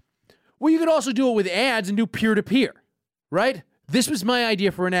 Well, you could also do it with ads and do peer-to-peer, right? This was my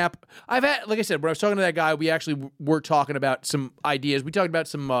idea for an app. I've had, like I said, when I was talking to that guy, we actually were talking about some ideas. We talked about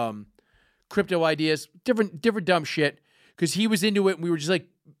some crypto ideas, different dumb shit, because he was into it, and we were just like,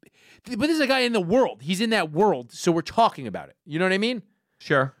 but this is a guy in the world. He's in that world, so we're talking about it. You know what I mean?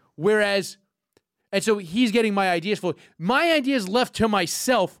 Sure. Whereas, and so he's getting my ideas full. My ideas left to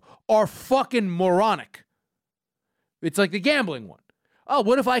myself are fucking moronic. It's like the gambling one. Oh,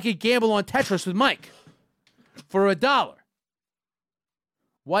 what if I could gamble on Tetris with Mike for $1?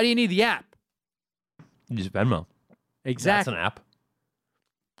 Why do you need the app? You just Venmo. Exactly. That's an app.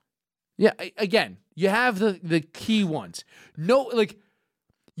 Yeah, again, you have the key ones. No, like,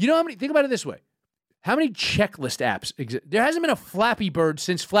 you know how many, think about it this way. How many checklist apps exist? There hasn't been a Flappy Bird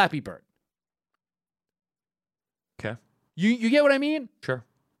since Flappy Bird. Okay. You get what I mean? Sure.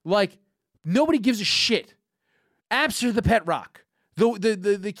 Like, nobody gives a shit. Apps are the pet rock.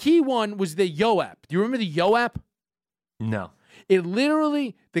 The key one was the Yo app. Do you remember the Yo app? No. It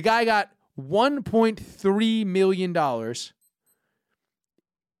literally, the guy got $1.3 million.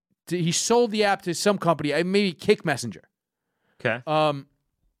 He sold the app to some company, maybe Kick Messenger. Okay.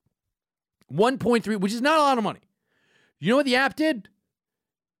 1.3, which is not a lot of money. You know what the app did?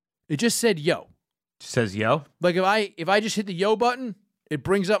 It just said Yo. Says yo. Like if I just hit the Yo button, it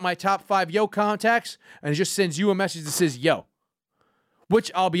brings up my top 5 Yo contacts, and it just sends you a message that says Yo. Which,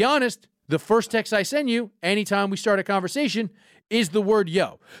 I'll be honest, the first text I send you anytime we start a conversation is the word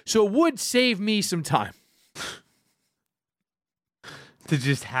Yo. So it would save me some time. To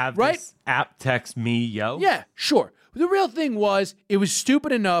just have Right? this app text me yo? Yeah, sure. The real thing was, it was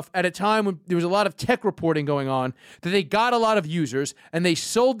stupid enough at a time when there was a lot of tech reporting going on that they got a lot of users and they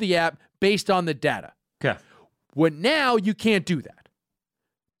sold the app based on the data. Okay. When now you can't do that.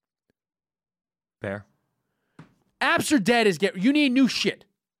 Fair. Apps are dead as get. You need new shit.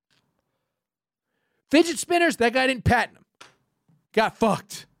 Fidget spinners, that guy didn't patent them. Got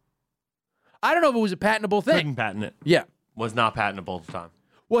fucked. I don't know if it was a patentable thing. Couldn't patent it. Yeah. Was not patentable at the time.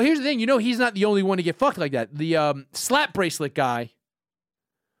 Well, here's the thing. You know, he's not the only one to get fucked like that. The slap bracelet guy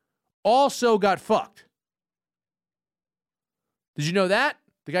also got fucked. Did you know that?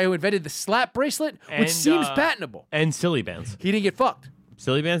 The guy who invented the slap bracelet, which And, seems patentable. And Silly Bands. He didn't get fucked.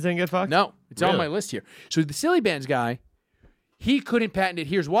 Silly Bands didn't get fucked? No, it's on Really? my list here. So the Silly Bands guy, he couldn't patent it.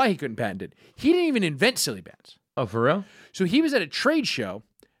 Here's why he couldn't patent it. He didn't even invent Silly Bands. Oh, for real? So he was at a trade show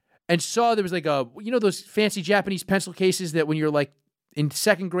and saw there was like those fancy Japanese pencil cases that when you're like in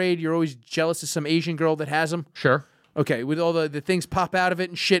second grade, you're always jealous of some Asian girl that has them. Sure. Okay, with all the things pop out of it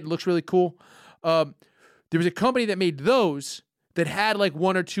and shit, it looks really cool. There was a company that made those that had like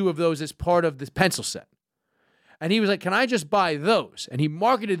 1 or 2 of those as part of this pencil set. And he was like, can I just buy those? And he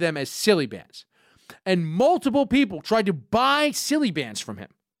marketed them as Silly Bands. And multiple people tried to buy Silly Bands from him.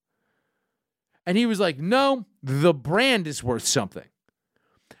 And he was like, no, the brand is worth something.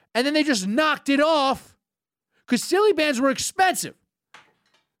 And then they just knocked it off because Silly Bands were expensive.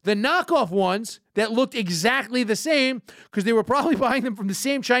 The knockoff ones that looked exactly the same, because they were probably buying them from the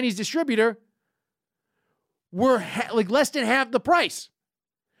same Chinese distributor, were like less than half the price.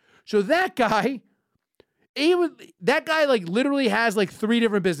 So that guy, like literally has like 3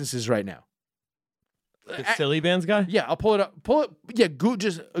 different businesses right now. The Silly Bands guy? Yeah, I'll pull it up. Yeah,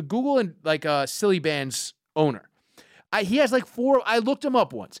 just Google and like Silly Band's owner. He has like 4. I looked him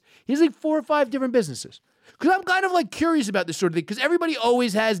up once. He has like 4 or 5 different businesses. Because I'm kind of like curious about this sort of thing. Because everybody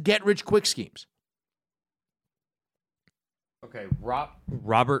always has get-rich-quick schemes. Okay,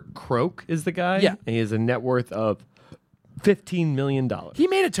 Robert Croak is the guy? Yeah. And he has a net worth of $15 million. He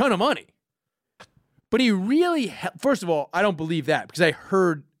made a ton of money. But he really, first of all, I don't believe that because I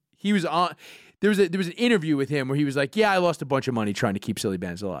heard he was on. There was an interview with him where he was like, "Yeah, I lost a bunch of money trying to keep Silly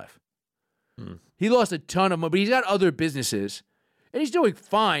Bands alive." He lost a ton of money, but he's got other businesses, and he's doing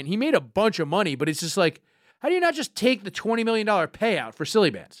fine. He made a bunch of money, but it's just like, how do you not just take the $20 million payout for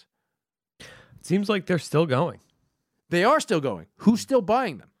Silly Bands? It seems like they're still going. They are still going. Who's still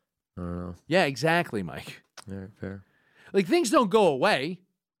buying them? I don't know. Yeah, exactly, Mike. All right, fair. Like, things don't go away.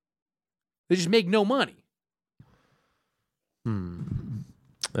 They just make no money.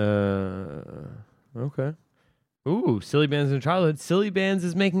 Okay. Ooh, Silly Bands in childhood. Silly Bands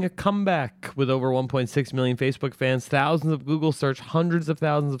is making a comeback with over 1.6 million Facebook fans, thousands of Google search, hundreds of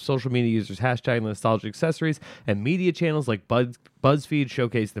thousands of social media users hashtagging the nostalgic accessories, and media channels like BuzzFeed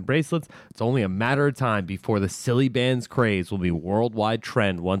showcase the bracelets. It's only a matter of time before the Silly Bands craze will be a worldwide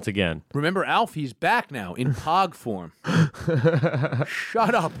trend once again. Remember, Alfie's back now in POG form.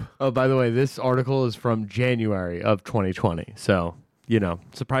 Shut up. Oh, by the way, this article is from January of 2020, so...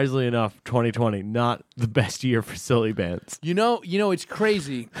 surprisingly enough, 2020, not the best year for Silly Bands. You know, it's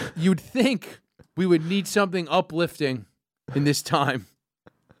crazy. You'd think we would need something uplifting in this time.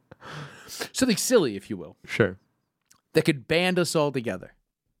 Something silly, if you will, Sure. that could band us all together.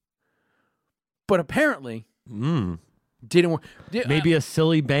 But apparently, didn't work. Maybe a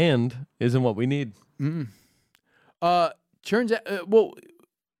silly band isn't what we need. Turns out,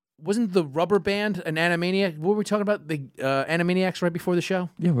 wasn't the Rubber Band an Animaniac? What were we talking about? The Animaniacs right before the show?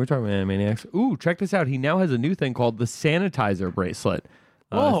 Yeah, we're talking about Animaniacs. Ooh, check this out. He now has a new thing called the sanitizer bracelet.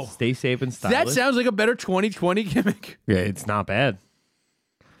 Oh. Stay safe and stylish. That sounds like a better 2020 gimmick. Yeah, it's not bad.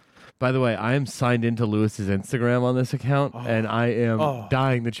 By the way, I am signed into Lewis's Instagram on this account, and I am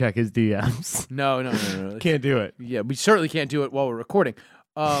dying to check his DMs. No. Can't do it. Yeah, we certainly can't do it while we're recording.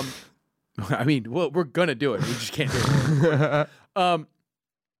 I mean, we're gonna do it. We just can't do it. While we're recording.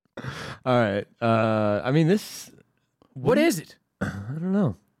 All right. I mean, this... What is it? I don't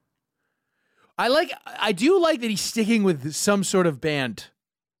know. I do like that he's sticking with some sort of band.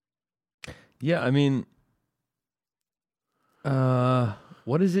 Yeah, I mean...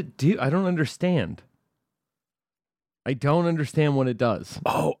 what does it do? I don't understand. I don't understand what it does.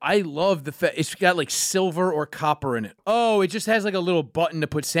 Oh, I love the fact it's got like silver or copper in it. Oh, it just has like a little button to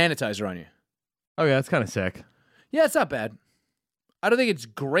put sanitizer on you. Oh, yeah, that's kind of sick. Yeah, it's not bad. I don't think it's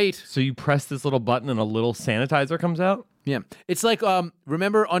great. So you press this little button and a little sanitizer comes out? Yeah. It's like,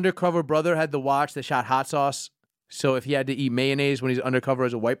 remember Undercover Brother had the watch that shot hot sauce? So if he had to eat mayonnaise when he's undercover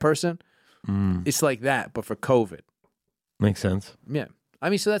as a white person, it's like that, but for COVID. Makes sense. Yeah. I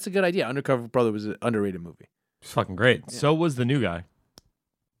mean, so that's a good idea. Undercover Brother was an underrated movie. It's fucking great. Yeah. So was The New Guy.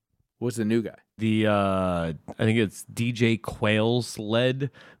 What's The New Guy? The, I think it's DJ Quayle's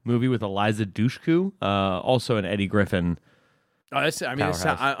led movie with Eliza Dushku, also an Eddie Griffin. Oh,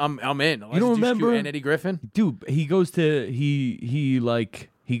 I'm in. You don't remember? And Eddie Griffin? Dude, he goes to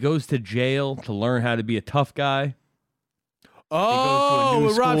jail to learn how to be a tough guy.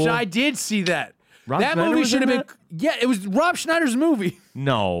 Oh, Rob Schneider. I did see that. That movie should have been. Yeah, it was Rob Schneider's movie.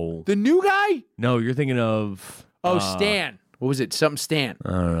 No. The New Guy? No, you're thinking of. Stan. What was it? Something Stan.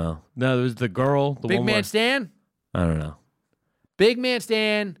 I don't know. No, there was the girl. The Big Man Stan? I don't know. Big Man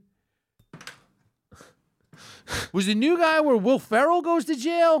Stan. Was The New Guy where Will Ferrell goes to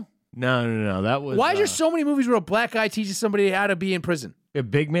jail? No. That was. Why is there so many movies where a black guy teaches somebody how to be in prison?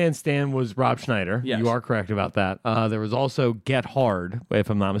 Big Man Stan was Rob Schneider. Yes. You are correct about that. There was also Get Hard, if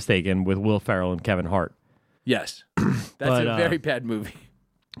I'm not mistaken, with Will Ferrell and Kevin Hart. Yes. That's a very bad movie.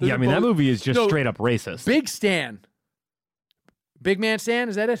 Yeah, I mean, that movie is just straight up racist. Big Stan. Big Man Stan,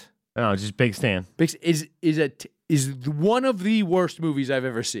 is that it? No, just Big Stan. Is one of the worst movies I've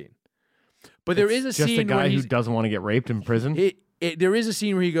ever seen. But there is a scene just a guy where who doesn't want to get raped in prison. There is a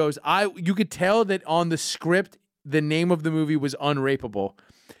scene where he goes, you could tell that on the script, the name of the movie was Unrapeable.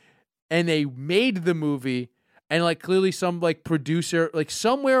 And they made the movie, and like clearly some like producer, like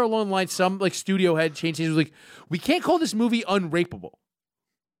somewhere along the line, some like studio head changed his, was like, we can't call this movie Unrapeable.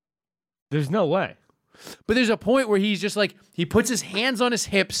 There's no way. But there's a point where he's just like, he puts his hands on his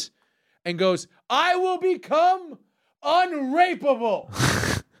hips and goes, I will become unrapeable.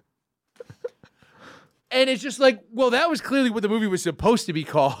 And it's just like, well, that was clearly what the movie was supposed to be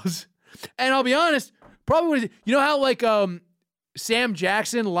called. And I'll be honest, probably, you know how like Sam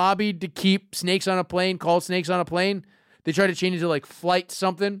Jackson lobbied to keep Snakes on a Plane, called Snakes on a Plane? They tried to change it to like Flight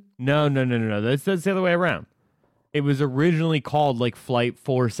something. No. That's the other way around. It was originally called like Flight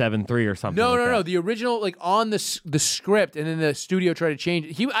 473 or something. No. The original, like on the script, and then the studio tried to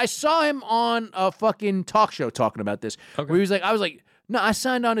change it. I saw him on a fucking talk show talking about this. Okay. Where he was like, I was like, no, I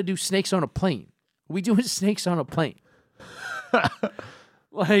signed on to do Snakes on a Plane. We doing Snakes on a Plane.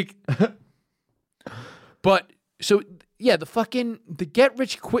 Like, But so yeah, the get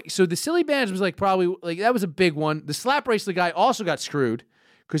rich quick. So the Silly Bandits was like probably like that was a big one. The slap bracelet guy also got screwed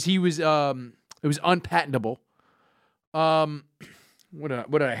because he was it was unpatentable. What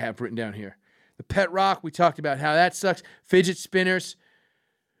did I have written down here? The pet rock, we talked about how that sucks. Fidget spinners.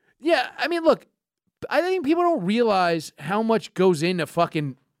 Yeah, I mean, look, I think people don't realize how much goes into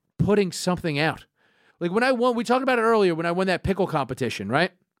fucking putting something out. Like when I won, we talked about it earlier when I won that pickle competition,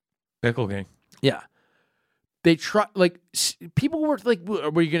 right? Pickle King. Yeah. They try, like, people were like,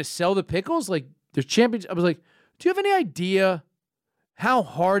 were you going to sell the pickles? Like, there's champions. I was like, do you have any idea how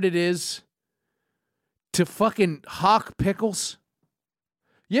hard it is to fucking hawk pickles?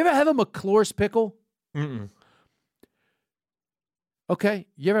 You ever have a McClure's pickle? Mm-mm. Okay.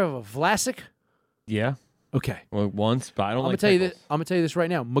 You ever have a Vlasic? Yeah. Okay. Well, once, but I don't I'm like gonna tell you this. pickles. I'm gonna tell you this right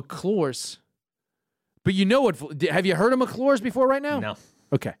now. McClure's. But you know what? Have you heard of McClure's before? Right now? No.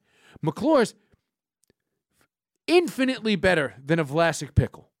 Okay. McClure's infinitely better than a Vlasic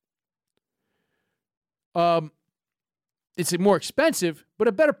pickle. It's more expensive, but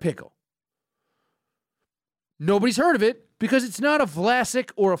a better pickle. Nobody's heard of it because it's not a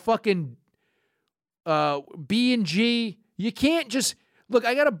Vlasic or a fucking B&G. You can't just look.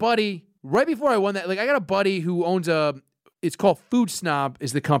 I got a buddy right before I won that. Like I got a buddy who owns it's called Food Snob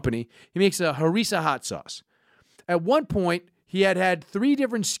is the company. He makes a harissa hot sauce. At one point, he had 3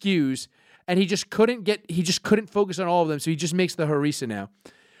 different SKUs, and he just couldn't focus on all of them. So he just makes the harissa now.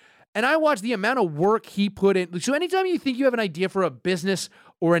 And I watched the amount of work he put in. So anytime you think you have an idea for a business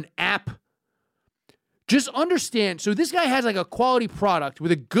or an app, just understand. So this guy has like a quality product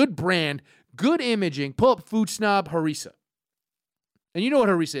with a good brand, good imaging. Pull up Food Snob harissa. And you know what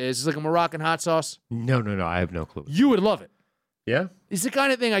harissa is. It's like a Moroccan hot sauce. No. I have no clue. You would love it. Yeah? It's the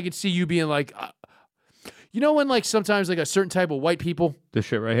kind of thing I could see you being like, you know when like sometimes like a certain type of white people. This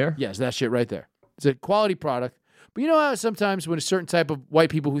shit right here? Yes, that shit right there. It's a quality product. But you know how sometimes when a certain type of white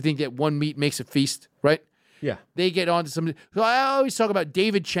people who think that one meat makes a feast, right? Yeah. They get onto something. So I always talk about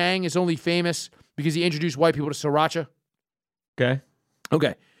David Chang is only famous because he introduced white people to sriracha. Okay.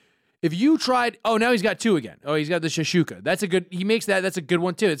 Okay. If you tried, now he's got 2 again. Oh, he's got the shashuka. That's a good, he makes that, that's a good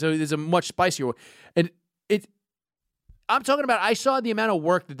one too. It's a much spicier one. And I'm talking about, I saw the amount of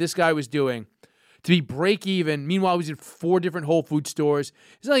work that this guy was doing to be break even. Meanwhile, he was in 4 different Whole Food stores.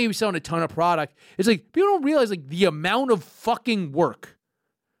 It's not like he was selling a ton of product. It's like, people don't realize like the amount of fucking work.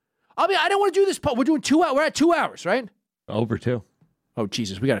 I don't want to do this. We're doing 2 hours. We're at 2 hours, right? Over 2. Oh,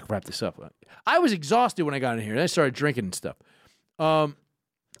 Jesus. We got to wrap this up. I was exhausted when I got in here. And I started drinking and stuff. But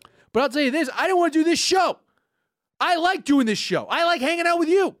I'll tell you this. I didn't want to do this show. I like doing this show. I like hanging out with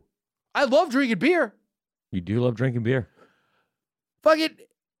you. I love drinking beer. You do love drinking beer. Fuck it.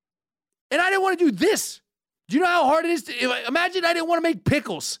 And I didn't want to do this. Do you know how hard it is to imagine I didn't want to make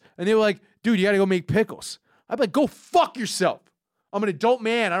pickles. And they were like, dude, you got to go make pickles. I'd be like, go fuck yourself. I'm an adult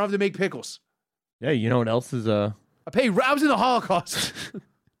man. I don't have to make pickles. Yeah, you know what else is I was in the Holocaust.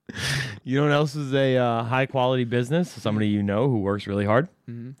 You know what else is a high quality business? Somebody you know who works really hard.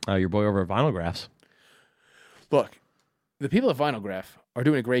 Mm-hmm. Your boy over at Vinyl Graphs. Look, the people at Vinyl Graph are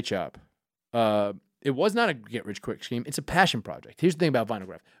doing a great job. It was not a get-rich-quick scheme. It's a passion project. Here's the thing about Vinyl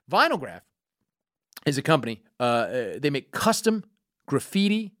Graph. Vinyl Graph is a company. They make custom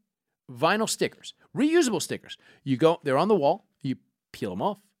graffiti vinyl stickers, reusable stickers. They're on the wall. You peel them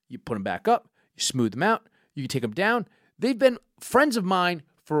off. You put them back up. You smooth them out. You take them down. They've been friends of mine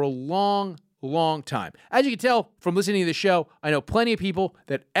for a long, long time. As you can tell from listening to the show, I know plenty of people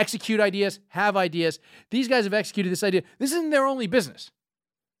that execute ideas, have ideas. These guys have executed this idea. This isn't their only business.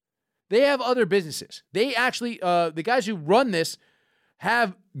 They have other businesses. They actually, the guys who run this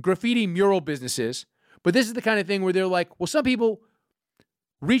have graffiti mural businesses, but this is the kind of thing where they're like, well, some people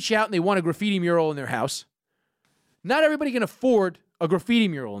reach out and they want a graffiti mural in their house. Not everybody can afford a graffiti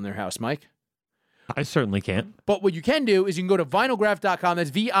mural in their house, Mike. I certainly can't. But what you can do is you can go to vinylgraph.com.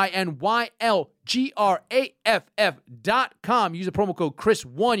 That's vinylgraff.com. Use the promo code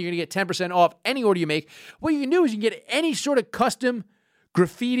Chris1. You're going to get 10% off any order you make. What you can do is you can get any sort of custom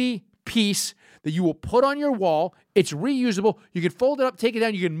graffiti piece that you will put on your wall. It's reusable. You can fold it up, take it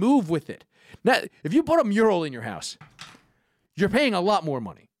down. You can move with it. Now, if you put a mural in your house, you're paying a lot more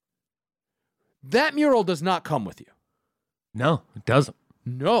money. That mural does not come with you. No, it doesn't.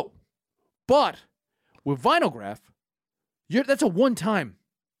 No. But with Vinyl Graph, that's a one-time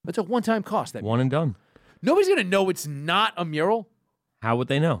cost. One and done. Nobody's going to know it's not a mural. How would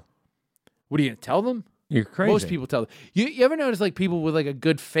they know? What are you going to tell them? You're crazy. Most people tell them. You ever notice like people with like a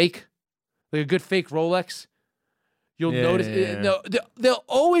good fake Rolex? You'll notice. They'll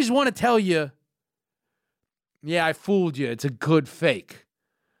always want to tell you, yeah, I fooled you. It's a good fake.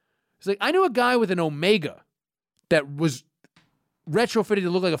 It's like, I knew a guy with an Omega that was retrofitted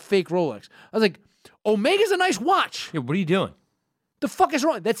to look like a fake Rolex. I was like, Omega's a nice watch. Yeah, what are you doing? The fuck is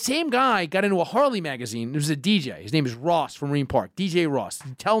wrong? That same guy got into a Harley magazine. There was a DJ. His name is Ross from Marine Park. DJ Ross.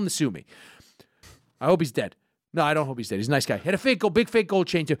 Tell him to sue me. I hope he's dead. No, I don't hope he's dead. He's a nice guy. He had a big fake gold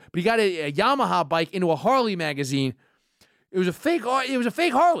chain too. But he got a Yamaha bike into a Harley magazine. It was a fake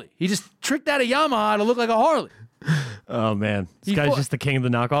Harley. He just tricked out a Yamaha to look like a Harley. Oh man, this guy's just the king of the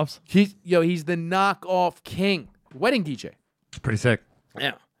knockoffs. He's the knockoff king. Wedding DJ. It's pretty sick.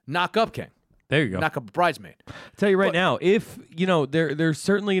 Yeah. Knock up king. There you go. Knock up a bridesmaid. Tell you right now, if there's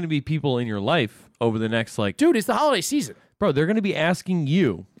certainly going to be people in your life over the next Dude, it's the holiday season. Bro, they're going to be asking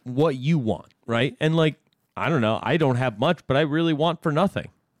you what you want, right? And I don't know, I don't have much, but I really want for nothing.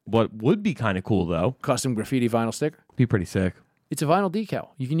 What would be kind of cool though, Custom graffiti vinyl sticker. be pretty sick. It's a vinyl decal.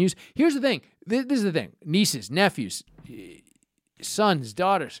 You can use. Here's the thing. This is the thing. Nieces, nephews, sons,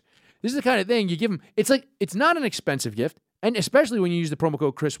 daughters. This is the kind of thing you give them. It's not an expensive gift, and especially when you use the promo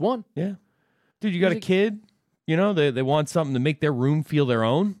code Chris1. Yeah, dude, you got a kid. They want something to make their room feel their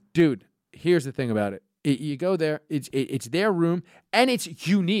own. Dude, here's the thing about it. You go there. It's their room, and it's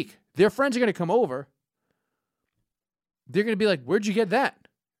unique. Their friends are going to come over. They're going to be like, "Where'd you get that?"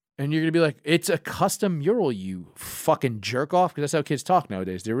 And you're going to be like, "It's a custom mural, you fucking jerk off." Because that's how kids talk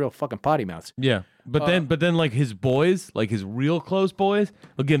nowadays. They're real fucking potty mouths. Yeah, but then like his boys, like his real close boys,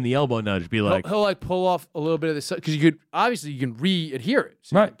 will give him the elbow nudge. Be like, he'll like pull off a little bit of the because you can re-adhere it.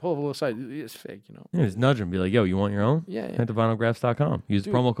 So you Right. can pull off a little side. It's fake, yeah, just nudge him. Be like, yo, you want your own? Yeah, yeah. Head to vinylgraphs.com. Use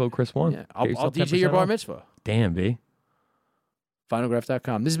the promo code Chris1. Yeah, I'll DJ your bar mitzvah. Damn, B.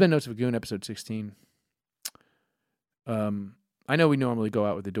 Vinylgraphs.com. This has been Notes of a Goon, episode 16. I know we normally go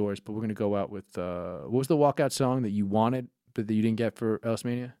out with the Doors, but we're going to go out with, what was the walkout song that you wanted, but that you didn't get for Ellis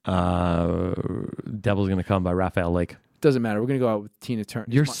Mania? Devil's Gonna Come by Raphael Lake. Doesn't matter. We're going to go out with Tina Turner.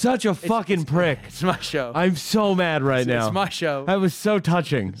 You're such a fucking prick. It's my show. I'm so mad right now. It's my show. That was so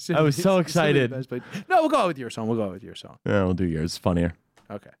touching. I was so excited. No, we'll go out with your song. Yeah, we'll do yours. It's funnier.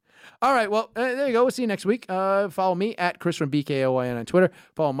 Okay. All right. Well, there you go. We'll see you next week. Follow me at Chris from BKOIN on Twitter.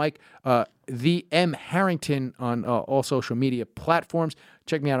 Follow Mike, the M Harrington on all social media platforms.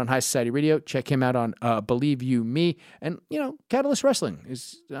 Check me out on High Society Radio. Check him out on Believe You Me. And, Catalyst Wrestling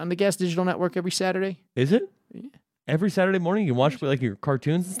is on the Gas Digital Network every Saturday. Is it? Yeah. Every Saturday morning you can watch your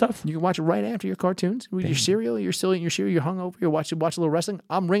cartoons and stuff? You can watch it right after your cartoons. With your cereal. You're still eating your cereal. You're hungover. You're watch a little wrestling.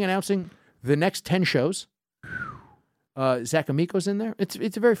 I'm ring announcing the next 10 shows. Zach Amico's in there.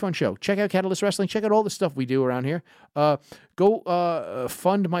 It's a very fun show. Check out Catalyst Wrestling. Check out all the stuff we do around here. Go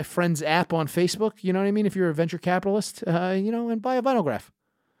fund my friend's app on Facebook. You know what I mean? If you're a venture capitalist, and buy a vinylgraph.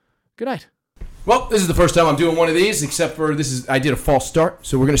 Good night. Well, this is the first time I'm doing one of these, except for I did a false start,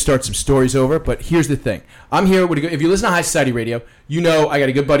 so we're going to start some stories over. But here's the thing. I'm here. If you listen to High Society Radio, I got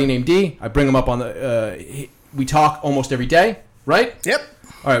a good buddy named D. I bring him up on we talk almost every day, right? Yep.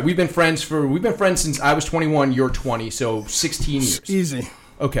 All right, we've been friends since I was 21, you're 20, so 16 years. Easy.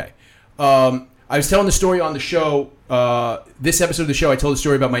 Okay. I was telling the story on the show, this episode of the show, I told the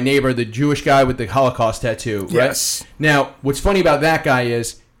story about my neighbor, the Jewish guy with the Holocaust tattoo, right? Yes. Now, what's funny about that guy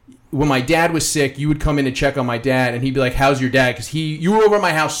is, when my dad was sick, you would come in to check on my dad, and he'd be like, "How's your dad?" Because you were over at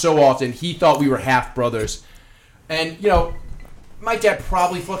my house so often, he thought we were half brothers. And, my dad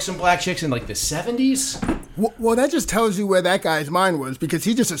probably fucked some black chicks in, the 70s. Well, that just tells you where that guy's mind was, because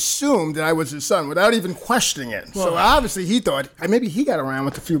he just assumed that I was his son without even questioning it. So obviously he thought maybe he got around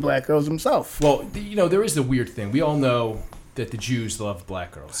with a few black girls himself. Well, there is the weird thing. We all know that the Jews love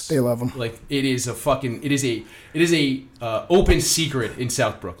black girls. They love them. It is a open secret in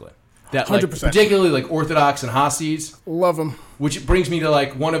South Brooklyn. That 100%. Particularly Orthodox and Hasid's. Love them. Which brings me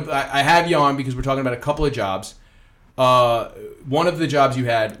to one of I have you on because we're talking about a couple of jobs. One of the jobs you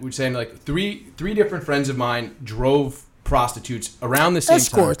had, which saying three different friends of mine drove prostitutes around the same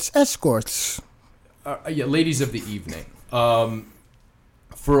time. Escorts. Ladies of the evening.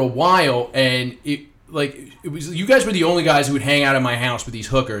 For a while, and it was you guys were the only guys who would hang out at my house with these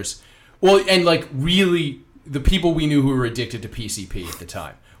hookers. Well, and really the people we knew who were addicted to PCP at the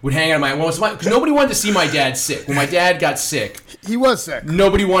time would hang out at my house because nobody wanted to see my dad sick. When my dad got sick, he was sick.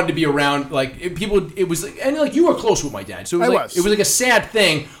 Nobody wanted to be around. People, it was and you were close with my dad, so it was it was a sad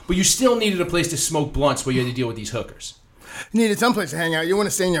thing. But you still needed a place to smoke blunts while you had to deal with these hookers. You needed someplace to hang out. You want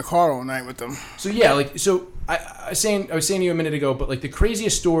to stay in your car all night with them. So yeah, I was saying to you a minute ago, but the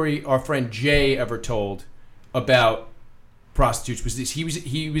craziest story our friend Jay ever told about prostitutes was this.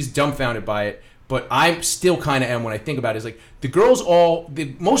 He was dumbfounded by it. But I still kind of am when I think about it. Is the girls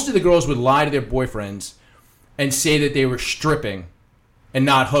most of the girls would lie to their boyfriends and say that they were stripping and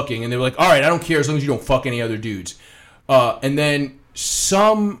not hooking. And they were like, all right, I don't care as long as you don't fuck any other dudes. And then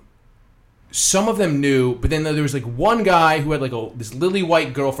some some of them knew, but then there was like one guy who had like this lily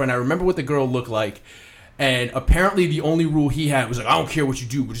white girlfriend. I remember what the girl looked like, and apparently the only rule he had was like, I don't care what you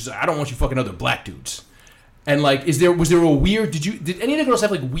do, but just I don't want you fucking other black dudes. And like, was there a weird? Did any of the girls have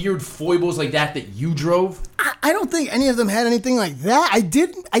like weird foibles like that you drove? I don't think any of them had anything like that. I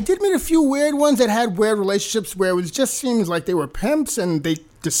did meet a few weird ones that had weird relationships where it just seems like they were pimps and they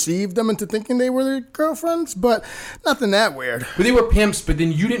deceived them into thinking they were their girlfriends, but nothing that weird. But they were pimps, but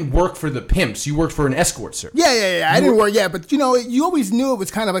then you didn't work for the pimps. You worked for an escort service. Yeah. I didn't work, but you always knew it was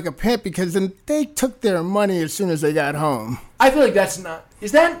kind of like a pimp because then they took their money as soon as they got home. I feel like that's not...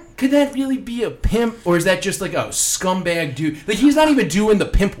 Could that really be a pimp? Or is that just like a scumbag dude? Like, he's not even doing the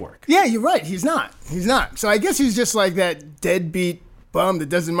pimp work. Yeah, you're right. He's not. So I guess he's just like that deadbeat bum that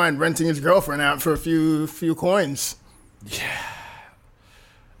doesn't mind renting his girlfriend out for a few coins. Yeah.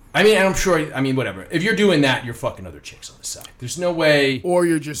 I mean, I'm sure... whatever. If you're doing that, you're fucking other chicks on the side. There's no way... Or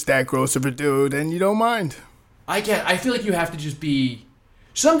you're just that gross of a dude and you don't mind. I feel like you have to just be...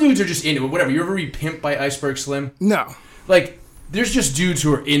 Some dudes are just into it. Whatever. You ever read Pimp by Iceberg Slim? No. Like... There's just dudes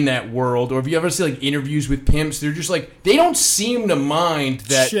who are in that world, or if you ever see like interviews with pimps, they're just like, they don't seem to mind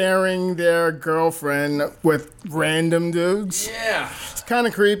that sharing their girlfriend with random dudes. Yeah, it's kind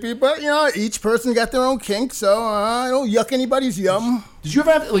of creepy, but each person got their own kink, so I don't yuck anybody's yum. Did you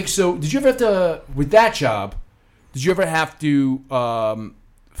ever have to with that job? Did you ever have to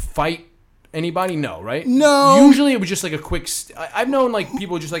fight anybody? No, right? No. Usually it was just like a quick. I've known like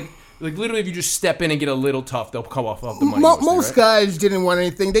people just like literally, if you just step in and get a little tough, they'll come off the money. Most guys didn't want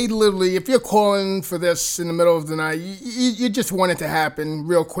anything. They literally, if you're calling for this in the middle of the night, you just want it to happen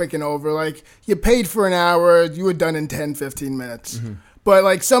real quick and over. Like, you paid for an hour, you were done in 10, 15 minutes. Mm-hmm. But,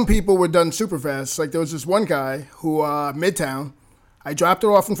 like, some people were done super fast. Like, there was this one guy who, Midtown, I dropped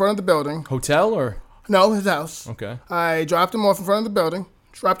her off in front of the building. Hotel or? No, his house. Okay. I dropped him off in front of the building.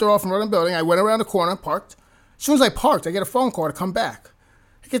 Dropped her off in front of the building. I went around the corner, parked. As soon as I parked, I get a phone call to come back.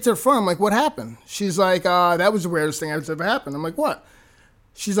 Get to the front. I'm like, what happened? She's like, that was the weirdest thing that's ever happened. I'm like, what?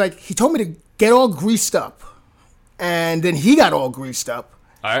 She's like, he told me to get all greased up. And then he got all greased up.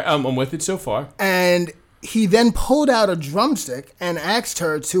 All right, I'm with it so far. And he then pulled out a drumstick and asked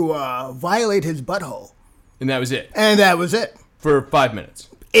her to violate his butthole. And that was it? And that was it. For 5 minutes?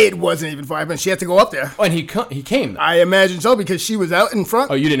 It wasn't even 5 minutes. She had to go up there. Oh, and he came, though? I imagine so, because she was out in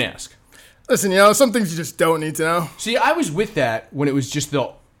front. Oh, you didn't ask? Listen, some things you just don't need to know. See, I was with that when it was just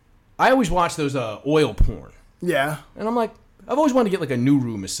I always watch those oil porn. Yeah. And I'm like, I've always wanted to get like a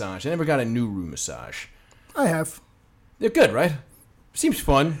Nuru massage. I never got a Nuru massage. I have. They're good, right? Seems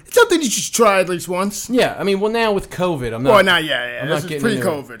fun. It's something you should try at least once. Yeah, well now with COVID, I'm not. Well, not yeah. I'm this not is getting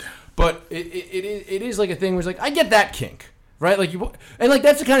pre-COVID. But it is like a thing where it's like I get that kink, right? Like and like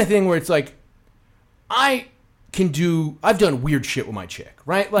that's the kind of thing where it's like I've done weird shit with my chick,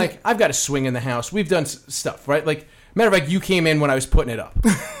 right? Like I've got a swing in the house. We've done stuff, right? Like matter of fact, you came in when I was putting it up.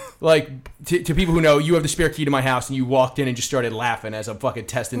 Like, to people who know, you have the spare key to my house, and you walked in and just started laughing as I'm fucking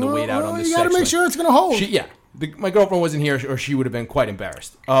testing the weight out on this You got to make sure it's going to hold. My girlfriend wasn't here, or she would have been quite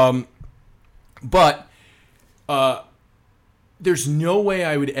embarrassed. But there's no way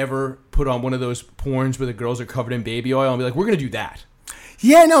I would ever put on one of those porns where the girls are covered in baby oil and be like, we're going to do that.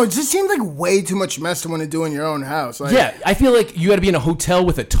 Yeah, no, it just seems like way too much mess to want to do in your own house. Like, yeah, I feel like you got to be in a hotel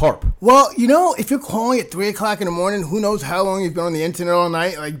with a tarp. Well, if you're calling at 3 o'clock in the morning, who knows how long you've been on the internet all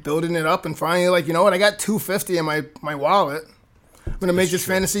night, like building it up, and finally, like, you know what, I got $250 in my wallet. I'm going to make this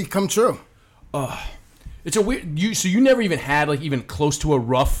fantasy come true. It's a weird... So you never even had, like, even close to a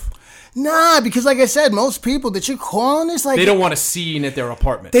rough... Nah, because like I said, most people that you're calling is like... They don't want a scene at their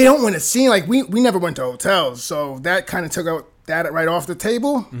apartment. They don't want a scene. Like, we never went to hotels, so that kind of took out that right off the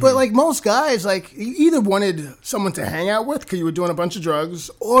table. Mm-hmm. But like most guys, like you either wanted someone to hang out with because you were doing a bunch of drugs,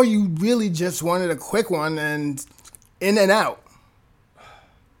 or you really just wanted a quick one and in and out.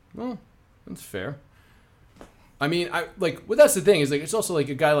 Well, that's fair. I mean, that's the thing is like it's also like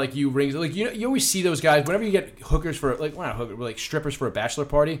a guy like you rings like you always see those guys whenever you get hookers for like well, not hookers, but like strippers for a bachelor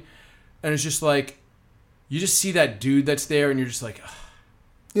party, and it's just like you just see that dude that's there and you're just like. Ugh.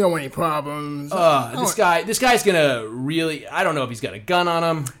 You don't want any problems. This guy's gonna really. I don't know if he's got a gun on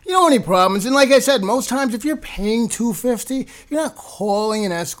him. You don't want any problems, and like I said, most times if you're paying $250, you're not calling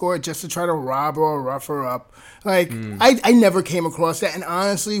an escort just to try to rob her or rough her up. Like I never came across that, and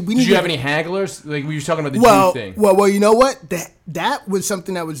honestly, Did you have any hagglers? Like we were talking about the dude thing. Well, you know what? That was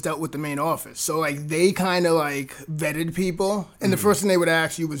something that was dealt with the main office. So like they kind of like vetted people, and the first thing they would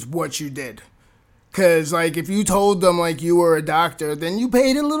ask you was what you did. Because, like, if you told them, like, you were a doctor, then you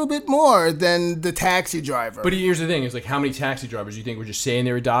paid a little bit more than the taxi driver. But here's the thing: is like, how many taxi drivers do you think were just saying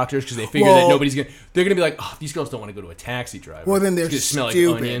they were doctors because they figure that nobody's gonna? They're gonna be like, oh, these girls don't want to go to a taxi driver. Well, then they're It's gonna stupid.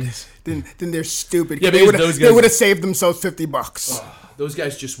 smell like onions. Then they're stupid. Yeah, they because those guys- they would have saved themselves $50. Those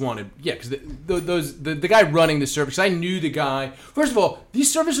guys just wanted, because the guy running the service. I knew the guy. First of all,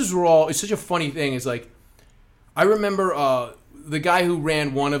 these services were all. It's such a funny thing. It's like, I remember the guy who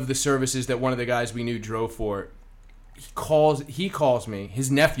ran one of the services that one of the guys we knew drove for. He calls me. His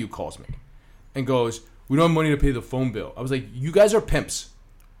nephew calls me, and goes, "We don't have money to pay the phone bill." I was like, "You guys are pimps."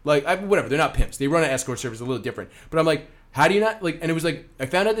 Like, whatever. They're not pimps. They run an escort service a little different. But I'm like, how do you not like? And it was like, I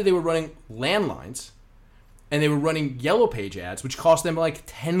found out that they were running landlines. And they were running Yellow Page ads, which cost them like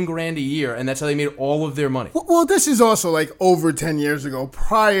 $10,000 a year, and that's how they made all of their money. Well, this is also like over 10 years ago,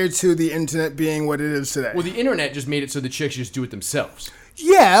 prior to the internet being what it is today. Well, the internet just made it so the chicks just do it themselves.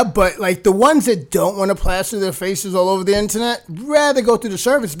 Yeah, but like the ones that don't want to plaster their faces all over the internet rather go through the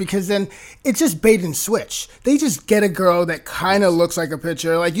service because then it's just bait and switch. They just get a girl that kind of looks like a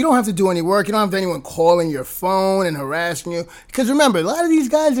picture. Like you don't have to do any work. You don't have anyone calling your phone and harassing you. Because remember, a lot of these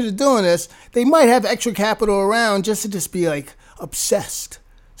guys that are doing this, they might have extra capital around just to just be like obsessed.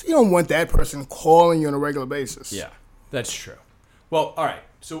 So you don't want that person calling you on a regular basis. Yeah, that's true. Well, all right.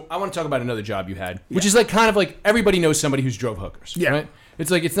 So I want to talk about another job you had, which is like kind of like everybody knows somebody who's drove hookers. Yeah. Right? It's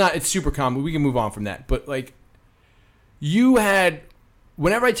like it's super common. We can move on from that. But like you had,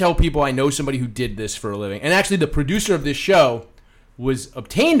 whenever I tell people I know somebody who did this for a living, and actually the producer of this show was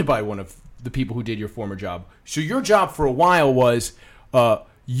obtained by one of the people who did your former job. So your job for a while was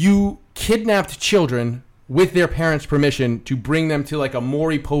you kidnapped children with their parents' permission to bring them to like a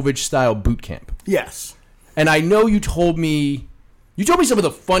Maury Povich style boot camp. Yes. And I know you told me some of the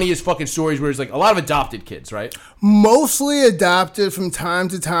funniest fucking stories where it's like a lot of adopted kids, right? Mostly adopted from time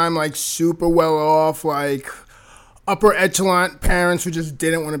to time, like super well off, like upper echelon parents who just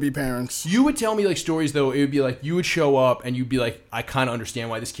didn't want to be parents. You would tell me like stories though. It would be like you would show up and you'd be like, I kind of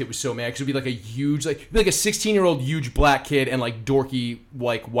understand why this kid was so mad. Because it would be like a huge, like it'd be like a 16-year-old huge black kid and like dorky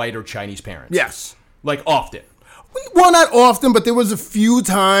like white or Chinese parents. Yes. Like often. Well, not often, but there was a few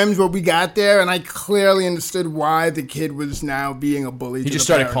times where we got there, and I clearly understood why the kid was now being a bully. He just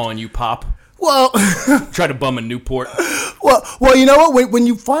started calling you Pop. Well, Try to bum a Newport. well, you know what? When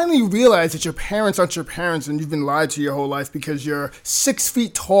you finally realize that your parents aren't your parents and you've been lied to your whole life because you're 6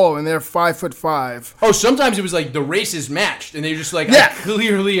 feet tall and they're 5'5". Oh, sometimes it was like the races matched, and they're just like, Yeah. I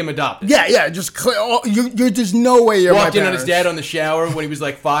clearly am adopted. Yeah, just you're there's no way you're Walked my in on his parents. dad on the shower when he was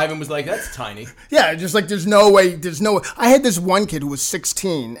like 5 and was like, that's tiny. Yeah, just like there's no way. I had this one kid who was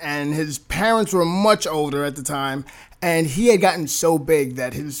 16, and his parents were much older at the time, and he had gotten so big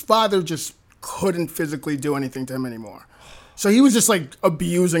that his father just couldn't physically do anything to him anymore. So he was just like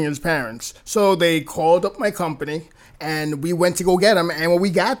abusing his parents. So they called up my company, and we went to go get him. And when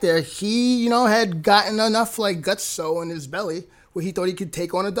we got there, he, had gotten enough like gusto in his belly where he thought he could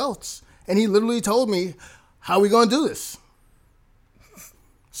take on adults. And he literally told me, "How are we gonna do this?"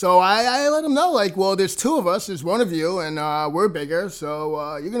 So I let him know, like, well, there's two of us, there's one of you, and we're bigger,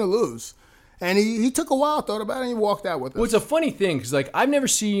 so you're going to lose. And he took a while, thought about it, and he walked out with us. Well, it's a funny thing, because, like, I've never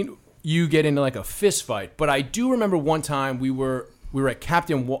seen you get into, like, a fist fight, but I do remember one time we were at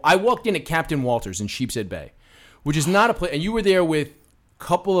I walked in at Captain Walters in Sheepshead Bay, which is not a place, and you were there with a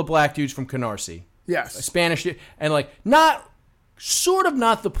couple of black dudes from Canarsie. Yes. A Spanish, and, like, not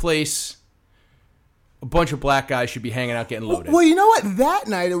the place a bunch of black guys should be hanging out getting loaded. Well, you know what? That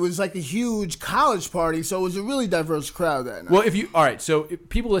night, it was like a huge college party, so it was a really diverse crowd that night. Well, all right, so if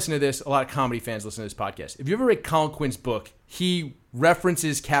people listen to this, a lot of comedy fans listen to this podcast. If you ever read Colin Quinn's book, he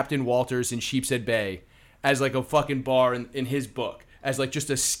references Captain Walters in Sheepshead Bay as like a fucking bar in his book, as like just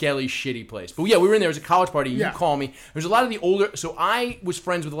a skelly, shitty place. But yeah, we were in there. It was a college party. Yeah. You call me. There's a lot of the older. So I was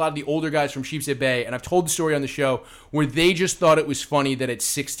friends with a lot of the older guys from Sheepshead Bay, and I've told the story on the show where they just thought it was funny that at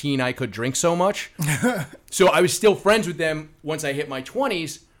 16 I could drink so much. So I was still friends with them once I hit my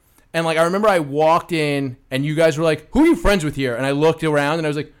 20s. And like I remember I walked in, and you guys were like, "Who are you friends with here?" And I looked around, and I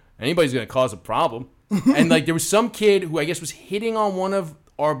was like, "Anybody's gonna cause a problem." And like there was some kid who I guess was hitting on one of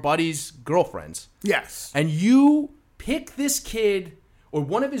our buddy's girlfriends. Yes. And you pick this kid or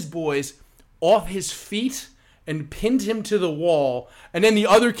one of his boys off his feet and pinned him to the wall. And then the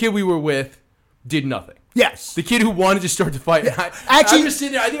other kid we were with did nothing. Yes. The kid who wanted to start the fight. Yeah. I was just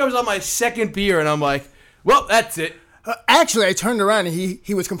sitting there. I think I was on my second beer, and I'm like, well, that's it. Actually, I turned around and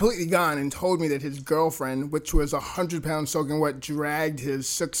he was completely gone and told me that his girlfriend, which was 100 pounds soaking wet, dragged his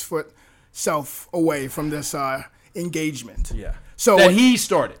 6 foot self away from this engagement. Yeah. So that he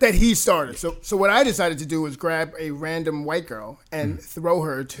started. That he started. So what I decided to do was grab a random white girl and throw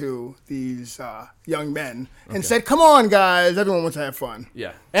her to these young men and said, "Come on, guys! Everyone wants to have fun."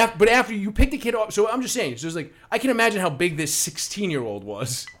 Yeah. But after you picked the kid up, so I'm just saying. So it's like I can imagine how big this 16-year-old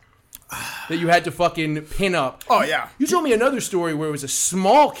was that you had to fucking pin up. Oh yeah. You told me another story where it was a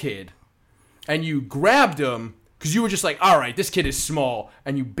small kid, and you grabbed him because you were just like, "All right, this kid is small,"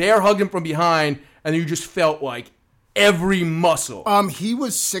 and you bear hugged him from behind, and you just felt like every muscle He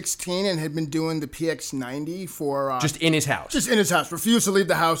was 16 and had been doing the PX90 for just in his house. just in his house. Refused to leave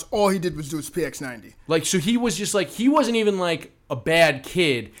the house. All he did was do his PX90. Like, so he was just like, he wasn't even like a bad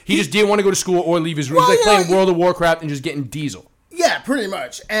kid. He just didn't want to go to school or leave his room. Well, He was like yeah, playing World of Warcraft and just getting diesel. Yeah, pretty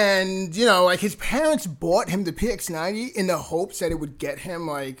much. And like his parents bought him the PX90 in the hopes that it would get him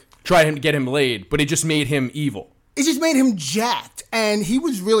like. Tried him to get him laid, but it just made him evil. It just made him jacked, and he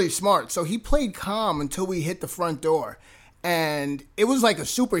was really smart. So he played calm until we hit the front door, and it was like a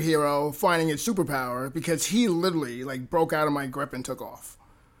superhero finding his superpower because he literally like broke out of my grip and took off.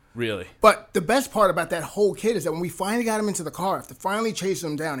 Really? But the best part about that whole kid is that when we finally got him into the car, after finally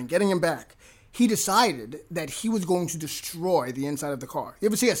chasing him down and getting him back, he decided that he was going to destroy the inside of the car. You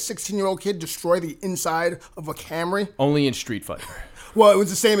ever see a 16-year-old kid destroy the inside of a Camry? Only in Street Fighter. Well, it was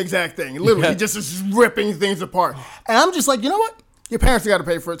the same exact thing. Literally, he just was ripping things apart. And I'm just like, you know what? Your parents got to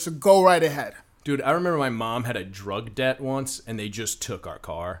pay for it, so go right ahead. Dude, I remember my mom had a drug debt once, and they just took our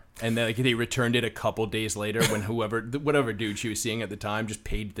car. And then, like, they returned it a couple days later when whatever dude she was seeing at the time just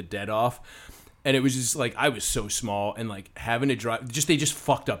paid the debt off. And it was just like, I was so small, and like having to drive, they just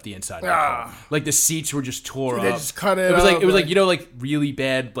fucked up the inside of the car. Like the seats were just tore up. They just cut it It was up, like, like really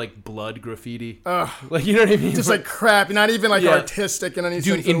bad like blood graffiti. Like, you know what I mean? Just like crap, not even like Yeah. artistic in any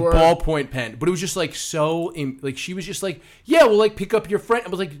Dude, sense of in the word. ballpoint pen. But it was just like like she was just like, yeah, we'll like pick up your friend. I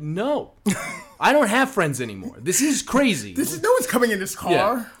was like, no, I don't have friends anymore. This is crazy. No one's coming in this car.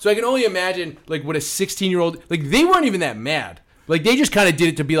 Yeah. So I can only imagine like what a 16-year-old, like they weren't even that mad. Like they just kind of did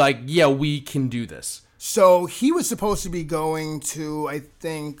it to be like, yeah, we can do this. So he was supposed to be going to, I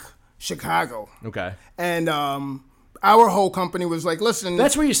think, Chicago. Okay. And our whole company was like, listen.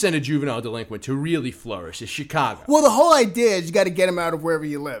 That's where you send a juvenile delinquent to really flourish, is Chicago. Well, the whole idea is you got to get him out of wherever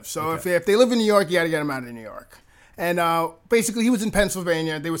you live. So if they live in New York, you got to get him out of New York. And basically, he was in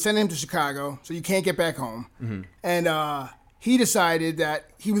Pennsylvania. They were sending him to Chicago, so you can't get back home. Mm-hmm. And he decided that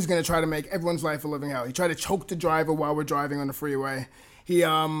he was going to try to make everyone's life a living hell. He tried to choke the driver while we're driving on the freeway.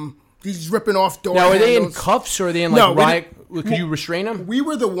 He's ripping off door Now, are they in handles. cuffs or are they in like No, riot? Could you restrain them? We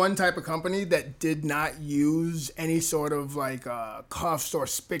were the one type of company that did not use any sort of like cuffs or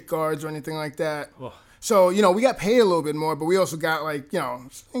spit guards or anything like that. Ugh. So, we got paid a little bit more, but we also got like, you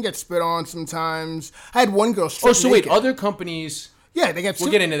get spit on sometimes. I had one girl strip Oh, so wait, naked. other companies... Yeah, they get We'll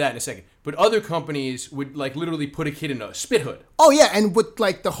get into that in a second. But other companies would like literally put a kid in a spit hood. Oh, yeah, and with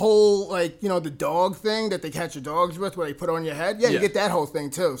like the whole like, the dog thing that they catch your dogs with where they put on your head. Yeah, you Yeah. get that whole thing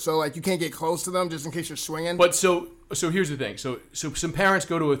too. So like you can't get close to them just in case you're swinging. But so here's the thing. So some parents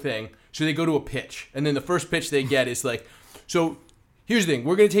go to a thing. So they go to a pitch. And then the first pitch they get is like, so here's the thing.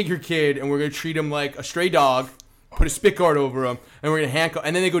 We're going to take your kid and we're going to treat him like a stray dog, put a spit guard over him, and we're going to handcuff.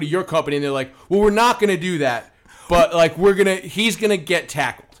 And then they go to your company and they're like, well, we're not going to do that. But like he's gonna get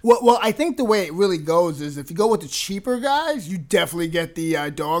tackled. Well, I think the way it really goes is if you go with the cheaper guys, you definitely get the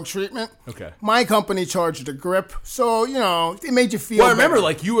dog treatment. Okay. My company charged a grip, so it made you feel. Well, I remember better.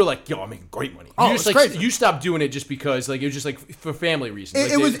 like you were like, yo, I'm making great money. Oh, You it's just like crazy. you stopped doing it just because like it was just like for family reasons.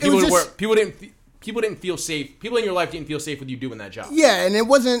 Like, It was just- people didn't feel safe. People in your life didn't feel safe with you doing that job. Yeah, and it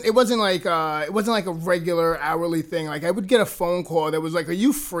wasn't like a regular hourly thing. Like I would get a phone call that was like, "Are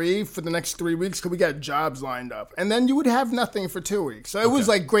you free for the next 3 weeks? Because we got jobs lined up." And then you would have nothing for 2 weeks. So it was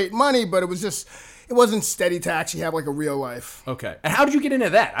like great money, but it wasn't steady to actually have like a real life. Okay. And how did you get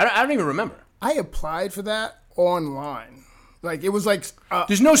into that? I don't even remember. I applied for that online. Like it was like.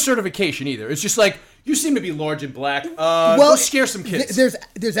 There's no certification either. It's just like you seem to be large and black. Go scare some kids.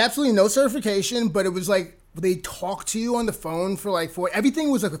 There's absolutely no certification, but it was like they talked to you on the phone for everything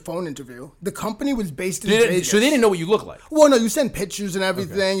was like a phone interview. The company was based in Vegas. So they didn't know what you look like. Well, no, you send pictures and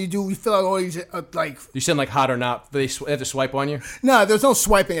everything. You fill out all these You send like hot or not. They have to swipe on you. No, there's no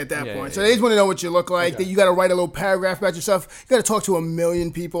swiping at that Yeah, point. yeah, So they just want to know what you look like. That you got to write a little paragraph about yourself. You got to talk to 1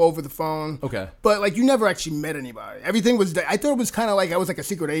 million people over the phone. Okay. But like you never actually met anybody. Everything was. I thought it was kind of like I was like a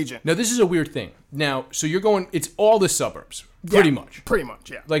secret agent. Now this is a weird thing. Now, so you're going. It's all the suburbs, pretty Yeah, much. Pretty much,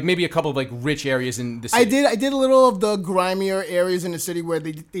 yeah. Like maybe a couple of like rich areas in the city. I did a little of the grimier areas in the city where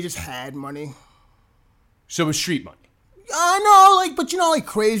they just had money. So it was street money. No, like, but like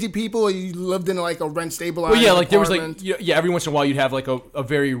crazy people. You lived in like a rent stabilized. Well, yeah, like there was like apartment. every once in a while you'd have like a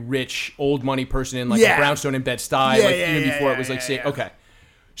very rich old money person in like Yeah. a brownstone in Bed-Stuy. Yeah, like yeah, even yeah, before it yeah, was like yeah, say yeah. okay,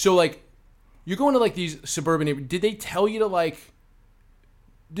 so like you're going to like these suburban neighborhoods. Did they tell you to like?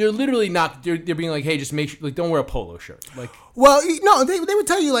 They're literally not. They're being like, hey, just make sure like don't wear a polo shirt. Like Well, no, they would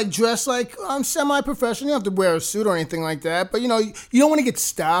tell you like dress like semi-professional. You don't have to wear a suit or anything like that. But you don't want to get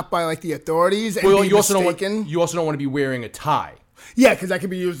stopped by like the authorities and be you also mistaken. you also don't want to be wearing a tie. Yeah, because that could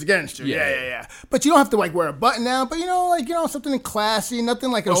be used against you. Yeah, Yeah. But you don't have to like wear a button down. But something classy,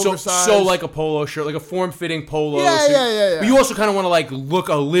 nothing like an oversized. So like a polo shirt, like a form-fitting polo. Yeah, so- yeah. But you also kind of want to like look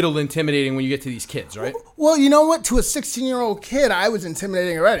a little intimidating when you get to these kids, right? Well, you know what? To a 16-year-old kid, I was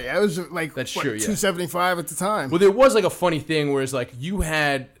intimidating already. I was like, That's true, yeah. 275 at the time. Well, there was like a funny thing where it's like you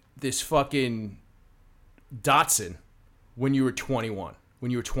had this fucking Datsun when you were 21.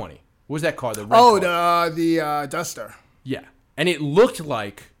 When you were 20, what was that car? The red car. the Duster. Yeah, and it looked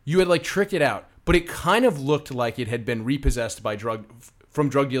like you had like tricked it out, but it kind of looked like it had been repossessed by drug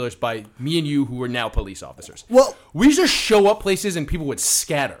dealers by me and you, who were now police officers. Well, we used to show up places and people would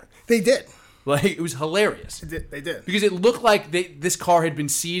scatter. they did. Like it was hilarious. They did. Because it looked like this car had been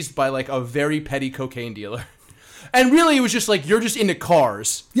seized by like a very petty cocaine dealer. And really it was just like, you're just into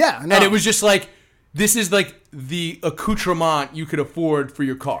cars. Yeah, no. And it was just like, this is like the accoutrement you could afford for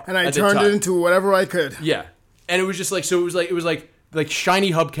your car. And I at the turned time. it into whatever I could. Yeah. And it was just like, so it was like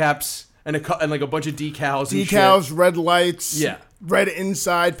shiny hubcaps and like a bunch of decals and Decals, shit. red lights. Yeah. Red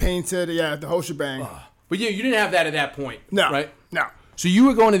inside painted. Yeah, the whole shebang. But yeah, you didn't have that at that point. No. Right? No. So you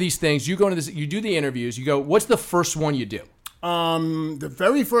were going to these things, you do the interviews, you go, what's the first one you do? The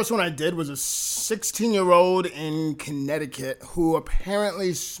very first one I did was a 16-year-old in Connecticut who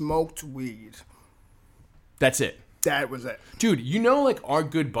apparently smoked weed. That's it. That was it. Dude, like our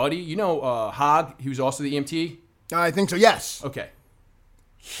good buddy, Hog, he was also the EMT? I think so, yes. Okay.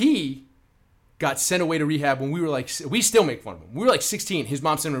 He got sent away to rehab when we were like, we still make fun of him. We were like 16. His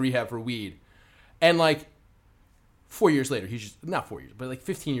mom sent him to rehab for weed. And like 4 years later, he's just, not 4 years, but like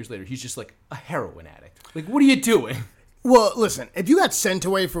 15 years later, he's just like a heroin addict. Like, what are you doing? Well, listen, if you got sent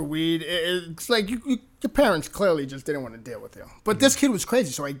away for weed, it's like your parents clearly just didn't want to deal with you. But this kid was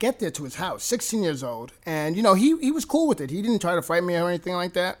crazy, so I get there to his house, 16 years old, and, he was cool with it. He didn't try to fight me or anything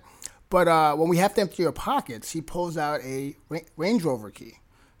like that. But when we have to empty your pockets, he pulls out a Range Rover key.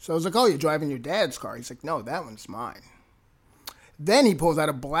 So I was like, oh, you're driving your dad's car. He's like, no, that one's mine. Then he pulls out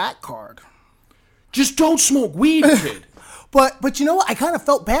a black card. Just don't smoke weed, kid. But you know what? I kind of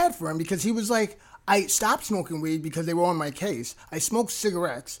felt bad for him because he was like, I stopped smoking weed because they were on my case. I smoked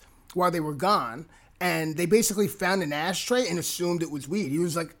cigarettes while they were gone, and they basically found an ashtray and assumed it was weed. He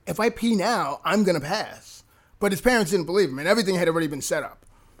was like, if I pee now, I'm going to pass. But his parents didn't believe him, and everything had already been set up.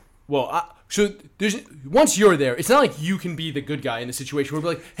 Well, so once you're there, it's not like you can be the good guy in the situation. We're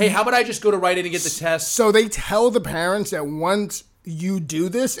like, hey, how about I just go to Rite Aid and get the test? So they tell the parents that once you do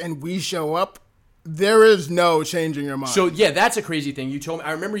this and we show up, there is no changing your mind. So yeah, that's a crazy thing. You told me.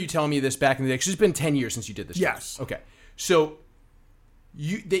 I remember you telling me this back in the day. Because it's been 10 years since you did this. Yes. Okay. So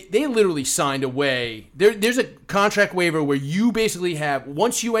they literally signed away. There's a contract waiver where you basically have,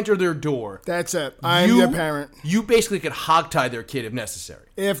 once you enter their door, that's it. I'm their parent. You basically could hogtie their kid if necessary.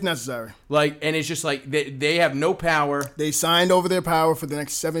 If necessary. Like, and it's just like they have no power. They signed over their power for the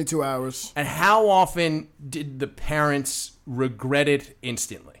next 72 hours. And how often did the parents regret it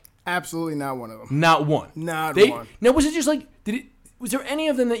instantly? Absolutely not one of them. Not one. Not one. Now, was it just like, was there any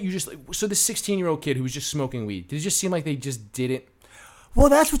of them that you just, like, so the 16-year-old kid who was just smoking weed, did it just seem like they just didn't? Well,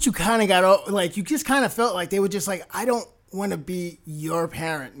 that's what you kind of got, like, you just kind of felt like they were just like, I don't want to be your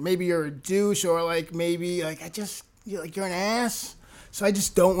parent. Maybe you're a douche, or like, maybe, like, you're an ass, so I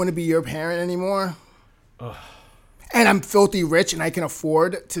just don't want to be your parent anymore. Ugh. And I'm filthy rich, and I can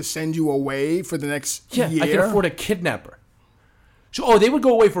afford to send you away for the next year. I can afford a kidnapper. So, they would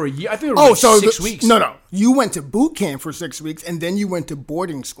go away for a year? I think it was 6 weeks. No. You went to boot camp for 6 weeks, and then you went to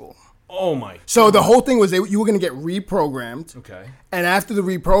boarding school. Oh, my. So the whole thing was you were going to get reprogrammed. Okay. And after the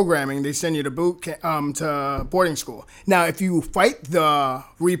reprogramming, they send you to to boarding school. Now, if you fight the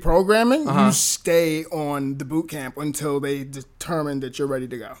reprogramming, you stay on the boot camp until they determine that you're ready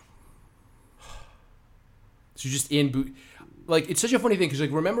to go. So you're just in boot. Like, it's such a funny thing, because,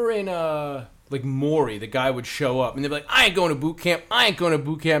 like, remember in, like, Maury, the guy would show up, and they'd be like, I ain't going to boot camp,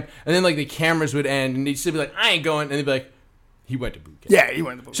 and then, like, the cameras would end, and they'd still be like, I ain't going, and they'd be like, he went to boot camp. Yeah, he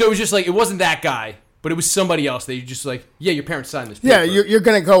went to boot camp. So it was just like, it wasn't that guy, but it was somebody else. They just like, yeah, your parents signed this paper. Yeah, you're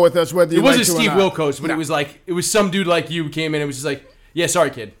going to go with us whether you like to or not. It wasn't Steve Wilkos, but it was like, it was some dude like you who came in and was just like, yeah,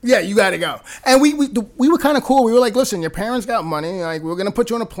 sorry, kid. Yeah, you got to go. And we were kind of cool. We were like, listen, your parents got money. Like, we're going to put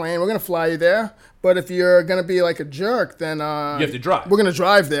you on a plane. We're going to fly you there. But if you're gonna be like a jerk, then You have to drive. We're gonna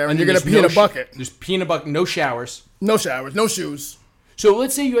drive there, and you're then gonna pee in a there's bucket. There's pee in a bucket, no showers. No showers, no shoes. So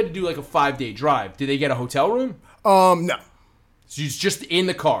let's say you had to do like a 5-day drive. Did they get a hotel room? No. So you're just in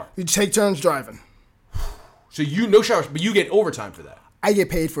the car. You take turns driving. So no showers, but you get overtime for that. I get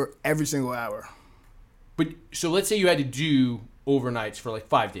paid for every single hour. But so let's say you had to do overnights for like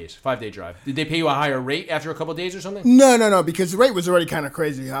 5 days, 5-day drive. Did they pay you a higher rate after a couple of days or something? No, because the rate was already kind of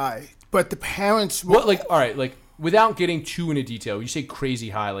crazy high. But the parents were... What, like, all right, like, without getting too into detail, you say crazy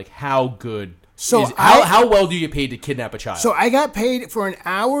high, like, how good? So how well do you get paid to kidnap a child? So I got paid for an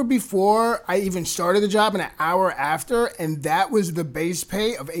hour before I even started the job and an hour after, and that was the base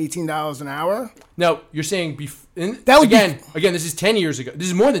pay of $18 an hour. Now, you're saying, That would be- again, this is 10 years ago. This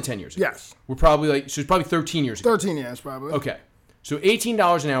is more than 10 years ago. Yes. We're probably like, so it's probably 13 years ago. 13 years, probably. Okay. So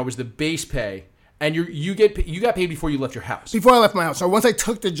 $18 an hour was the base pay, and you got paid before you left your house. Before I left my house. So once I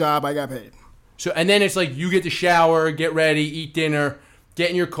took the job, I got paid. So, and then it's like you get to shower, get ready, eat dinner,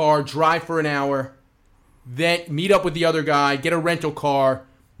 get in your car, drive for an hour, then meet up with the other guy, get a rental car.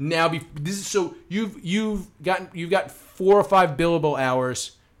 Now, this is so you've got 4 or 5 billable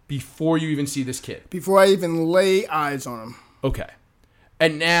hours before you even see this kid. Before I even lay eyes on him. Okay,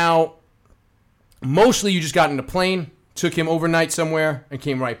 and now mostly you just got in a plane, took him overnight somewhere, and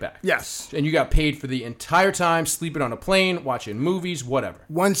came right back. Yes. And you got paid for the entire time, sleeping on a plane, watching movies, whatever.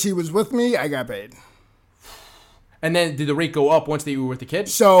 Once he was with me, I got paid. And then did the rate go up once that you were with the kid?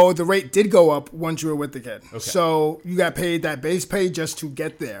 So the rate did go up once you were with the kid. Okay. So you got paid that base pay just to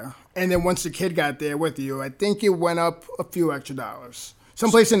get there. And then once the kid got there with you, I think it went up a few extra dollars.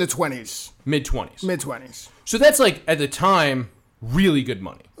 Someplace in the 20s. Mid-20s. Mid-20s. So that's like, at the time, really good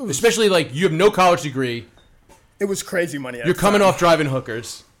money. Especially like you have no college degree. It was crazy money. You're coming off driving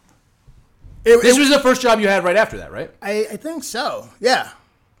hookers. This This was the first job you had right after that, right? I think so. Yeah.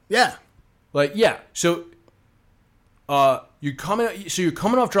 Yeah. Like, yeah. So you're coming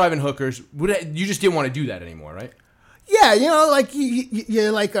off driving hookers. You just didn't want to do that anymore, right? Yeah, you know, like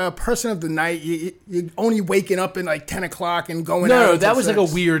you're like a person of the night. You're only waking up at like 10 o'clock and going out. No, until that was 6. like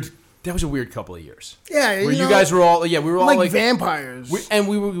a weird. That was a weird couple of years. Yeah, where you guys were all. Yeah, we were all like vampires.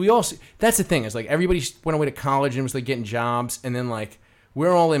 We all. That's the thing. Is like everybody went away to college and was like getting jobs, and then like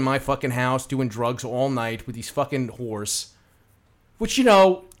we're all in my fucking house doing drugs all night with these fucking whores, which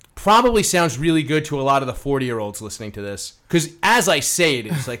probably sounds really good to a lot of the 40-year-olds listening to this. Because as I say it,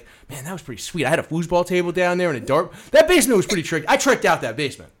 it's like, man, that was pretty sweet. I had a foosball table down there and a dart. That basement was pretty tricky. I tricked out that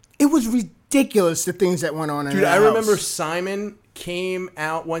basement. It was ridiculous, the things that went on in Dude, that I remember house. Simon came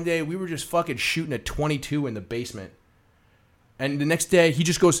out one day. We were just fucking shooting a 22 in the basement. And the next day, he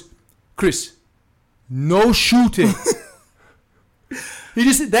just goes, Chris, no shooting. He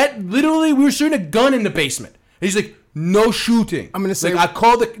just said that literally, we were shooting a gun in the basement. And he's like, no shooting. I'm going to say,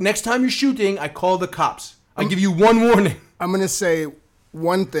 next time you're shooting, I call the cops. I give you one warning. I'm going to say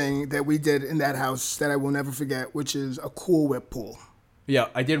one thing that we did in that house that I will never forget, which is a Cool Whip pool. Yeah,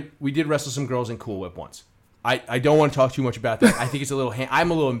 we did wrestle some girls in Cool Whip once. I don't want to talk too much about that. I think it's a little,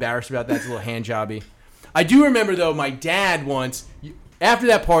 I'm a little embarrassed about that. It's a little hand jobby. I do remember, though, my dad once, after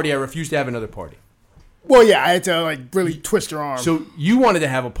that party, I refused to have another party. Well, yeah, I had to like really twist your arm. So you wanted to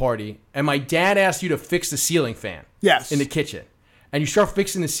have a party, and my dad asked you to fix the ceiling fan. Yes. In the kitchen. And you start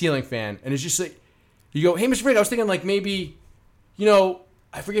fixing the ceiling fan, and it's just like, you go, hey, Mr. Frick, I was thinking like maybe,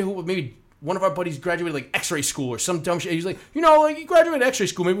 I forget who, maybe one of our buddies graduated like x-ray school or some dumb shit. He's like, like he graduated x-ray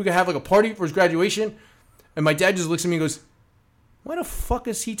school. Maybe we could have like a party for his graduation. And my dad just looks at me and goes, why the fuck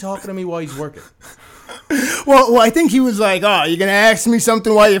is he talking to me while he's working? Well, I think he was like, oh, you're going to ask me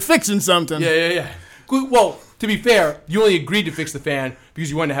something while you're fixing something. Yeah. Well, to be fair, you only agreed to fix the fan because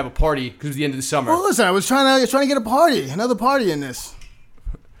you wanted to have a party because it was the end of the summer. Well, listen, I was trying to get a party, another party in this.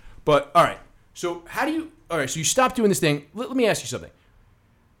 But, all right. So so you stopped doing this thing. Let me ask you something.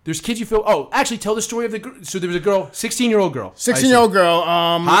 There's kids you feel, actually tell the story of the girl. So there was a girl, 16-year-old girl. 16-year-old girl.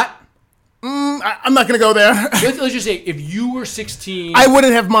 Hot? I'm not going to go there. Let's just say, if you were 16. I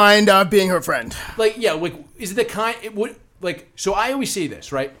wouldn't have mind being her friend. Like, yeah, like, is it the kind, it would, like, so I always say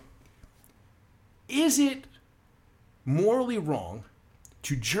this, right? Is it morally wrong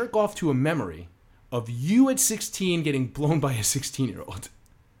to jerk off to a memory of you at 16 getting blown by a 16-year-old?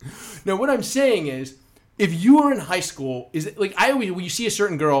 Now, what I'm saying is, if you were in high school, is it like I always when you see a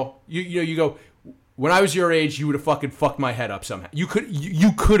certain girl, you go, when I was your age, you would have fucking fucked my head up somehow. You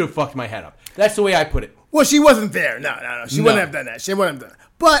could have fucked my head up. That's the way I put it. Well, she wasn't there. No. She wouldn't have done that. She wouldn't have done that.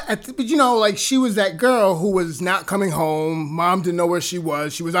 But like she was that girl who was not coming home. Mom didn't know where she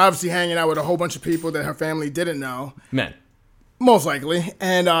was. She was obviously hanging out with a whole bunch of people that her family didn't know. Men. Most likely.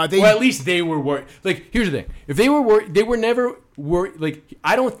 And well, at least they were worried. Like, here's the thing. If they were worried, they were never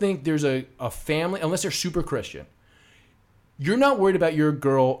I don't think there's a family, unless they're super Christian. You're not worried about your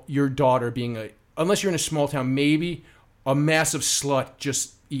daughter being unless you're in a small town, maybe a massive slut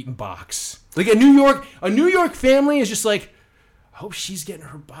just eating box. Like a New York family is just like, I hope she's getting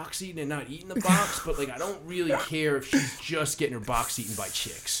her box eaten and not eating the box, but like I don't really care if she's just getting her box eaten by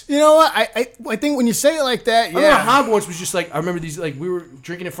chicks. You know what? I think when you say it like that, I remember Hogwarts was just like, I remember these, like, we were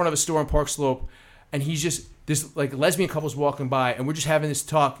drinking in front of a store on Park Slope, and he's just, this like lesbian couple's walking by, and we're just having this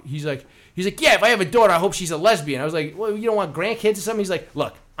talk. He's like, yeah, if I have a daughter, I hope she's a lesbian. I was like, well, you don't want grandkids or something? He's like,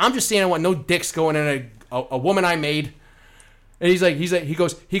 look, I'm just saying I want no dicks going in a woman I made. And he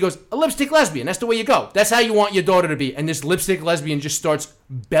goes, a lipstick lesbian. That's the way you go. That's how you want your daughter to be. And this lipstick lesbian just starts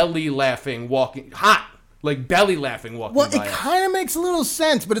belly laughing, walking belly laughing, walking by. Well, it kind of makes a little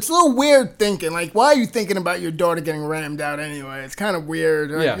sense, but it's a little weird thinking. Like, why are you thinking about your daughter getting rammed out anyway? It's kind of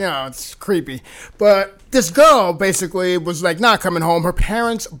weird. Yeah. You know, it's creepy. But this girl basically was like not coming home. Her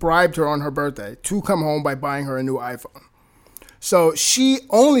parents bribed her on her birthday to come home by buying her a new iPhone. So she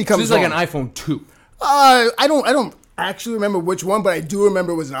only comes So this is home. like an iPhone 2. I don't actually remember which one, but I do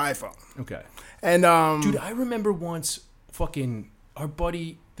remember it was an iPhone. Okay. And Dude, I remember once fucking our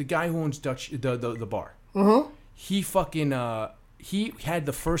buddy, the guy who owns Dutch the bar. Mm-hmm. He fucking he had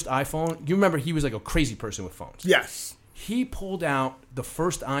the first iPhone. You remember he was like a crazy person with phones. yes. He pulled out the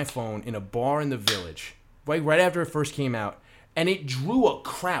first iPhone in a bar in the Village, right after it first came out, and it drew a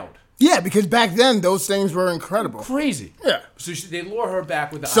crowd. Yeah, because back then those things were incredible. Crazy. Yeah. So they lure her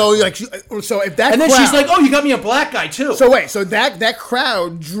back with the So iPhone. like, so if that And then crowd, she's like, "Oh, you got me a black guy too." so wait, so that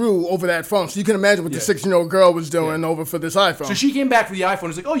crowd drew over that phone. So you can imagine what the 16-year-old girl was doing over for this iPhone. So she came back for the iPhone.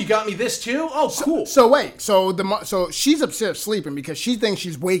 It's like, "Oh, you got me this too? Oh, cool." So wait, so she's upstairs sleeping because she thinks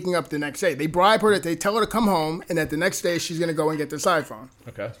she's waking up the next day. They bribe her that they tell her to come home, and that the next day she's gonna go and get this iPhone.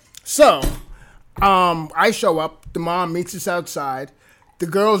 Okay. So, I show up. The mom meets us outside. The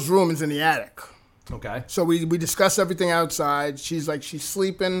girl's room is in the attic. Okay. So we discuss everything outside. She's like, she's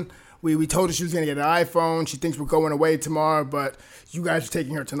sleeping. We told her she was gonna get an iPhone. She thinks we're going away tomorrow, but you guys are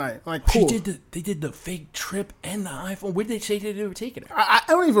taking her tonight. I'm like, cool. They did the fake trip and the iPhone. Where did they say they were taking her? I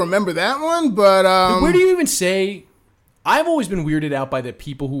don't even remember that one, but Where do you even say? I've always been weirded out by the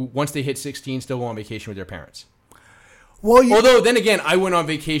people who, once they hit 16, still go on vacation with their parents. well, Although, then again, I went on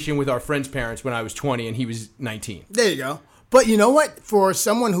vacation with our friend's parents when I was 20 and he was 19. there you go. But you know what? For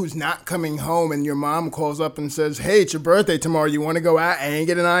someone who's not coming home and your mom calls up and says, hey, it's your birthday tomorrow, you want to go out and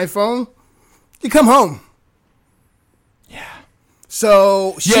get an iPhone? You come home. Yeah.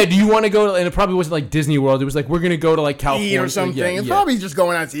 So Yeah, do you want to go to, and it probably wasn't like Disney World. It was like, we're going to go to like eat California. or something. Yeah, It's yeah. probably just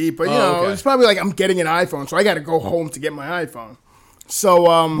going out to eat, but you know, okay. it's probably like I'm getting an iPhone, so I got to go home to get my iPhone. So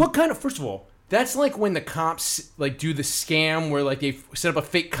What kind of, first of all, that's like when the cops like do the scam where like they set up a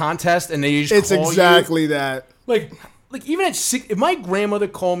fake contest and they just it's call exactly that. you. Like even at if my grandmother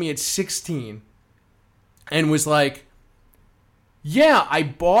called me at 16 and was like, yeah, I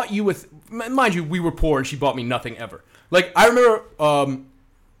bought you with, mind you, we were poor and she bought me nothing ever. Like I remember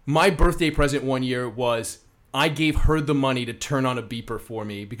my birthday present one year was I gave her the money to turn on a beeper for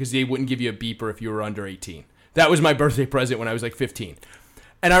me because they wouldn't give you a beeper if you were under 18. That was my birthday present when I was like 15.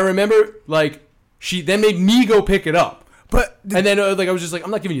 And I remember like she then made me go pick it up. And then like I was just like,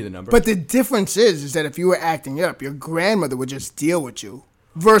 I'm not giving you the number. But the difference is that if you were acting up, your grandmother would just deal with you.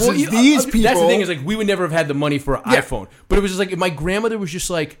 Versus Well, these people. That's the thing is like we would never have had the money for an iPhone. But it was just like if my grandmother was just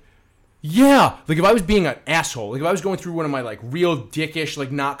like, yeah, like if I was being an asshole, like if I was going through one of my like real dickish,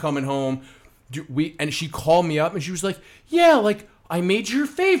 like not coming home, and she called me up and she was like, yeah, like I made your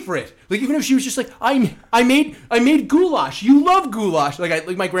favorite. Like even if she was just like, I made goulash. You love goulash.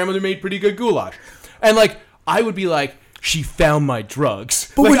 Like my grandmother made pretty good goulash, and like I would be like, she found my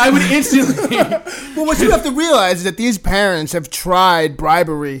drugs. But like, I would instantly. But what you have to realize is that these parents have tried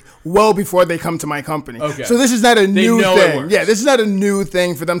bribery well before they come to my company. Okay. So this is not a new know it thing. works. Yeah, this is not a new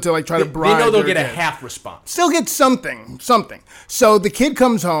thing for them to like try to They bribe. know they'll their get a kids. half response. Still get something. So the kid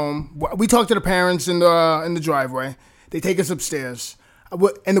comes home. We talk to the parents in the driveway. They take us upstairs.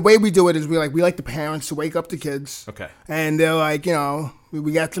 And the way we do it is we like the parents to wake up the kids. Okay. And they're like, you know,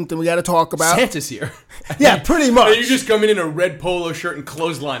 we got something we got to talk about. Santa's here. Yeah, pretty much. And you just come in a red polo shirt and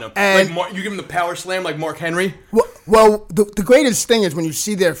clothesline him. And- Like you give him the power slam like Mark Henry. Well, the greatest thing is when you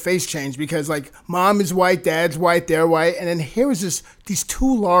see their face change because like mom is white, dad's white, they're white, and then here is these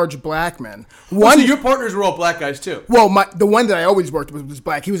two large black men. One, so your partners were all black guys too. Well, the one that I always worked with was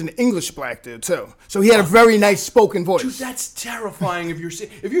black. He was an English black dude too, so he had a very nice spoken voice. Dude, that's terrifying. If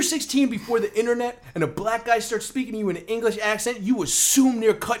you're 16 before the internet and a black guy starts speaking to you in an English accent, you assume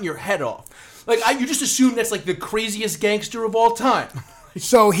they're cutting your head off. Like you just assume that's like the craziest gangster of all time.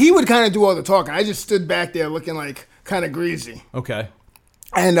 So he would kind of do all the talking. I just stood back there looking like kind of greasy. Okay.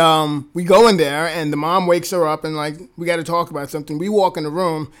 And we go in there, and the mom wakes her up, and like, we got to talk about something. We walk in the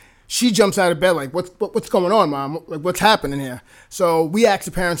room. She jumps out of bed like, what's going on, Mom? Like, what's happening here? So we ask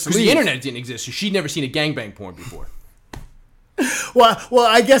the parents to Because leave. the internet didn't exist, so she'd never seen a gangbang porn before. Well,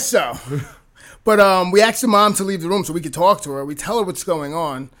 I guess so. But we asked the mom to leave the room so we could talk to her. We tell her what's going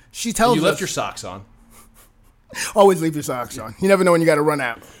on. She tells You us, left your socks on. always leave your socks on. You never know when you got to run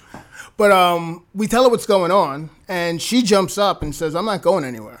out. But we tell her what's going on, and she jumps up and says, I'm not going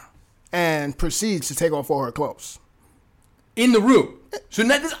anywhere, and proceeds to take off all her clothes. In the room. So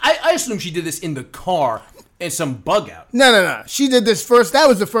I assume she did this in the car and some bug out. No. She did this first. That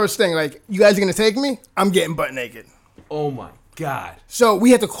was the first thing. Like, you guys are going to take me? I'm getting butt naked. Oh my God. So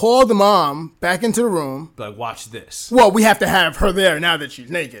we had to call the mom back into the room. Like, watch this. Well, we have to have her there now that she's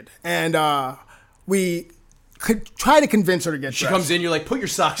naked. And we could try to convince her to get She dressed. comes in, you're like, put your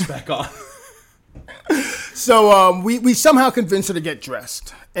socks back on. So we somehow convinced her to get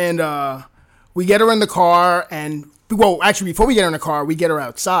dressed. And we get her in the car. And, well, actually, before we get her in the car, we get her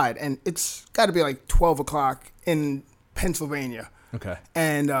outside. And it's got to be like 12 o'clock in Pennsylvania. Okay.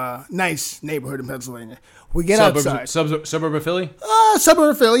 And nice neighborhood in Pennsylvania. We get outside. Suburb of Philly?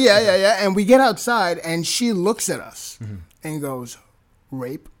 Suburb of Philly, yeah. And we get outside, and she looks at us and goes,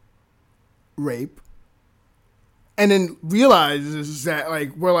 rape. And then realizes that,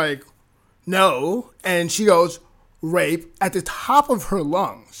 like, we're like, no. And she goes, rape, at the top of her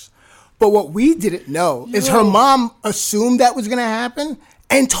lungs. But what we didn't know is her mom assumed that was going to happen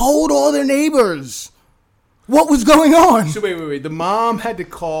and told all their neighbors what was going on. So wait. The mom had to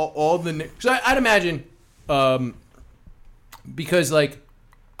call all the... So I'd imagine... because, like,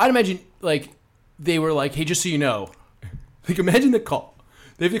 I'd imagine, like, they were like, hey, just so you know, like, imagine the call.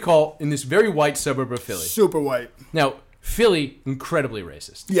 They have to call in this very white suburb of Philly. Super white. Now, Philly, incredibly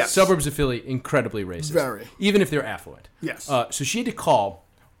racist. Yes. Suburbs of Philly, incredibly racist. Very. Even if they're affluent. Yes. So she had to call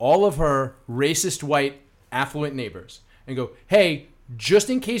all of her racist, white, affluent neighbors and go, hey, just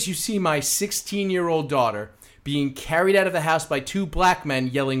in case you see my 16-year-old daughter being carried out of the house by two black men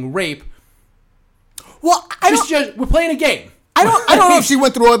yelling rape, Well, we're playing a game. I don't know if she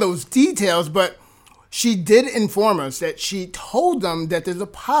went through all those details, but she did inform us that she told them that there's a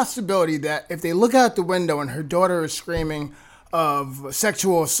possibility that if they look out the window and her daughter is screaming of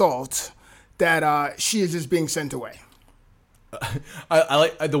sexual assault, that she is just being sent away. I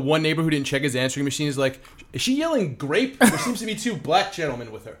like the one neighbor who didn't check his answering machine is like, is she yelling grape? There seems to be two black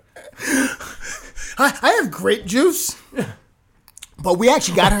gentlemen with her. I have grape juice, but we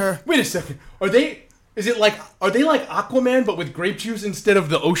actually got her. Wait a second. Are they like Aquaman but with grape juice instead of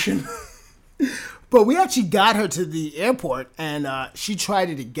the ocean? But we actually got her to the airport, and she tried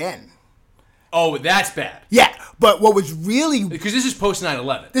it again. Oh, that's bad. Yeah, but what was really... Because this is post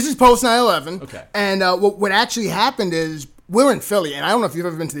 9/11. This is post 9/11. Okay. And what actually happened is, we're in Philly, and I don't know if you've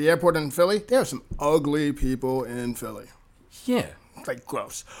ever been to the airport in Philly. There are some ugly people in Philly. Yeah. It's like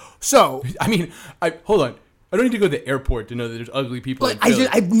gross. So... I mean, hold on. I don't need to go to the airport to know that there's ugly people in Like, Philly.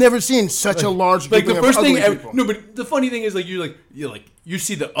 I've never seen such a large Like grouping the first of thing, ugly people. no, but the funny thing is, like you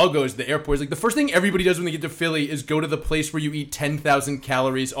see the uggos at the airport. It's like the first thing everybody does when they get to Philly is go to the place where you eat 10,000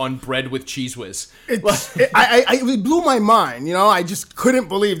 calories on bread with Cheese Whiz. It blew my mind. You know, I just couldn't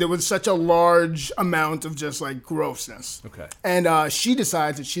believe there was such a large amount of just like grossness. Okay. And she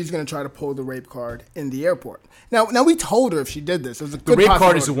decides that she's going to try to pull the rape card in the airport. Now we told her if she did this, it was a The good rape card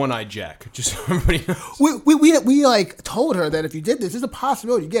possibility. is a one-eyed jack. Just so everybody knows. We like told her that if you did this, there's a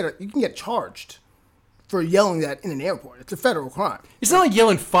possibility you can get charged for yelling that in an airport. It's a federal crime. It's not like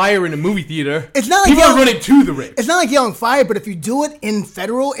yelling fire in a movie theater. It's not like people are yelling- running to the rape. It's not like yelling fire, but if you do it in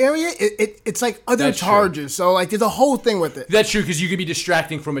federal area, it's like other That's true. charges. So like there's a whole thing with it. That's true because you could be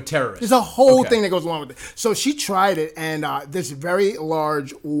distracting from a terrorist. There's a whole Okay. thing that goes along with it. So she tried it, and this very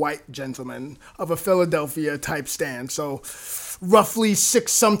large white gentleman of a Philadelphia type stand, so roughly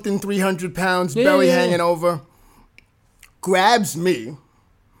 6-something, 300 pounds, belly yeah. hanging over, grabs me,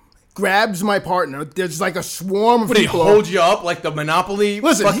 grabs my partner. There's like a swarm of What, did he people. hold you up like the Monopoly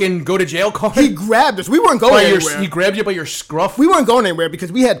Listen, fucking go to jail card? He grabbed us. We weren't going anywhere. He grabbed you by your scruff? We weren't going anywhere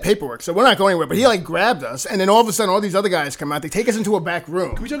because we had paperwork, so we're not going anywhere. But he like grabbed us, and then all of a sudden, all these other guys come out. They take us into a back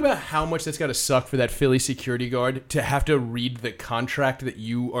room. Can we talk about how much that's got to suck for that Philly security guard to have to read the contract that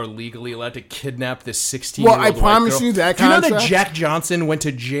you are legally allowed to kidnap this 16-year-old Well, I promise white girl? you that Do you know that contract- Jack Johnson went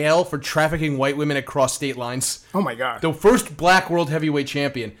to jail for trafficking white women across state lines? Oh my god! The first black world heavyweight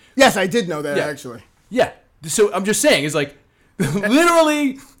champion. Yes, I did know that Yeah. actually. Yeah. So I'm just saying, it's like,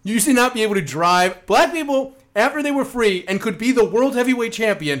 literally, you used to not be able to drive. Black people, after they were free and could be the world heavyweight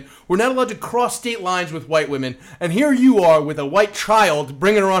champion, were not allowed to cross state lines with white women. And here you are with a white child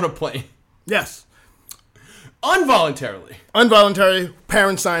bringing her on a plane. Yes. Involuntary,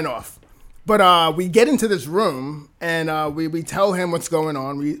 parents sign off. But we get into this room, and we tell him what's going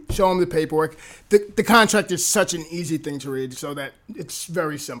on. We show him the paperwork. The contract is such an easy thing to read, so that it's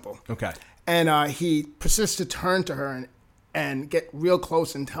very simple. Okay. And he persists to turn to her and get real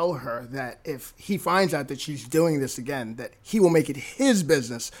close and tell her that if he finds out that she's doing this again, that he will make it his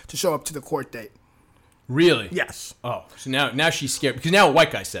business to show up to the court date. Really? Yes. Oh, so now she's scared because now a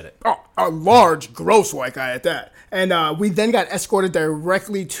white guy said it. Oh, a large, gross white guy at that. And we then got escorted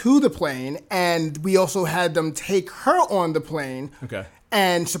directly to the plane, and we also had them take her on the plane. Okay.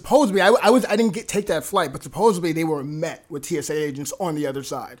 And supposedly, I didn't take that flight, but supposedly they were met with TSA agents on the other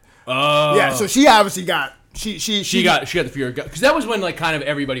side. Oh. Yeah, so she obviously got she got the fear of God, because that was when like kind of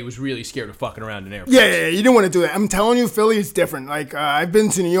everybody was really scared of fucking around in airports. Yeah, you didn't want to do that. I'm telling you, Philly is different. Like I've been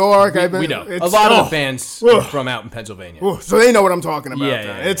to New York. We know a lot of the fans are from out in Pennsylvania, so they know what I'm talking about.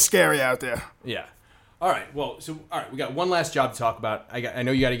 Yeah. It's scary out there. Yeah. All right. Well, we got one last job to talk about. I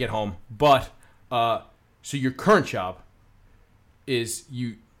know you got to get home, but so your current job is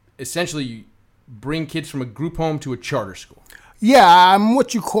you bring kids from a group home to a charter school. Yeah, I'm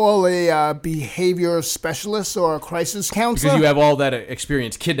what you call a behavior specialist or a crisis counselor. Because you have all that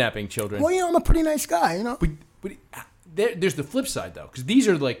experience kidnapping children. Well, I'm a pretty nice guy, But there's the flip side, though. Because these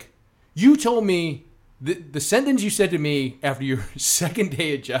are like, you told me, the sentence you said to me after your second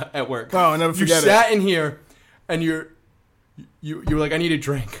day at work. Oh, I'll never forget it. You sat in here, and you were like, I need a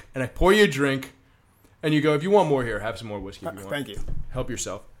drink. And I pour you a drink, and you go, if you want more here, have some more whiskey if you want. Thank you. Help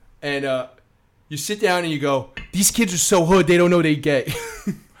yourself. And you sit down and you go, these kids are so hood, they don't know they gay.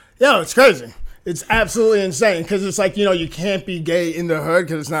 Yo, it's crazy. It's absolutely insane because it's like, you can't be gay in the hood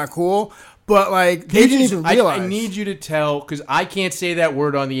because it's not cool. But, like, they didn't even realize. I need you to tell, because I can't say that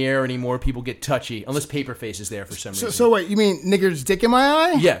word on the air anymore. People get touchy, unless Paperface is there for some reason. So wait, you mean nigger's dick in my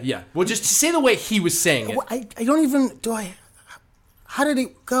eye? Yeah. Well, just say the way he was saying it. I don't even, how did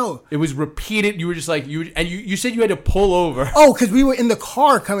it go? It was repeated. You were just like, you said you had to pull over. Oh, because we were in the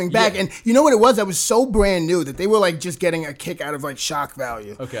car coming back, Yeah. and you know what it was? I was so brand new that they were like just getting a kick out of like shock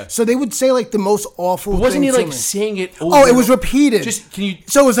value. Okay. So they would say like the most awful. Wasn't thing he like to me. saying it over? Oh, it was repeated. Just can you?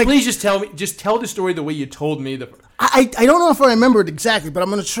 So it was like, please just tell me. Just tell the story the way you told me. I don't know if I remember it exactly, but I'm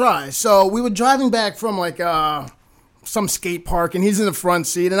gonna try. So we were driving back from like some skate park, and he's in the front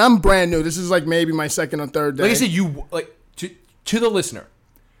seat, and I'm brand new. This is like maybe my second or third day. Like I said, to the listener,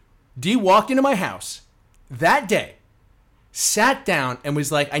 D walked into my house that day, sat down, and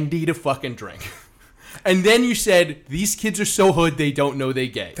was like, I need a fucking drink. And then you said, these kids are so hood, they don't know they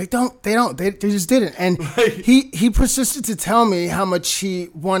gay. They don't. They just didn't. And he persisted to tell me how much he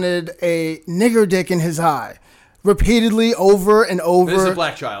wanted a nigger dick in his eye. Repeatedly, over and over. This is a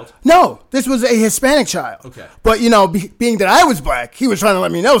black child. No, this was a Hispanic child. Okay. But, being that I was black, he was trying to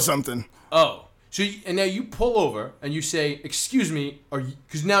let me know something. Oh. So and now you pull over and you say, "Excuse me,"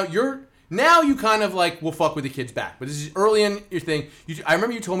 because now you kind of like will fuck with the kids back. But this is early in your thing. I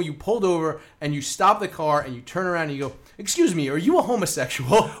remember you told me you pulled over and you stopped the car and you turn around and you go, "Excuse me, are you a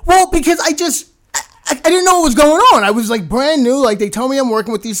homosexual?" Well, because I didn't know what was going on. I was like brand new. Like they told me I'm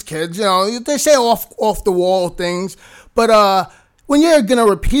working with these kids. They say off the wall things, but when you're gonna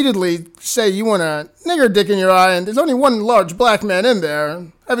repeatedly say you want a nigger dick in your eye and there's only one large black man in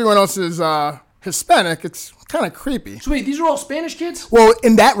there, everyone else is Hispanic, it's kind of creepy. So wait, these are all Spanish kids? Well,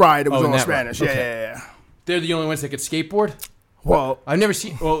 in that ride, it was all that Spanish. ride. Yeah, Okay. yeah. They're the only ones that could skateboard? Well, I've never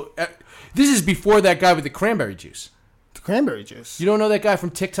seen... Well, this is before that guy with the cranberry juice. the cranberry juice. You don't know that guy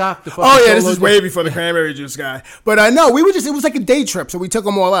from TikTok? Oh, yeah, this is way before the cranberry juice guy. But no, it was like a day trip, so we took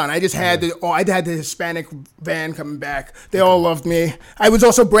them all out. And I just had I had the Hispanic van coming back. They all loved me. I was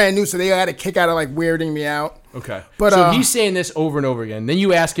also brand new, so they had a kick out of like weirding me out. Okay. But, so he's saying this over and over again. Then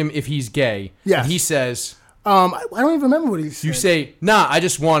you ask him if he's gay. Yes. And he says... I don't even remember what he said. You say, nah, I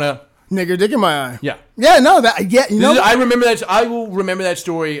just want to... Nigger dick in my eye. Yeah. Yeah, no, I remember that. I will remember that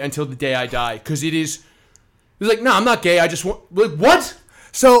story until the day I die, because it's like, no, I'm not gay. I just want, like, what?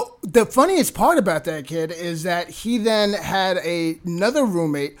 So the funniest part about that kid is that he then had another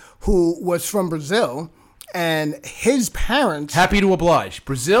roommate who was from Brazil, and his parents. Happy to oblige.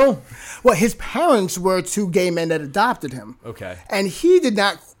 Brazil? Well, his parents were two gay men that adopted him. Okay. And he did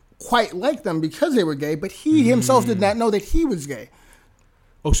not quite like them because they were gay, but he himself did not know that he was gay.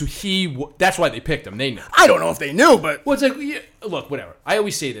 Oh, so that's why they picked him. They know. I don't know if they knew, but... Well, it's like, yeah, look, whatever. I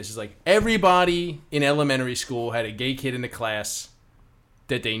always say this. It's like everybody in elementary school had a gay kid in the class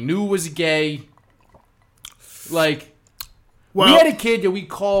that they knew was gay. Like, we had a kid that we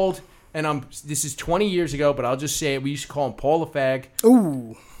called, and this is 20 years ago, but I'll just say it. We used to call him Paul the Fag.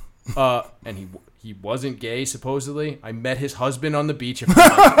 Ooh. And he wasn't gay, supposedly. I met his husband on the beach a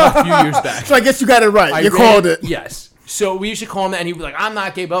few years back. So I guess you got it right. I You ran- called it. Yes. So we used to call him that, and he was like, I'm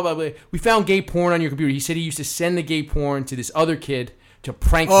not gay, blah, blah, blah. We found gay porn on your computer. He said he used to send the gay porn to this other kid to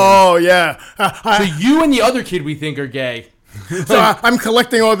prank him. Oh, yeah. So you and the other kid we think are gay. I'm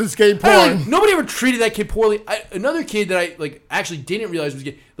collecting all this gay I porn. don't know, nobody ever treated that kid poorly. Another kid that I actually didn't realize was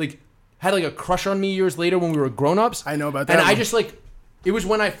gay, had a crush on me years later when we were grown-ups. I know about that And I one. just it was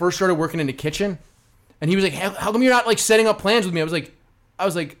when I first started working in the kitchen, and he was like, how come you're not setting up plans with me? I was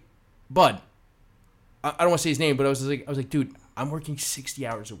like, bud, I don't want to say his name, but I was like, dude, I'm working 60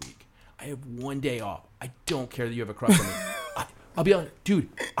 hours a week. I have one day off. I don't care that you have a crush on me. I'll be honest, dude,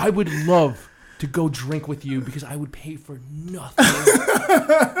 I would love to go drink with you because I would pay for nothing.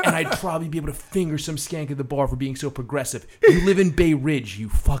 And I'd probably be able to finger some skank at the bar for being so progressive. You live in Bay Ridge, you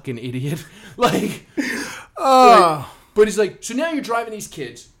fucking idiot. But he's like, so now you're driving these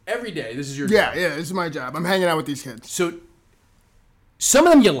kids every day. This is your Yeah, job. yeah, this is my job. I'm hanging out with these kids. So some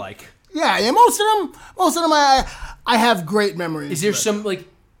of them you like. Yeah, most of them I have great memories. Is there with. some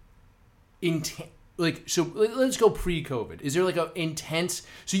intense? So let's go pre-COVID. Is there a intense?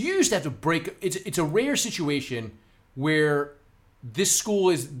 So you used to have to break. It's a rare situation where these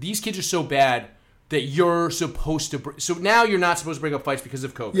kids are so bad that you're supposed to. So now you're not supposed to break up fights because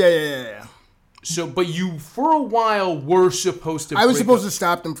of COVID. Yeah. So, but you for a while were supposed to. I was break supposed up, to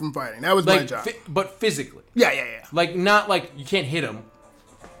stop them from fighting. That was my job. But physically. Yeah. Not you can't hit them,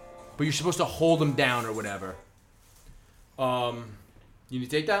 but you're supposed to hold them down or whatever. You need to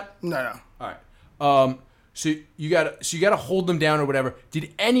take that? No. All right. So you gotta hold them down or whatever.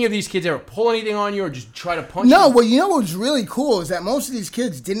 Did any of these kids ever pull anything on you or just try to punch No, you? well, you know what's really cool is that most of these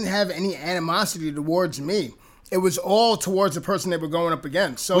kids didn't have any animosity towards me. It was all towards the person they were going up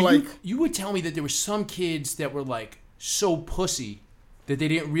against. So, Well, you would tell me that there were some kids that were so pussy that they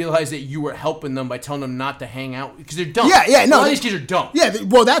didn't realize that you were helping them by telling them not to hang out because they're dumb. Yeah, no, A lot of these kids are dumb. yeah,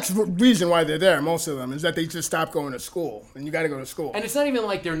 well, that's the reason why they're there, most of them, is that they just stopped going to school. And you got to go to school. And it's not even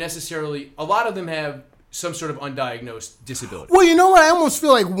like they're necessarily. A lot of them have some sort of undiagnosed disability. Well, you know what? I almost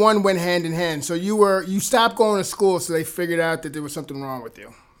feel like one went hand in hand. So you stopped going to school, so they figured out that there was something wrong with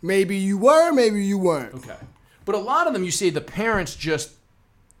you. Maybe you were, maybe you weren't. Okay. But a lot of them, you say the parents just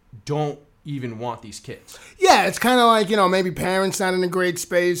don't even want these kids. Yeah, it's kind of like, maybe parents not in a great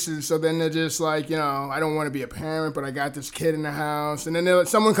space, and so then they're just like, I don't want to be a parent, but I got this kid in the house. And then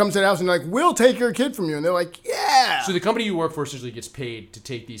someone comes to the house and they're like, we'll take your kid from you. And they're like, yeah. So the company you work for essentially gets paid to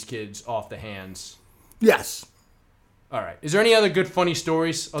take these kids off the hands. Yes. All right. Is there any other good funny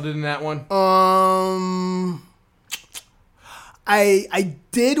stories other than that one? I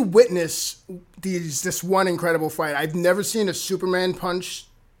did witness this one incredible fight. I've never seen a Superman punch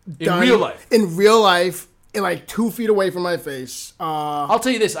done real life? In real life, 2 feet away from my face. I'll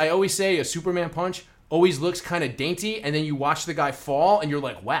tell you this. I always say a Superman punch always looks kind of dainty, and then you watch the guy fall, and you're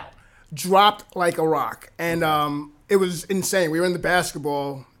like, wow. Dropped like a rock, and it was insane. We were in the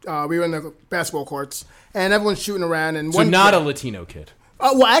basketball courts, and everyone's shooting around. And So not a Latino kid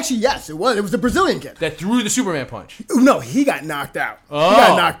well, actually, yes, it was. It was the Brazilian kid. that threw the Superman punch. No, he got knocked out. Oh. He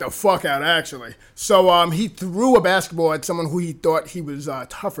got knocked the fuck out, actually. So he threw a basketball at someone who he thought he was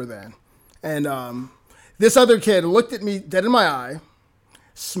tougher than. And this other kid looked at me dead in my eye,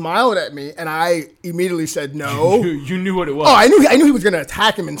 smiled at me, and I immediately said no. You knew what it was. Oh, I knew he was going to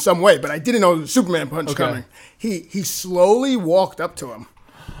attack him in some way, but I didn't know there was a Superman punch coming. He slowly walked up to him.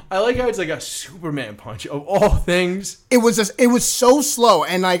 I like how it's like a Superman punch of all things. It was so slow,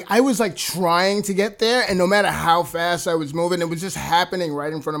 and I was trying to get there, and no matter how fast I was moving, it was just happening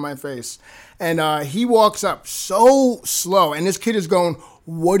right in front of my face. And he walks up so slow, and this kid is going,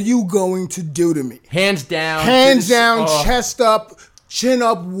 "What are you going to do to me?" Hands down. Chest up, chin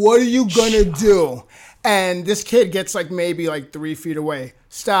up. What are you gonna do? And this kid gets maybe 3 feet away,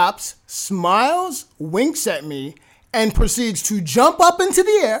 stops, smiles, winks at me, and proceeds to jump up into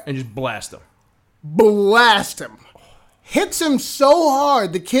the air, And just blast them. blast him. Hits him so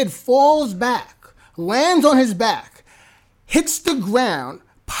hard, the kid falls back, lands on his back, hits the ground,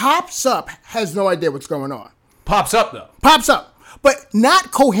 pops up, has no idea what's going on. Pops up, though. Pops up, but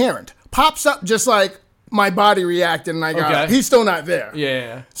not coherent. Pops up just like my body reacted and I got Okay. up. He's still not there.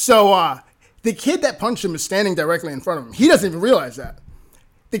 Yeah. So the kid that punched him is standing directly in front of him. He doesn't even realize that.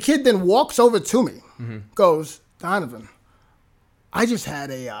 The kid then walks over to me, goes, "Donovan, I just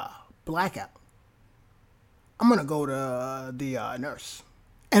had a blackout. I'm going to go to the nurse."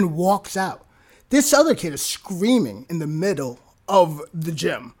 And walks out. This other kid is screaming in the middle of the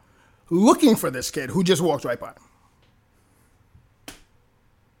gym, looking for this kid who just walked right by him.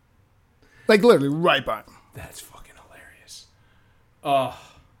 Literally right by him. That's fucking hilarious.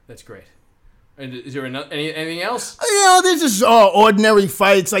 That's great. And is there anything else? There's just ordinary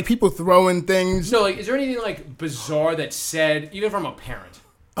fights, like people throwing things. No, like, is there anything like bizarre that's said, even from a parent?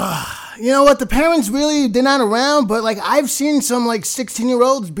 You know what? The parents really, they're not around, but like I've seen some like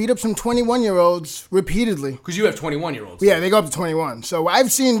 16-year-olds beat up some 21-year-olds repeatedly. Because you have 21-year-olds. Yeah, they go up to 21. So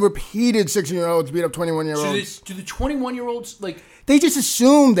I've seen repeated 16-year-olds beat up 21-year-olds. So do the 21-year-olds, like... They just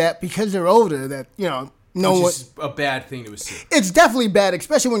assume that because they're older that, no one... Which is a bad thing to assume. It's definitely bad,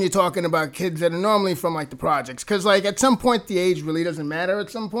 especially when you're talking about kids that are normally from like the projects. Because like at some point, the age really doesn't matter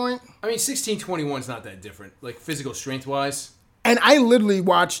at some point. I mean, 16, 21 is not that different. Like physical strength-wise... And I literally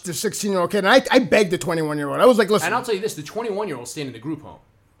watched the 16-year-old kid, and I begged the 21-year-old. I was like, listen. And I'll tell you this, the 21-year-olds stand in the group home.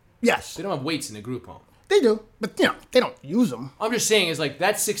 Yes. They don't have weights in the group home. They do, but, they don't use them. I'm just saying, is like,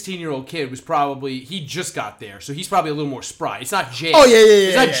 that 16-year-old kid was probably, he just got there, so he's probably a little more spry. It's not jail. Oh, yeah.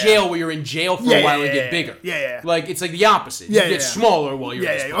 It's not jail where you're in jail for a while and get bigger. Yeah. Like, it's like the opposite. You get smaller while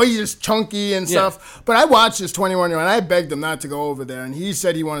you're in Or you're just chunky and stuff. But I watched this 21-year-old, and I begged him not to go over there, and he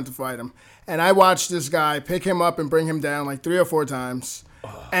said he wanted to fight him. And I watched this guy pick him up and bring him down like 3 or 4 times.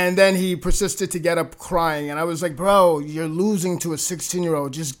 And then he persisted to get up crying. And I was like, bro, you're losing to a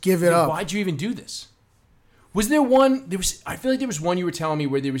 16-year-old. Just give it up. Why'd you even do this? Was there one, I feel like there was one you were telling me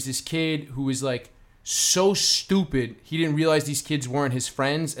where there was this kid who was like so stupid, he didn't realize these kids weren't his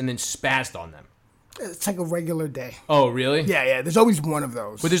friends and then spazzed on them. It's like a regular day. Oh, really? Yeah. There's always one of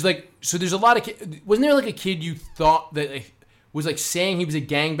those. But there's like, so there's a lot of kids. Wasn't there like a kid you thought that like, was like saying he was a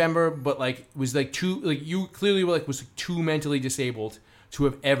gang member, but like was like too, like you clearly were like, was like, too mentally disabled to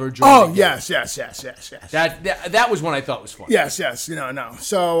have ever joined. Oh, yes. That was one I thought was funny. Yes. No.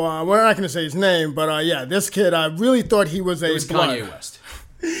 So we're not going to say his name, but this kid, I really thought he was It was blood. Kanye West.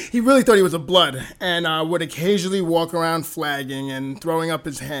 He really thought he was a blood and would occasionally walk around flagging and throwing up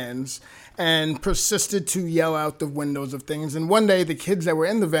his hands and persisted to yell out the windows of things. And one day, the kids that were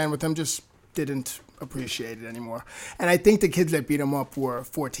in the van with him just didn't appreciate it anymore. And I think the kids that beat him up were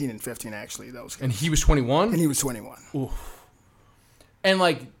 14 and 15, actually, those kids. And he was 21? And he was 21. Oof. And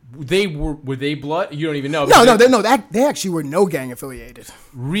like were they blood? You don't even know. No, they actually were no gang affiliated.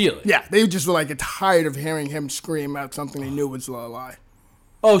 Really? Yeah, they just were like tired of hearing him scream out something they knew was a lie.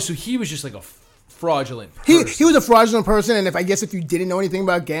 Oh, so he was just like a fraudulent person. He was a fraudulent person, and if you didn't know anything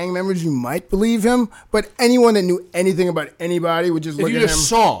about gang members, you might believe him. But anyone that knew anything about anybody would just look at him. If you just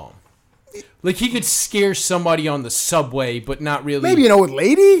saw him, like he could scare somebody on the subway, but not really. Maybe an old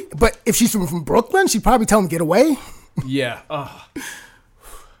lady, but if she's from Brooklyn, she'd probably tell him to get away. Yeah.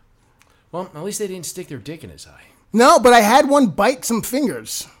 Well, at least they didn't stick their dick in his eye. No, but I had one bite some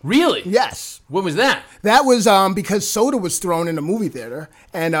fingers. Really? Yes. What was that? That was because soda was thrown in a movie theater,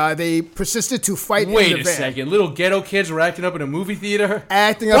 and they persisted to fight in the van. Wait a second. Little ghetto kids were acting up in a movie theater?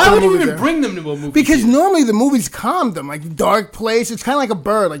 Acting up Why in a would you movie even theater. bring them to a movie Because theater? normally the movies calm them, like dark place. It's kind of like a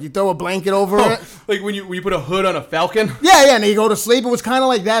bird, like you throw a blanket over it. Like when you put a hood on a falcon? Yeah, and they go to sleep. It was kind of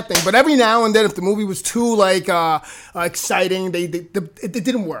like that thing. But every now and then, if the movie was too exciting, it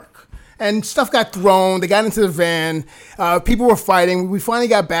didn't work. And stuff got thrown. They got into the van. People were fighting. We finally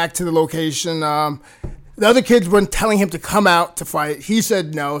got back to the location. The other kids were telling him to come out to fight. He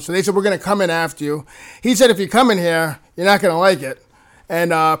said no. So they said, we're going to come in after you. He said, if you come in here, you're not going to like it. And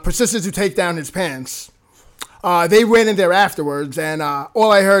persisted to take down his pants. They ran in there afterwards. And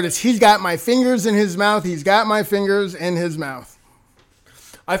all I heard is, he's got my fingers in his mouth. He's got my fingers in his mouth.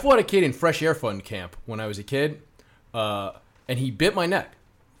 I fought a kid in Fresh Air Fund camp when I was a kid. And he bit my neck.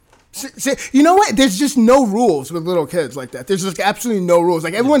 See, you know what? There's just no rules with little kids like that. There's just absolutely no rules.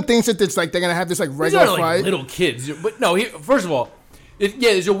 Like everyone thinks that it's like they're gonna have this like regular These aren't fight. like little kids, but no. First of all,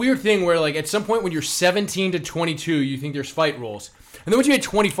 there's a weird thing where like at some point when you're 17 to 22, you think there's fight rules, and then once you hit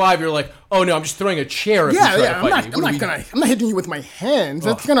 25, you're like, oh no, I'm just throwing a chair. If you try to fight me. I'm not hitting you with my hands.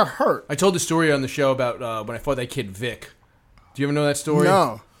 That's gonna hurt. I told the story on the show about when I fought that kid Vic. Do you ever know that story?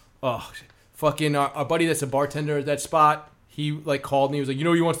 No. Oh, fucking our buddy that's a bartender at that spot. He like called me. He was like,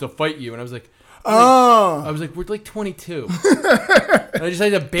 he wants to fight you, and I was like, I was like, we're like 22. And I just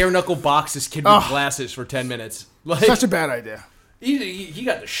had to bare knuckle box this kid with glasses for 10 minutes. Like, Such a bad idea. He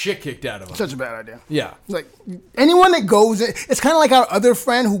got the shit kicked out of him. Such a bad idea. Yeah. Like anyone that goes in, it's kind of like our other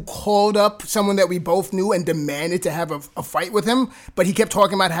friend who called up someone that we both knew and demanded to have a fight with him, but he kept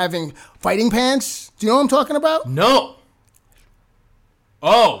talking about having fighting pants. Do you know what I'm talking about? No.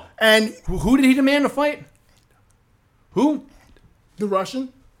 Oh. And Who did he demand to fight? Who? the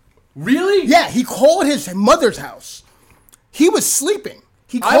Russian? Really? Yeah, he called his mother's house. He was sleeping.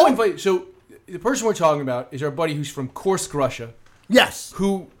 He I called. would fight. So the person we're talking about is our buddy who's from Kursk, Russia, Yes.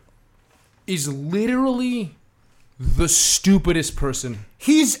 who is literally the stupidest person.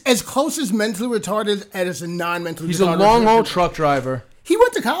 He's as close as mentally retarded as a non-mentally retarded. He's a long haul truck driver. He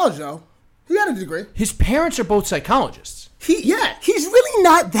went to college though. He got a degree. His parents are both psychologists. He's really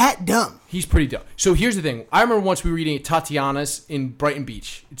not that dumb. He's pretty dumb. So here's the thing. I remember once we were eating at Tatiana's in Brighton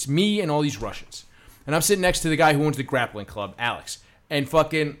Beach. It's me and all these Russians. And I'm sitting next to the guy who owns the grappling club, Alex. And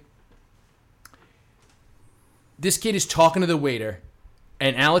fucking... This kid is talking to the waiter.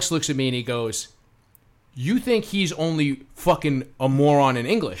 And Alex looks at me and he goes, you think he's only fucking a moron in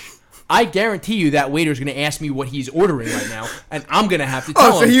English? I guarantee you that waiter's going to ask me what he's ordering right now. And I'm going to have to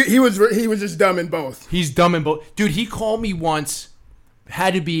tell him. So he was just dumb in both. He's dumb in both. Dude, he called me once.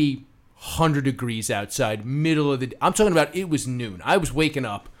 Had to be 100 degrees outside, middle of the day. I'm talking about it was noon. I was waking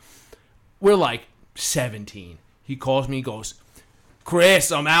up. We're like 17. He calls me, goes,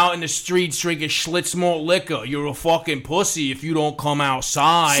 Chris, I'm out in the streets drinking Schlitz malt liquor. You're a fucking pussy if you don't come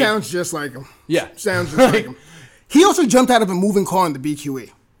outside. Sounds just like him. Yeah. Sounds just like him. He also jumped out of a moving car in the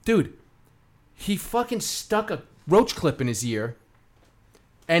BQE. Dude, he fucking stuck a roach clip in his ear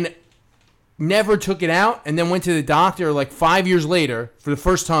and never took it out, and then went to the doctor like 5 years later for the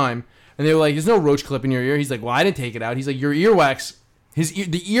first time, and they were like, there's no roach clip in your ear. He's like, well, I didn't take it out. He's like, your earwax, the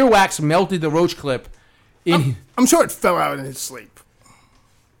earwax melted the roach clip in. I'm sure it fell out in his sleep.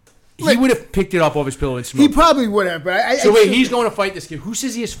 He would have picked it up off his pillow and He smoked it. probably would have, but So wait, he's going to fight this kid. Who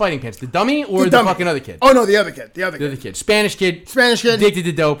says he has fighting pants? The dummy or the dummy. fucking other kid? Oh no, the other kid. The other kid. Spanish kid. Addicted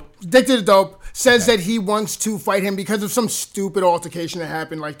to dope. Addicted to dope. Says that he wants to fight him because of some stupid altercation that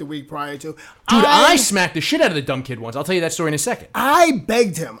happened like the week prior to. Dude, I smacked the shit out of the dumb kid once. I'll tell you that story in a second. I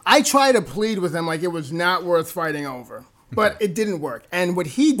begged him. I tried to plead with him like it was not worth fighting over. But it didn't work. And what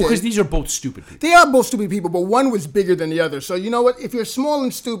he did... Because these are both stupid people. They are both stupid people, but one was bigger than the other. So you know what? If you're small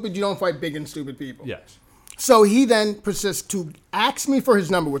and stupid, you don't fight big and stupid people. Yes. So he then persists to ask me for his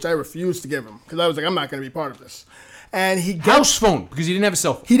number, which I refused to give him. Because I was like, I'm not going to be part of this. And he gets... House phone, because he didn't have a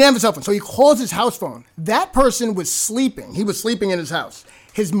cell phone. He didn't have a cell phone. So he calls his house phone. That person was sleeping. He was sleeping in his house.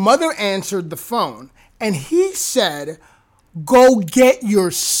 His mother answered the phone. And he said, go get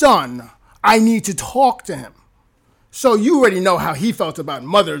your son. I need to talk to him. So you already know how he felt about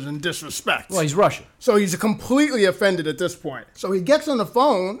mothers and disrespect. Well, he's Russian. So he's completely offended at this point. So he gets on the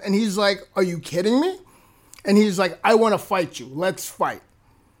phone and he's like, are you kidding me? And he's like, I want to fight you. Let's fight.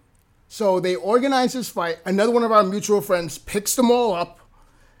 So they organize this fight. Another one of our mutual friends picks them all up.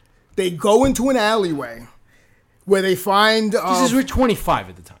 They go into an alleyway where they find... We're 25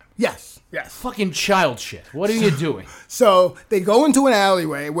 at the time. Yes. Fucking child shit. What are you doing? So they go into an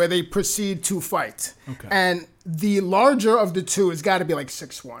alleyway where they proceed to fight. Okay. And the larger of the two has got to be like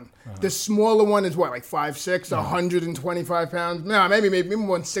 6'1". The smaller one is what, like 5'6", 125 pounds? No, maybe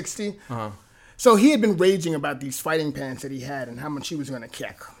 160. So he had been raging about these fighting pants that he had and how much he was going to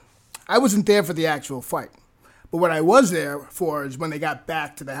kick. I wasn't there for the actual fight. But what I was there for is when they got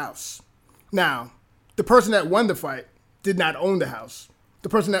back to the house. Now, the person that won the fight did not own the house. The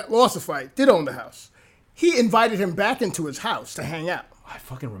person that lost the fight did own the house. He invited him back into his house to hang out. I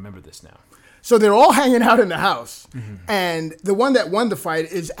fucking remember this now. So they're all hanging out in the house. And the one that won the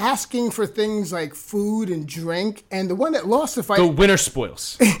fight is asking for things like food and drink. And the one that lost the fight The winner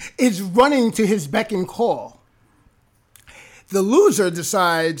spoils. is running to his beck and call. The loser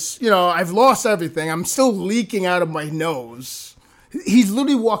decides, I've lost everything. I'm still leaking out of my nose. He's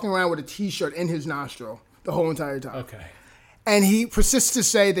literally walking around with a T-shirt in his nostril the whole entire time. Okay. And he persists to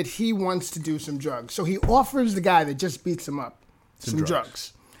say that he wants to do some drugs. So he offers the guy that just beats him up some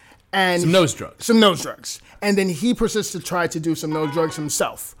drugs. And Some nose drugs. Some nose drugs. And then he persists to try to do some nose drugs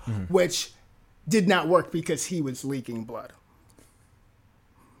himself, which did not work because he was leaking blood.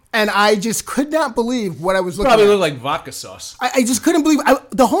 And I just could not believe what I was looking Probably at. looked like vodka sauce. I just couldn't believe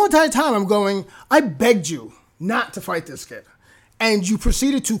the whole entire time I'm going, I begged you not to fight this kid. And you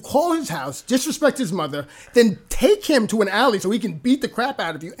proceeded to call his house, disrespect his mother, then take him to an alley so he can beat the crap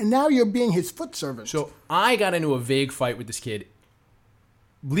out of you, and now you're being his foot servant. So I got into a vague fight with this kid,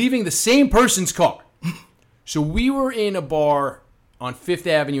 leaving the same person's car. So we were in a bar on 5th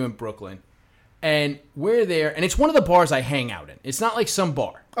Avenue in Brooklyn, and we're there, and it's one of the bars I hang out in. It's not like some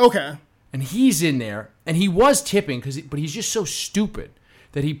bar. Okay. And he's in there, and he was tipping, but he's just so stupid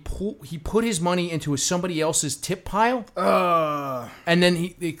that he put his money into somebody else's tip pile. And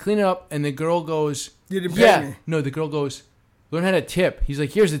then they clean it up, and the girl goes, You didn't pay me. No, the girl goes, learn how to tip. He's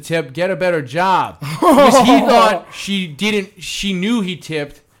like, here's the tip, get a better job. Because he thought she knew he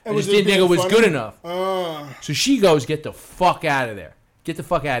tipped, and was just didn't it think it was funny? good enough. So she goes, get the fuck out of there. Get the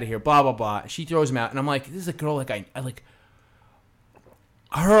fuck out of here, blah, blah, blah. She throws him out, and I'm like, this is a girl like I like.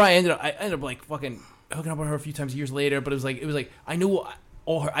 Her, I ended up like fucking hooking up with her a few times years later, but it was like I knew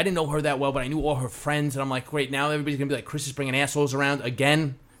all her. I didn't know her that well, but I knew all her friends, and I'm like, great, now everybody's gonna be like, Chris is bringing assholes around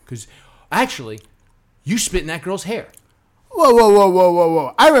again, because actually, you spit in that girl's hair.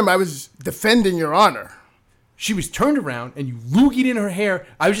 Whoa. I remember I was defending your honor. She was turned around and you loogied in her hair.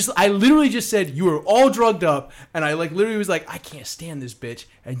 I literally just said you were all drugged up, and I literally was like, I can't stand this bitch,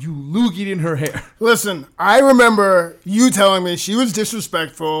 and you loogied in her hair. Listen, I remember you telling me she was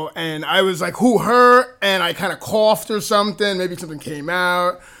disrespectful, and I was like, who, her? And I kind of coughed or something. Maybe something came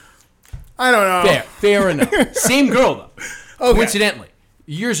out. I don't know. Fair enough. Same girl though. Okay. Coincidentally,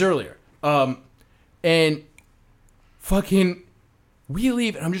 years earlier, and fucking. We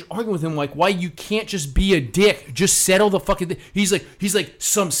leave, and I'm just arguing with him like, why you can't just be a dick? Just settle the fucking thing. He's like,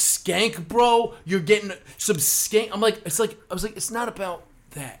 some skank, bro. You're getting some skank. I was like, it's not about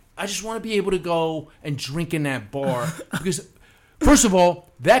that. I just want to be able to go and drink in that bar because, first of all,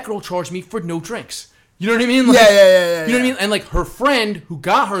 that girl charged me for no drinks. You know what I mean? Like, yeah. You know what I mean? And like her friend who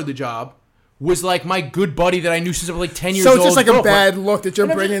got her the job was like my good buddy that I knew since I was like 10 years old. So it's just like girlfriend. a bad look that you're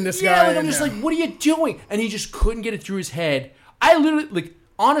bringing this guy like, in. I'm just here. like, what are you doing? And he just couldn't get it through his head. I literally,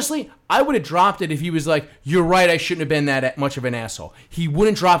 honestly, I would have dropped it if he was like, you're right, I shouldn't have been that much of an asshole. He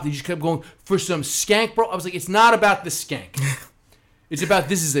wouldn't drop it. He just kept going for some skank, bro. I was like, it's not about the skank. It's about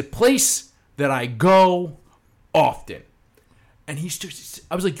this is a place that I go often. And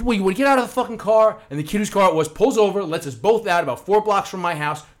I was like, well, you want to get out of the fucking car? And the kid whose car it was pulls over, lets us both out about 4 blocks from my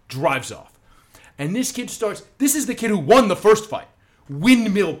house, drives off. And this kid this is the kid who won the first fight,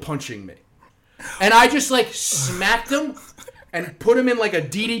 windmill punching me. And I just like smacked him and put him in like a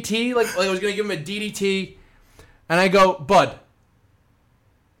DDT, like I was going to give him a DDT. And I go, bud,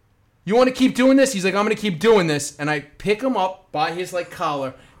 you want to keep doing this? He's like, I'm going to keep doing this. And I pick him up by his like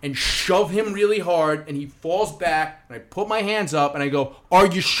collar and shove him really hard. And he falls back. And I put my hands up and I go, are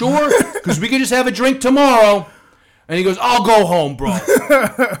you sure? Because we could just have a drink tomorrow. And he goes, I'll go home, bro.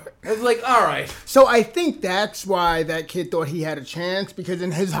 I was like, all right. So I think that's why that kid thought he had a chance, because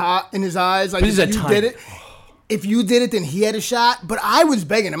in his eyes, like, if you did it, then he had a shot. But I was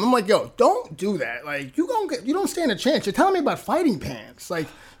begging him. I'm like, yo, don't do that. Like, you don't stand a chance. You're telling me about fighting pants. Like,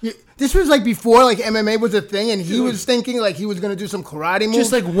 this was like before like MMA was a thing, and he was thinking like he was gonna do some karate move.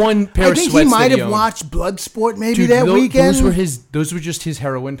 Just like one pair of sweats. I think he might have have watched Bloodsport maybe that weekend. Those were just his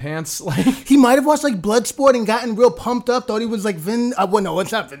heroin pants. Like he might have watched like Bloodsport and gotten real pumped up. Thought he was like well, no,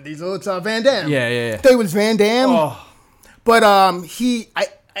 it's not Vin Diesel. It's Van Damme. Yeah. Thought he was Van Damme. Oh. But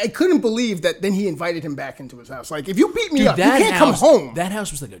I couldn't believe that. Then he invited him back into his house. Like, if you beat me up, you can't come home. That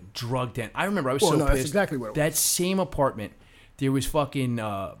house was like a drug den. I remember I was so pissed. That's exactly what it was. That same apartment, there was fucking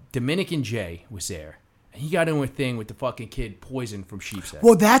Dominican J was there. And he got in with a thing with the fucking kid Poison from Sheepshead.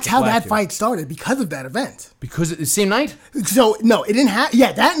 Well, that's how that fight started, because of that event. Because the same night? So, no, it didn't happen.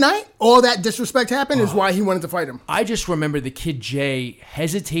 Yeah, that night, all that disrespect happened is why he wanted to fight him. I just remember the kid Jay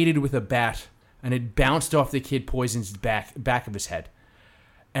hesitated with a bat, and it bounced off the kid Poison's back of his head.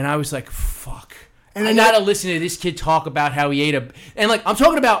 And I was like, fuck. And I gotta listen to this kid talk about how he ate and like, I'm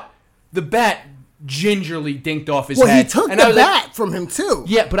talking about the bat gingerly dinked off his head. Well, he took the bat from him too.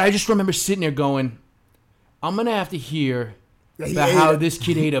 Yeah, but I just remember sitting there going, I'm gonna have to hear about how this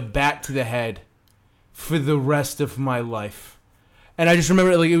kid ate a bat to the head for the rest of my life. And I just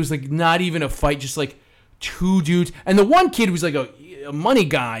remember like it was like not even a fight, just like two dudes. And the one kid was like a money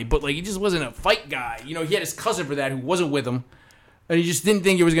guy, but like he just wasn't a fight guy. You know, he had his cousin for that who wasn't with him. And he just didn't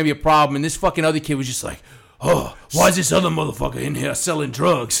think it was going to be a problem. And this fucking other kid was just like, oh, why is this other motherfucker in here selling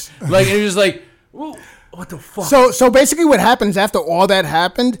drugs? Like, and he was like, well, what the fuck? So basically what happens after all that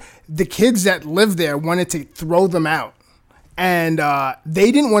happened, the kids that lived there wanted to throw them out. And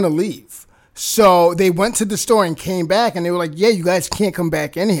they didn't want to leave. So they went to the store and came back. And they were like, yeah, you guys can't come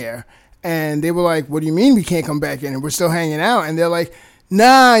back in here. And they were like, what do you mean we can't come back in? And we're still hanging out. And they're like,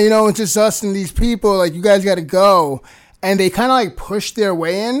 nah, it's just us and these people. Like, you guys got to go. And they kind of like pushed their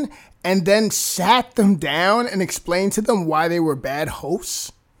way in and then sat them down and explained to them why they were bad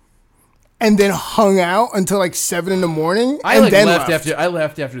hosts. And then hung out until like 7 a.m. I and then left. I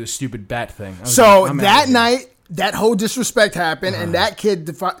left after the stupid bat thing. So that night, that whole disrespect happened, and that kid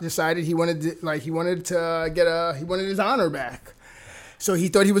decided he wanted his honor back. So he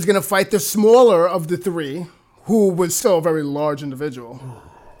thought he was going to fight the smaller of the three, who was still a very large individual,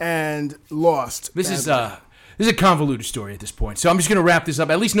 and lost. This is a convoluted story at this point, so I'm just going to wrap this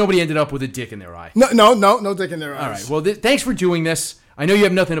up. At least nobody ended up with a dick in their eye. No dick in their eyes. All right. Well, thanks for doing this. I know you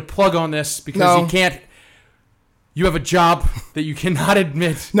have nothing to plug on this because you can't. You have a job that you cannot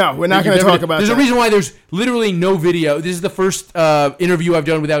admit. No, we're not going to talk about There's that. a reason why there's literally no video. This is the first interview I've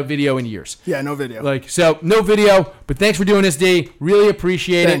done without video in years. Yeah, no video. So no video, but thanks for doing this, D. Really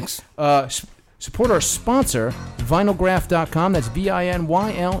appreciate it. Support our sponsor, vinylgraph.com. That's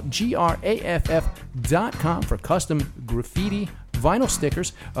VINYLGRAFF.com for custom graffiti vinyl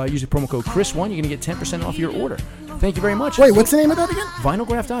stickers. Use the promo code Chris1. You're going to get 10% off your order. Thank you very much. Wait, what's the name of that again?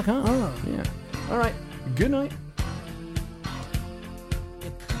 Vinylgraph.com. Yeah. All right. Good night.